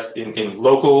invest in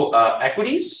local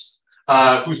equities,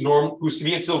 whose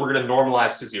convenience yield we're going to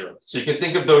normalize to 0. So you can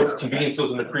think of those convenience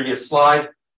yields in the previous slide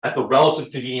as the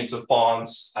relative convenience of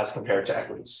bonds as compared to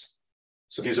equities.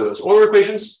 So these are those Euler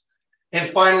equations.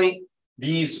 And finally,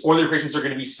 these Euler equations are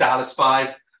going to be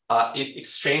satisfied if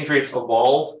exchange rates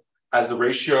evolve as the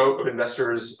ratio of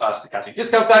investors' stochastic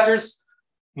discount factors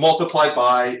multiplied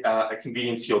by a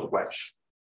convenience yield wedge.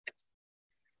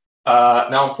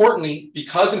 Now, importantly,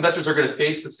 because investors are going to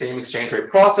face the same exchange rate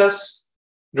process,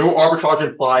 no arbitrage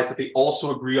implies that they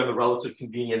also agree on the relative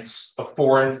convenience of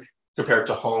foreign compared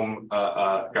to home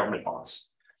government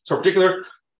bonds. So in particular,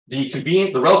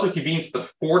 the relative convenience the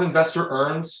foreign investor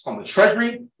earns on the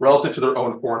treasury relative to their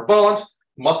own foreign bond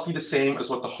must be the same as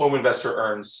what the home investor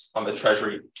earns on the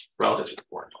treasury relative to the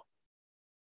foreign bond.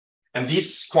 And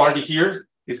this quantity here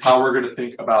is how we're going to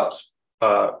think about,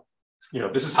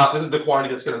 this is the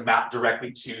quantity that's going to map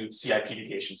directly to CIP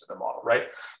deviations in the model, right?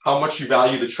 How much you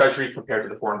value the treasury compared to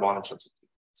the foreign bond in terms of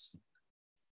convenience.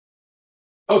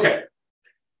 Okay.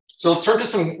 So let's turn to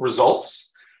some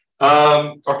results.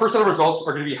 Our first set of results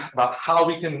are going to be about how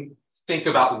we can think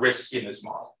about risks in this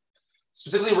model.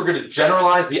 Specifically, we're going to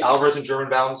generalize the Alvarez and German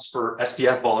bounds for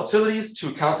SDF volatilities to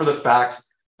account for the fact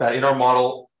that in our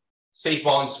model, safe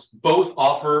bonds both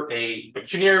offer a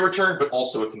pecuniary return, but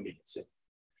also a convenience.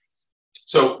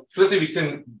 So specifically, we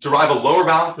can derive a lower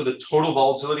bound for the total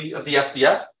volatility of the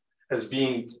SDF as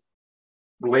being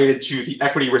related to the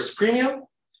equity risk premium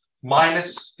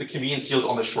minus the convenience yield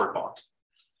on the short bond.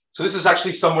 So this is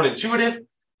actually somewhat intuitive.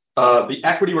 The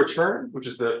equity return, which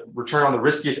is the return on the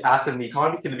riskiest asset in the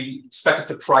economy, can be expected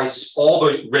to price all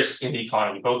the risks in the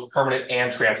economy, both permanent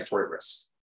and transitory risks.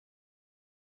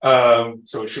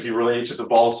 So it should be related to the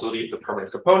volatility of the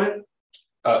permanent component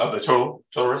of the total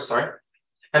risk, sorry.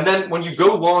 And then when you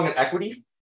go long in equity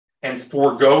and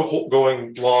forego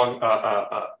going long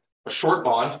a short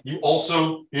bond, you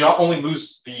not only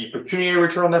lose the pecuniary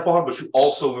return on that bond, but you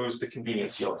also lose the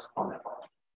convenience yield on that bond.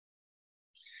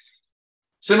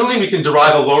 Similarly, we can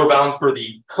derive a lower bound for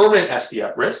the permanent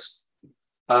SDF risk,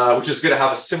 which is going to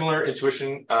have a similar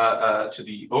intuition to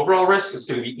the overall risk. It's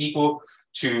going to be equal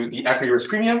to the equity risk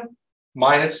premium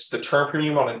minus the term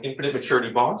premium on an infinite maturity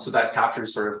bond. So that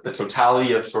captures sort of the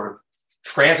totality of sort of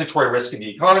transitory risk in the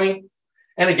economy.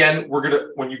 And again, we're going to,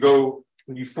 when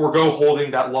you forego holding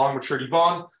that long maturity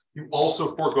bond, you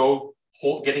also forego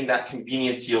getting that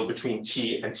convenience yield between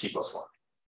T and T plus 1.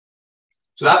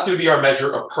 So that's going to be our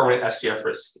measure of permanent SDF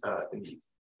risk in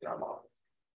our model.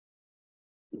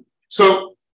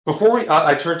 So before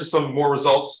I turn to some more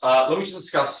results, let me just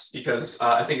discuss, because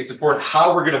I think it's important,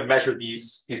 how we're going to measure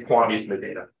these quantities in the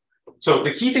data. So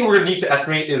the key thing we're going to need to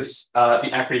estimate is the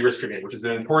equity risk premium, which is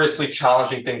an notoriously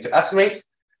challenging thing to estimate.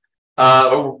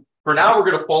 For now, we're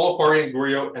going to follow Poirier and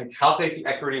Gourio and calculate the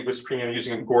equity risk premium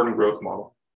using a Gordon growth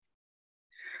model.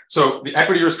 So the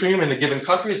equity risk premium in a given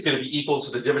country is going to be equal to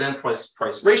the dividend price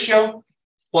ratio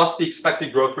plus the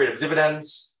expected growth rate of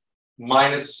dividends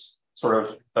minus sort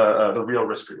of the real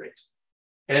risk-free rate.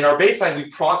 And in our baseline,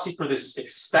 we proxy for this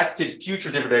expected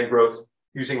future dividend growth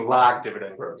using lagged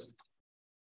dividend growth.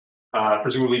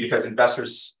 Presumably because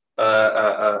investors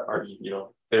are,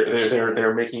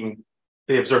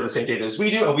 they observe the same data as we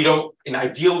do, and we don't, in an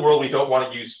ideal world, we don't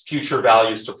want to use future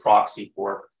values to proxy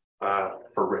for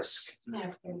risk.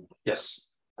 Yes.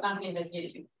 Yes. Something that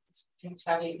you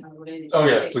already. Oh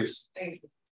yeah, please.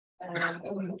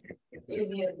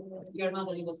 You're not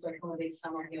able to accommodate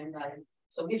some of your values.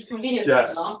 So this convenience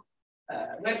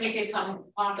replicate some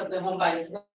part of the home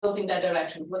values goes in that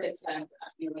direction. What extent?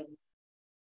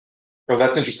 Oh,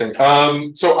 that's interesting.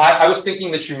 So I was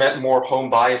thinking that you meant more home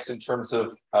bias in terms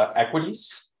of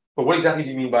equities. But what exactly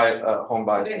do you mean by home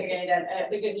bias?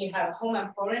 Because you have home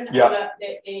and foreign, yeah.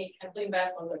 They have to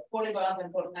invest on the foreign bonds and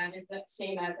foreign land is the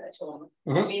same as at home.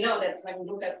 We know that when you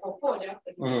look at portfolio,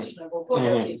 the composition of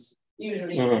portfolio is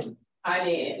usually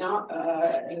highly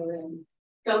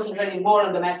concentrating more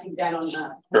on domestic than on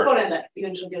foreign land. You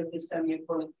introduce this term you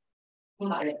call it.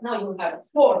 Now you have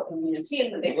 4 convenience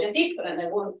yields, and they're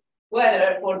different.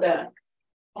 Whether for the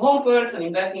home person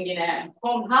investing in a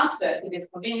home house, it is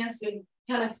convenience yield.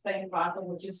 Can explain part of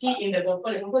what you see in the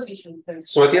portfolio composition.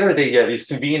 So at the end of the day, yeah, these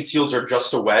convenience yields are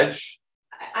just a wedge.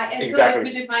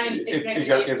 Exactly.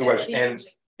 It's a wedge,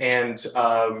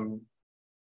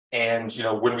 and you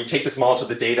know, when we take this model to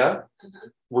the data,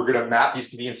 we're going to map these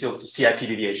convenience yields to CIP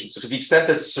deviations. So to the extent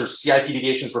that sort of CIP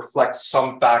deviations reflect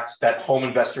some fact that home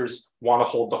investors want to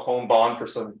hold the home bond for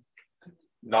some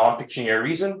non-pecuniary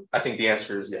reason, I think the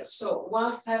answer is yes. So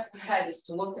one step ahead is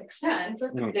to what extent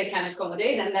they can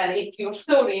accommodate, and then if your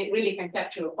story really can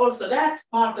capture also that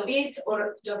part of it,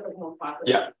 or just a small part of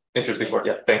it. Yeah, interesting point.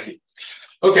 Yeah, thank you.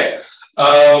 Okay,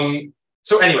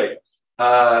 so anyway,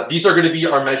 these are going to be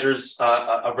our measures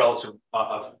of relative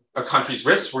of a country's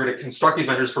risk. We're going to construct these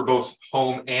measures for both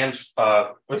home and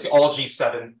let's say all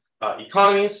G7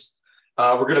 economies.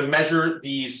 We're going to measure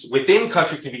these within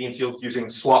country convenience yields using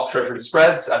swap treasury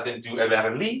spreads, as in do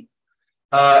and Lee.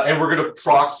 And we're going to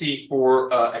proxy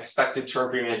for expected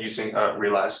term premium using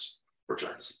realized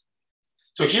returns.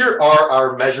 So here are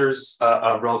our measures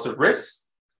of relative risk.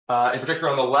 In particular,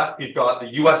 on the left, we've got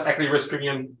the US equity risk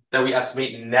premium that we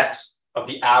estimate net of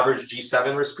the average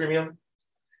G7 risk premium.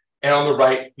 And on the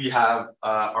right, we have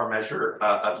our measure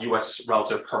of US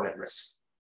relative permanent risk.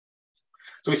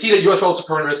 So we see that US relative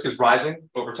permanent risk is rising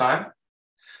over time.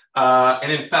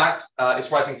 And in fact, it's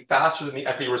rising faster than the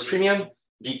equity risk premium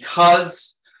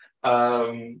because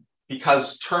term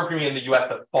premium in the US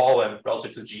have fallen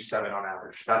relative to G7 on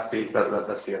average. That's the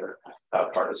other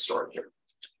part of the story here.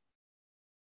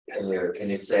 Yes. Can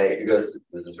you say, because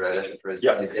this is relative risk,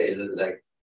 yeah. Can you say, is it like,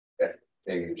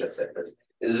 maybe you just said this,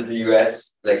 is it the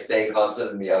US like staying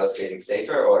constant and the others getting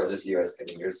safer, or is it the US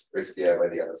getting riskier by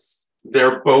the others?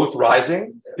 They're both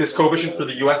rising. This coefficient for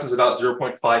the US is about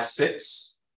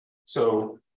 0.56.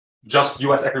 So just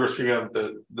US equity risk premium,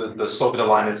 the slope of the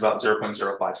line is about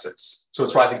 0.056. So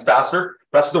it's rising faster.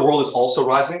 The rest of the world is also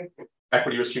rising.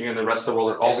 Equity risk premium and the rest of the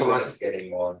world are also rising. It's getting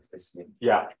more.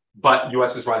 Yeah, but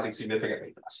US is rising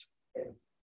significantly faster.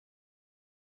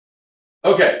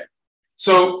 Okay,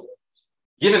 so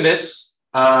given this,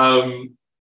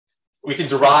 we can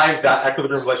derive that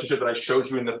equilibrium relationship that I showed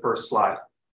you in the first slide.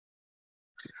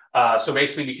 So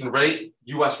basically, we can rate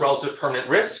US relative permanent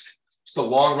risk to the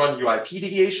long run UIP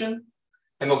deviation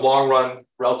and the long run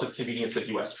relative convenience of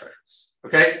US treasuries.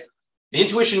 Okay, the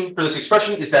intuition for this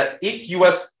expression is that if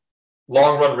US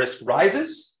long run risk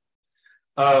rises,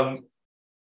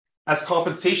 as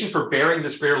compensation for bearing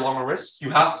this greater long run risk,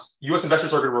 US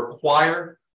investors are going to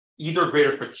require either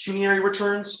greater pecuniary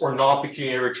returns or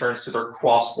non-pecuniary returns to their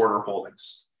cross-border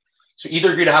holdings. So either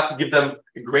you're going to have to give them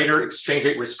a greater exchange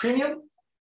rate risk premium,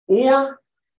 or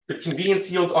the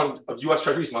convenience yield of US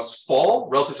treasuries must fall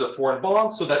relative to the foreign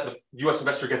bond so that the US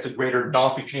investor gets a greater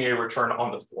non-pecuniary return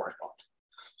on the foreign bond.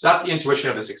 So that's the intuition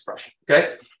of this expression,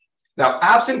 okay? Now,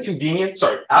 absent convenience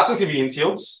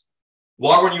yields,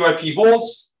 long run UIP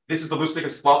holds, this is the loose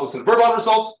and spotless and Vermont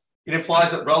result. It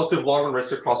implies that relative long run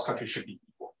risk across countries should be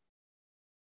equal.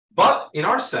 But in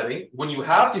our setting, when you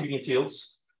have convenience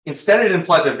yields, instead it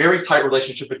implies a very tight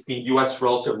relationship between US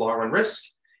relative long run risk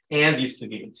and these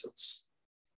convenience yields.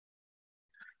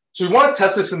 So we want to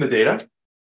test this in the data.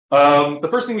 The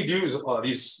first thing we do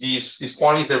is these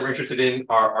quantities that we're interested in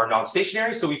are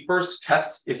non-stationary. So we first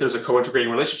test if there's a co-integrating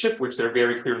relationship, which there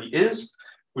very clearly is,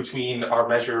 between our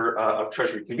measure of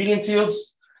treasury convenience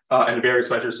yields and the various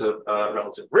measures of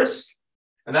relative risk.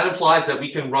 And that implies that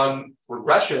we can run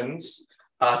regressions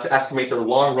to estimate their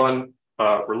long run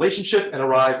relationship and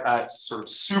arrive at sort of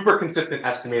super consistent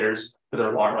estimators for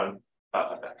their long run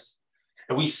effects.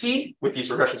 And we see with these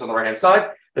regressions on the right-hand side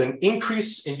that an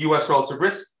increase in US relative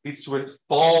risk leads to a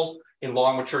fall in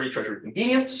long maturity treasury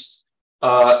convenience.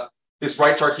 This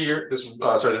right chart here, this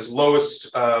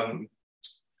lowest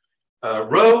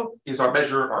row is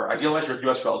our ideal measure of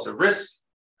US relative risk.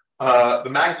 The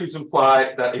magnitudes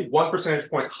imply that a 1 percentage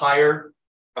point higher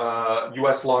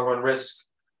US long run risk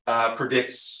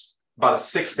predicts about a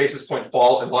 6 basis point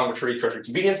fall in long maturity treasury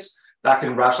convenience. That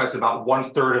can rationalize about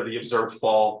 1/3 of the observed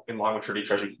fall in long maturity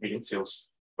treasury convenience yields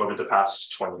over the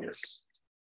past 20 years.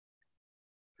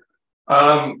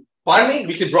 Finally,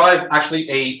 we can drive actually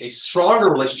a stronger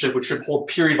relationship, which should hold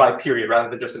period by period rather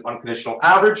than just an unconditional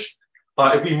average,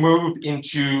 if we move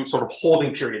into sort of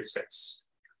holding period space.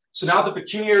 So now the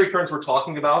pecuniary returns we're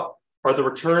talking about are the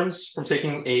returns from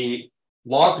taking a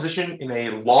long position in a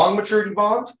long maturity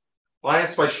bond,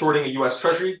 financed by shorting a US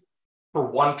Treasury for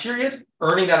one period,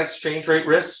 earning that exchange rate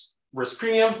risk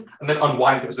premium, and then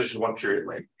unwinding the position one period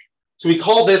later. So we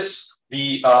call this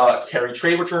the carry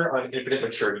trade return on an infinite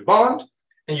maturity bond.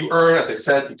 And you earn, as I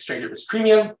said, the exchange rate risk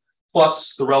premium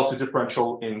plus the relative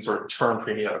differential in sort of term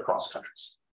premium across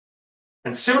countries.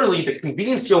 And similarly, the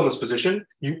convenience yield in this position,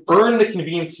 you earn the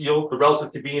convenience yield, the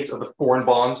relative convenience of the foreign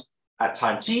bond at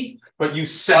time t, but you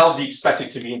sell the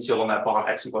expected convenience yield on that bond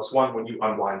x+1 when you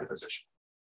unwind the position.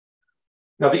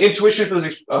 Now, the intuition for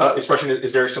this expression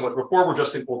is very similar to before. We're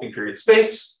just in holding period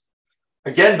space.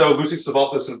 Again, though, Lucic,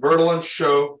 Savalpis, and Bertolin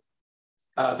show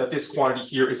that this quantity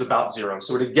here is about zero.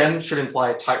 So it again should imply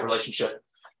a tight relationship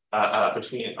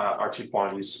between our two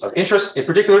quantities of interest. In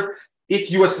particular,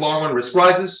 if US long run risk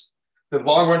rises, the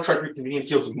long run Treasury convenience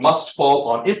yields must fall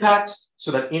on impact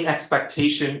so that in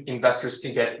expectation, investors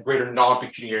can get greater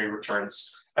non-pecuniary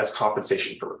returns as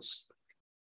compensation for risk.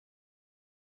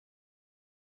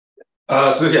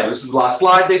 So yeah, this is the last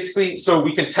slide basically. So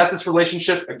we can test this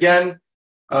relationship again.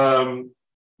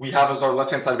 We have as our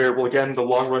left-hand side variable, again, the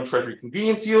long-run Treasury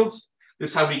convenience yields. This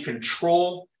is how we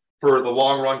control for the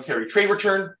long-run carry trade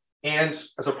return. And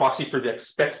as a proxy for the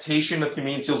expectation of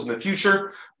convenience yields in the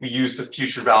future, we use the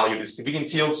future value of these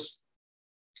convenience yields.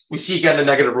 We see, again, the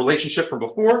negative relationship from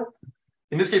before.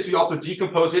 In this case, we also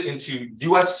decompose it into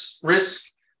US risk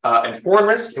and foreign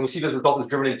risk. And we see the result is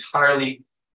driven entirely,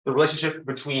 the relationship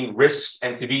between risk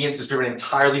and convenience is driven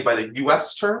entirely by the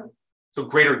US term. So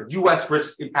greater US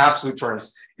risk in absolute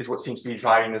terms is what seems to be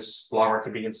driving this long-run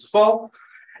convenience to fall.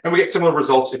 And we get similar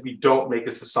results if we don't make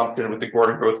this assumption with the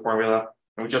Gordon growth formula,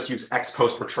 and we just use ex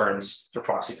post returns to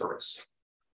proxy for risk.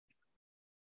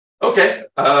 Okay,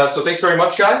 so thanks very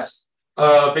much, guys.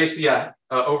 Basically, yeah,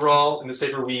 overall in this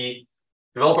paper, we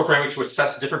develop a framework to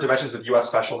assess different dimensions of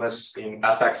US specialness in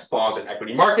FX, bond, and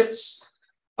equity markets.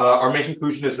 Our main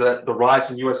conclusion is that the rise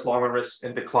in US long-run risk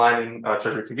and decline in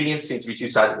Treasury convenience seem to be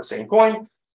two sides of the same coin.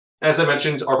 As I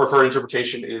mentioned, our preferred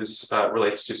interpretation is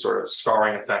relates to sort of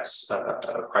scarring effects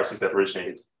of crises that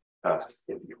originated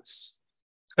in the US.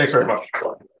 Thanks very much.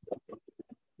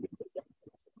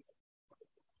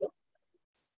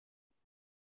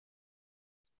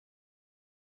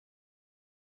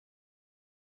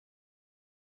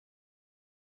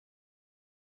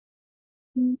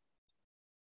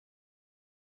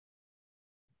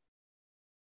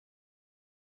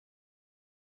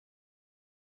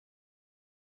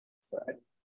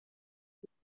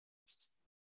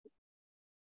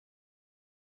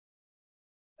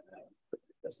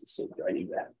 Doesn't seem to I need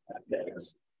that.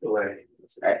 All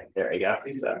right, there we go.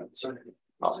 So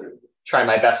I'll try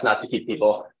my best not to keep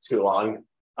people too long.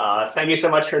 Thank you so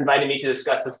much for inviting me to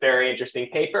discuss this very interesting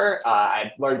paper.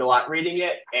 I've learned a lot reading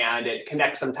it, and it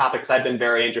connects some topics I've been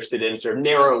very interested in sort of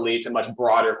narrowly to much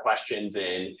broader questions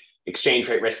in exchange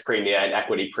rate risk premia and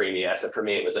equity premia. So for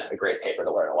me, it was a great paper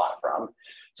to learn a lot from.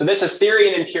 So this is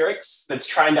theory and empirics that's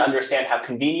trying to understand how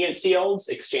convenience yields,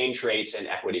 exchange rates, and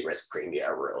equity risk premia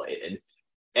are related.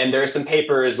 And there are some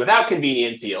papers without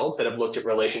convenience yields that have looked at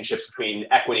relationships between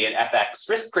equity and FX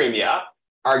risk premia,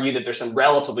 argue that there's some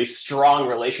relatively strong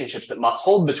relationships that must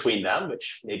hold between them,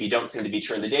 which maybe don't seem to be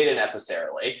true in the data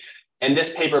necessarily. And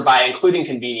this paper, by including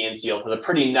convenience yields, has a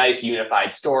pretty nice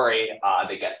unified story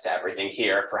that gets to everything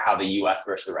here for how the US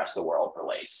versus the rest of the world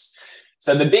relates.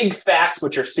 So the big facts,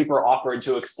 which are super awkward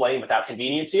to explain without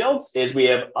convenience yields, is we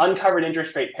have uncovered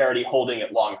interest rate parity holding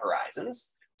at long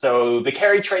horizons. So the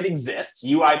carry trade exists.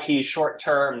 UIP short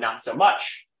term, not so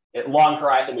much. At long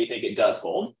horizon, we think it does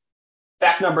hold.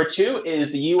 Fact number two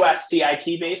is the US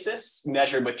CIP basis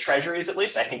measured with treasuries, at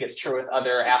least. I think it's true with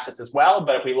other assets as well.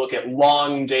 But if we look at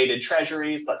long dated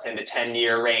treasuries, let's say in the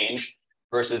 10-year range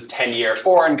versus 10-year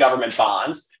foreign government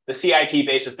bonds, the CIP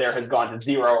basis there has gone to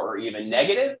zero or even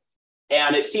negative.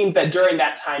 And it seems that during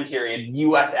that time period,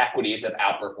 US equities have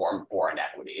outperformed foreign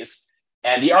equities.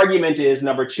 And the argument is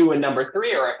number two and number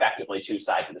three are effectively two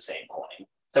sides of the same coin.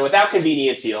 So without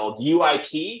convenience yields,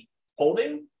 UIP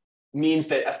holding means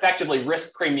that effectively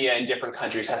risk premia in different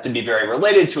countries have to be very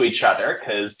related to each other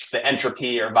because the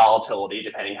entropy or volatility,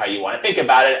 depending how you want to think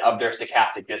about it, of their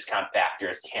stochastic discount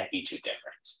factors can't be too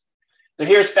different. So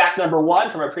here's fact number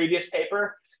one from a previous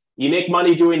paper. You make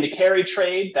money doing the carry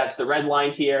trade. That's the red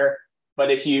line here. But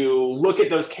if you look at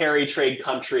those carry trade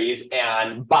countries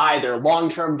and buy their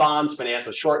long-term bonds, finance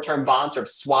with short-term bonds, or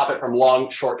swap it from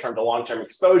short-term to long-term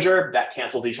exposure, that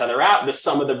cancels each other out. The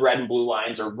sum of the red and blue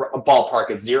lines are a ballpark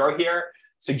of 0 here,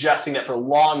 suggesting that for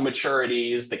long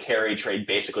maturities, the carry trade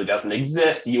basically doesn't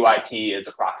exist. UIP is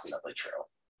approximately true.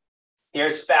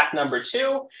 Here's fact number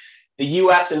 2. The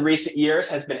US in recent years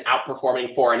has been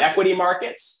outperforming foreign equity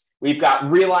markets. We've got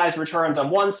realized returns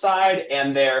on one side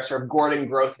and their sort of Gordon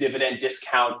growth dividend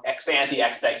discount ex-ante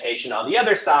expectation on the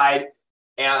other side.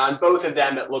 And on both of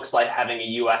them, it looks like having a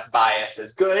US bias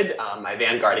is good. My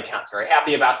Vanguard account's very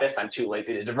happy about this. I'm too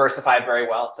lazy to diversify very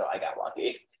well, so I got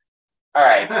lucky. All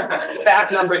right,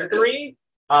 fact number 3.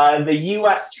 The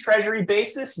US Treasury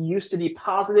basis used to be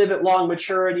positive at long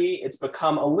maturity. It's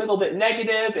become a little bit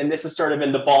negative, and this is sort of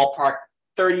in the ballpark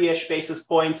 30-ish basis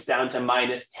points down to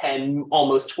minus 10,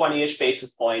 almost 20-ish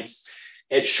basis points.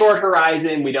 At short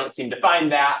horizon, we don't seem to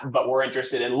find that, but we're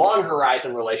interested in long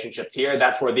horizon relationships here.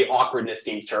 That's where the awkwardness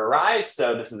seems to arise.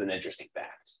 So this is an interesting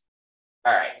fact.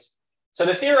 All right. So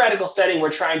the theoretical setting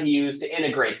we're trying to use to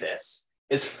integrate this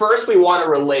is first we want to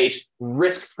relate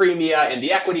risk premia in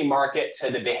the equity market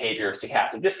to the behavior of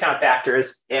stochastic discount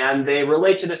factors. And they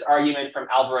relate to this argument from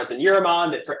Alvarez and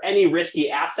Urimon that for any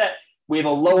risky asset, we have a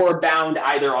lower bound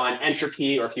either on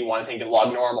entropy, or if you want to think in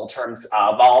log normal terms,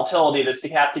 volatility, the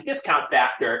stochastic discount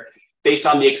factor based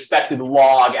on the expected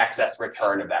log excess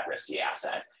return of that risky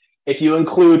asset. If you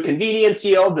include convenience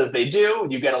yields, as they do,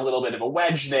 you get a little bit of a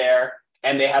wedge there.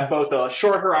 And they have both a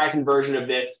short horizon version of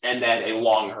this and then a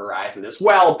long horizon as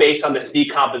well, based on this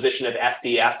decomposition of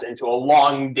SDFs into a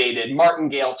long dated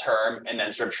martingale term and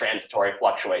then sort of transitory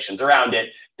fluctuations around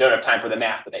it. Don't have time for the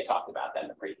math, but they talked about that in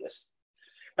the previous.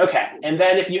 Okay, and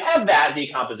then if you have that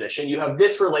decomposition, you have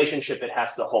this relationship it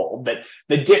has to hold, that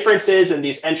the differences in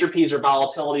these entropies or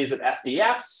volatilities of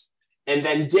SDFs, and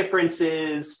then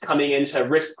differences coming into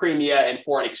risk premia and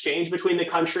foreign exchange between the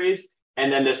countries,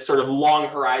 and then this sort of long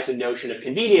horizon notion of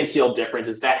convenience yield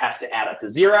differences, that has to add up to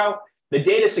 0. The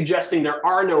data suggesting there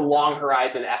are no long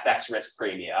horizon FX risk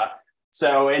premia.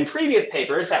 So in previous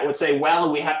papers, that would say,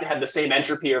 well, we have to have the same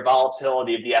entropy or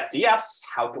volatility of the SDFs.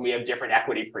 How can we have different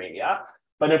equity premia?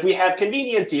 But if we have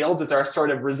convenience yields as our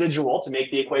sort of residual to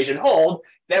make the equation hold,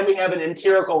 then we have an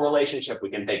empirical relationship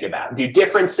we can think about. Do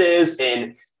differences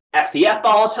in SDF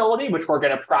volatility, which we're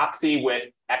going to proxy with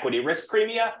equity risk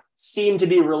premia, seem to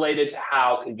be related to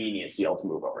how convenience yields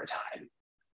move over time?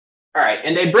 All right,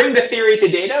 and they bring the theory to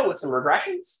data with some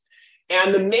regressions.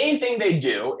 And the main thing they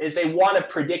do is they want to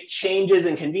predict changes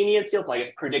in convenience yields. I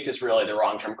guess predict is really the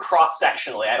wrong term.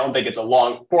 Cross-sectionally, I don't think it's a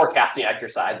long forecasting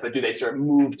exercise, but do they sort of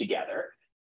move together?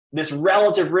 This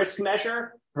relative risk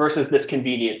measure versus this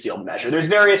convenience yield measure. There's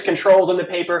various controls in the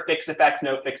paper, fixed effects,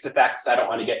 no fixed effects. I don't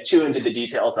want to get too into the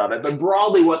details of it, but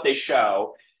broadly what they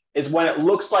show is when it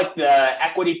looks like the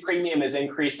equity premium is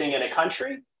increasing in a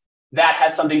country, that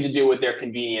has something to do with their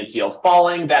convenience yield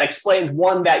falling. That explains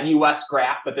that US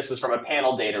graph, but this is from a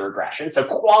panel data regression. So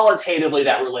qualitatively,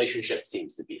 that relationship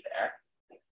seems to be there.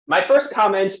 My first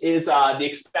comment is the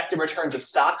expected returns of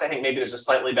stocks. I think maybe there's a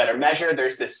slightly better measure.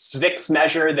 There's this SVIX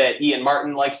measure that Ian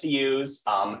Martin likes to use,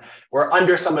 where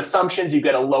under some assumptions, you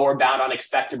get a lower bound on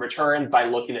expected returns by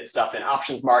looking at stuff in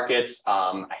options markets.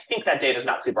 I think that data is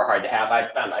not super hard to have.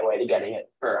 I found my way to getting it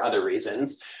for other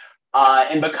reasons.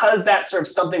 And because that's sort of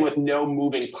something with no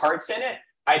moving parts in it,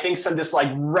 I think some just like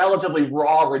relatively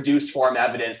raw reduced form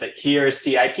evidence that here's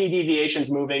CIP deviations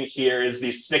moving, here's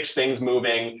these SVIX things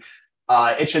moving.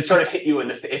 It should sort of hit you in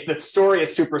the, if the story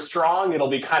is super strong, it'll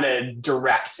be kind of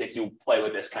direct if you play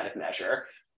with this kind of measure.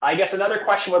 I guess another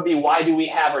question would be, why do we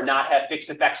have or not have fixed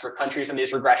effects for countries in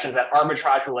these regressions? That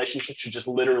arbitrage relationship should just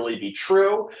literally be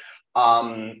true.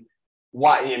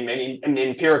 Why, in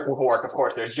empirical work, of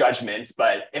course, there's judgments,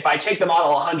 but if I take the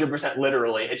model 100%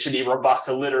 literally, it should be robust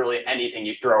to literally anything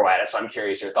you throw at it. So I'm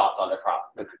curious your thoughts on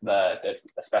the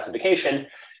specification.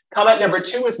 Comment number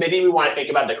 2 is maybe we want to think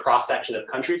about the cross-section of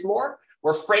countries more.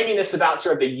 We're framing this about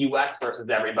sort of the US versus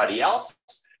everybody else.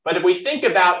 But if we think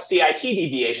about CIP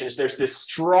deviations, there's this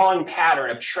strong pattern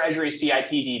of Treasury CIP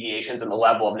deviations in the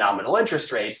level of nominal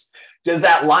interest rates. Does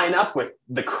that line up with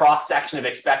the cross-section of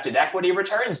expected equity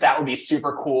returns? That would be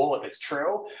super cool if it's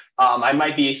true. I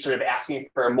might be sort of asking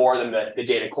for more than the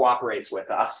data cooperates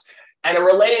with us. And a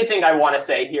related thing I want to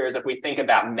say here is if we think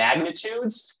about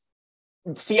magnitudes,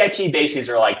 CIP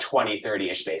bases are like 20,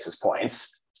 30-ish basis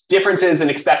points. Differences in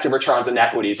expected returns and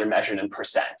equities are measured in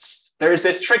percents. there's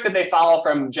this trick that they follow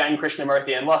from Jen,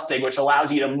 Krishnamurthy, and Lustig, which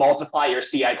allows you to multiply your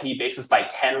CIP basis by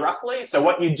 10 roughly. So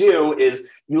what you do is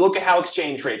you look at how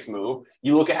exchange rates move,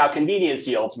 you look at how convenience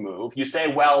yields move, you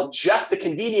say, well, just the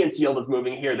convenience yield is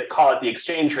moving here, that call it the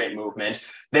exchange rate movement,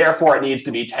 therefore it needs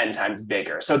to be 10 times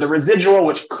bigger. So the residual,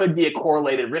 which could be a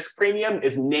correlated risk premium,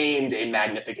 is named a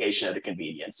magnification of the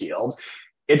convenience yield.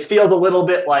 It feels a little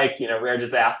bit like, rare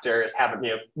disasters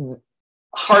having,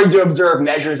 hard to observe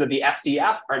measures of the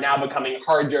SDF are now becoming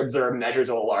hard to observe measures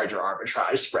of a larger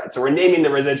arbitrage spread. So we're naming the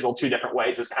residual two different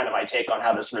ways is kind of my take on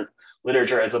how this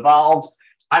literature has evolved.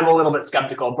 I'm a little bit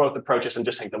skeptical of both approaches and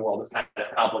just think the world is kind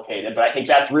of complicated, but I think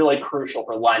that's really crucial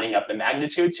for lining up the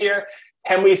magnitudes here.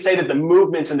 Can we say that the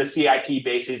movements in the CIP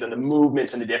bases and the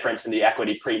movements in the difference in the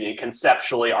equity premium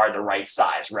conceptually are the right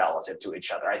size relative to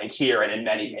each other? I think here and in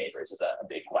many papers is a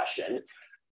big question.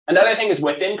 Another thing is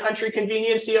within country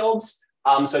convenience yields.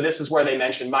 So this is where they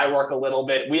mentioned my work a little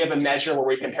bit. We have a measure where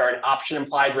we compare an option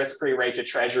implied risk-free rate to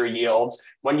treasury yields.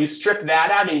 When you strip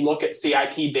that out and you look at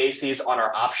CIP bases on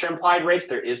our option implied rates,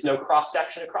 there is no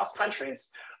cross-section across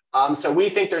countries. So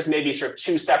we think there's maybe sort of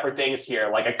two separate things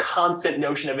here, like a constant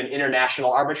notion of an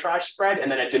international arbitrage spread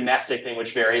and then a domestic thing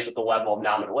which varies with the level of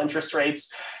nominal interest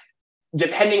rates.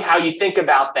 Depending how you think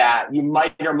about that, you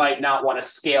might or might not want to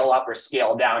scale up or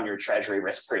scale down your treasury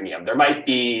risk premium. There might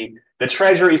be the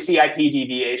treasury CIP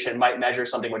deviation might measure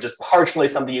something which is partially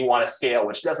something you want to scale,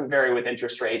 which doesn't vary with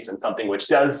interest rates, and something which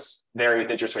does vary with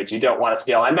interest rates you don't want to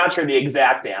scale. I'm not sure the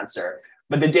exact answer,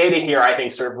 but the data here I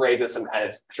think sort of raises some kind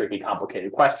of tricky,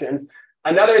 complicated questions.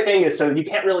 Another thing is, so you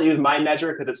can't really use my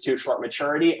measure because it's too short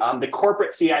maturity. The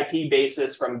corporate CIP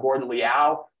basis from Gordon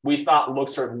Liao, we thought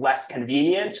looked sort of less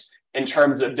convenient in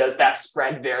terms of does that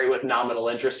spread vary with nominal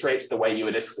interest rates the way you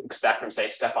would expect from, say,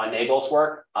 Stefan Nagel's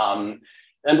work.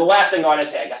 And the last thing I want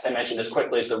to say, I guess I mentioned this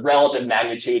quickly, is the relative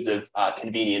magnitudes of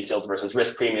convenience yields versus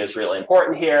risk premium is really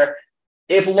important here.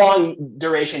 If long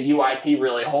duration UIP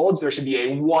really holds, there should be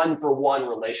a one-for-one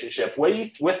relationship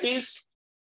with these.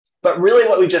 But really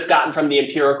what we've just gotten from the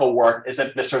empirical work is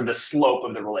that the slope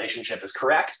of the relationship is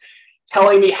correct.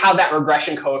 Telling me how that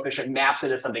regression coefficient maps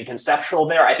into something conceptual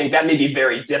there, I think that may be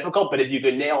very difficult, but if you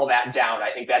could nail that down,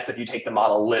 I think that's, if you take the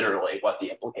model literally, what the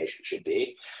implication should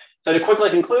be. So to quickly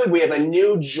conclude, we have a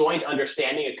new joint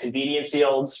understanding of convenience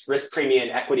yields, risk premium in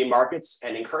equity markets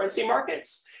and in currency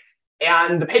markets.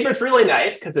 And the paper is really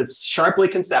nice because it's sharply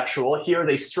conceptual. Here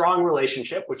is a strong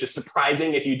relationship, which is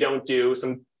surprising if you don't do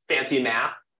some fancy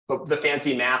math, but the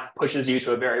fancy math pushes you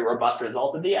to a very robust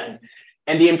result at the end.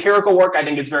 And the empirical work, I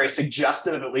think, is very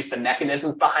suggestive of at least the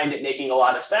mechanisms behind it making a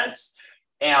lot of sense.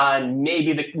 And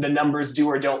maybe the numbers do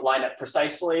or don't line up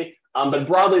precisely. But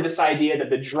broadly, this idea that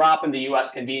the drop in the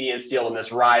US convenience yield and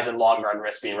this rise in long run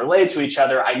risk being related to each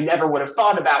other, I never would have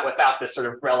thought about without this sort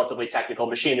of relatively technical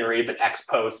machinery, but ex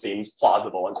post seems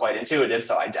plausible and quite intuitive.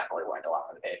 So I definitely learned a lot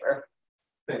from the paper.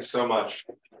 Thanks so much.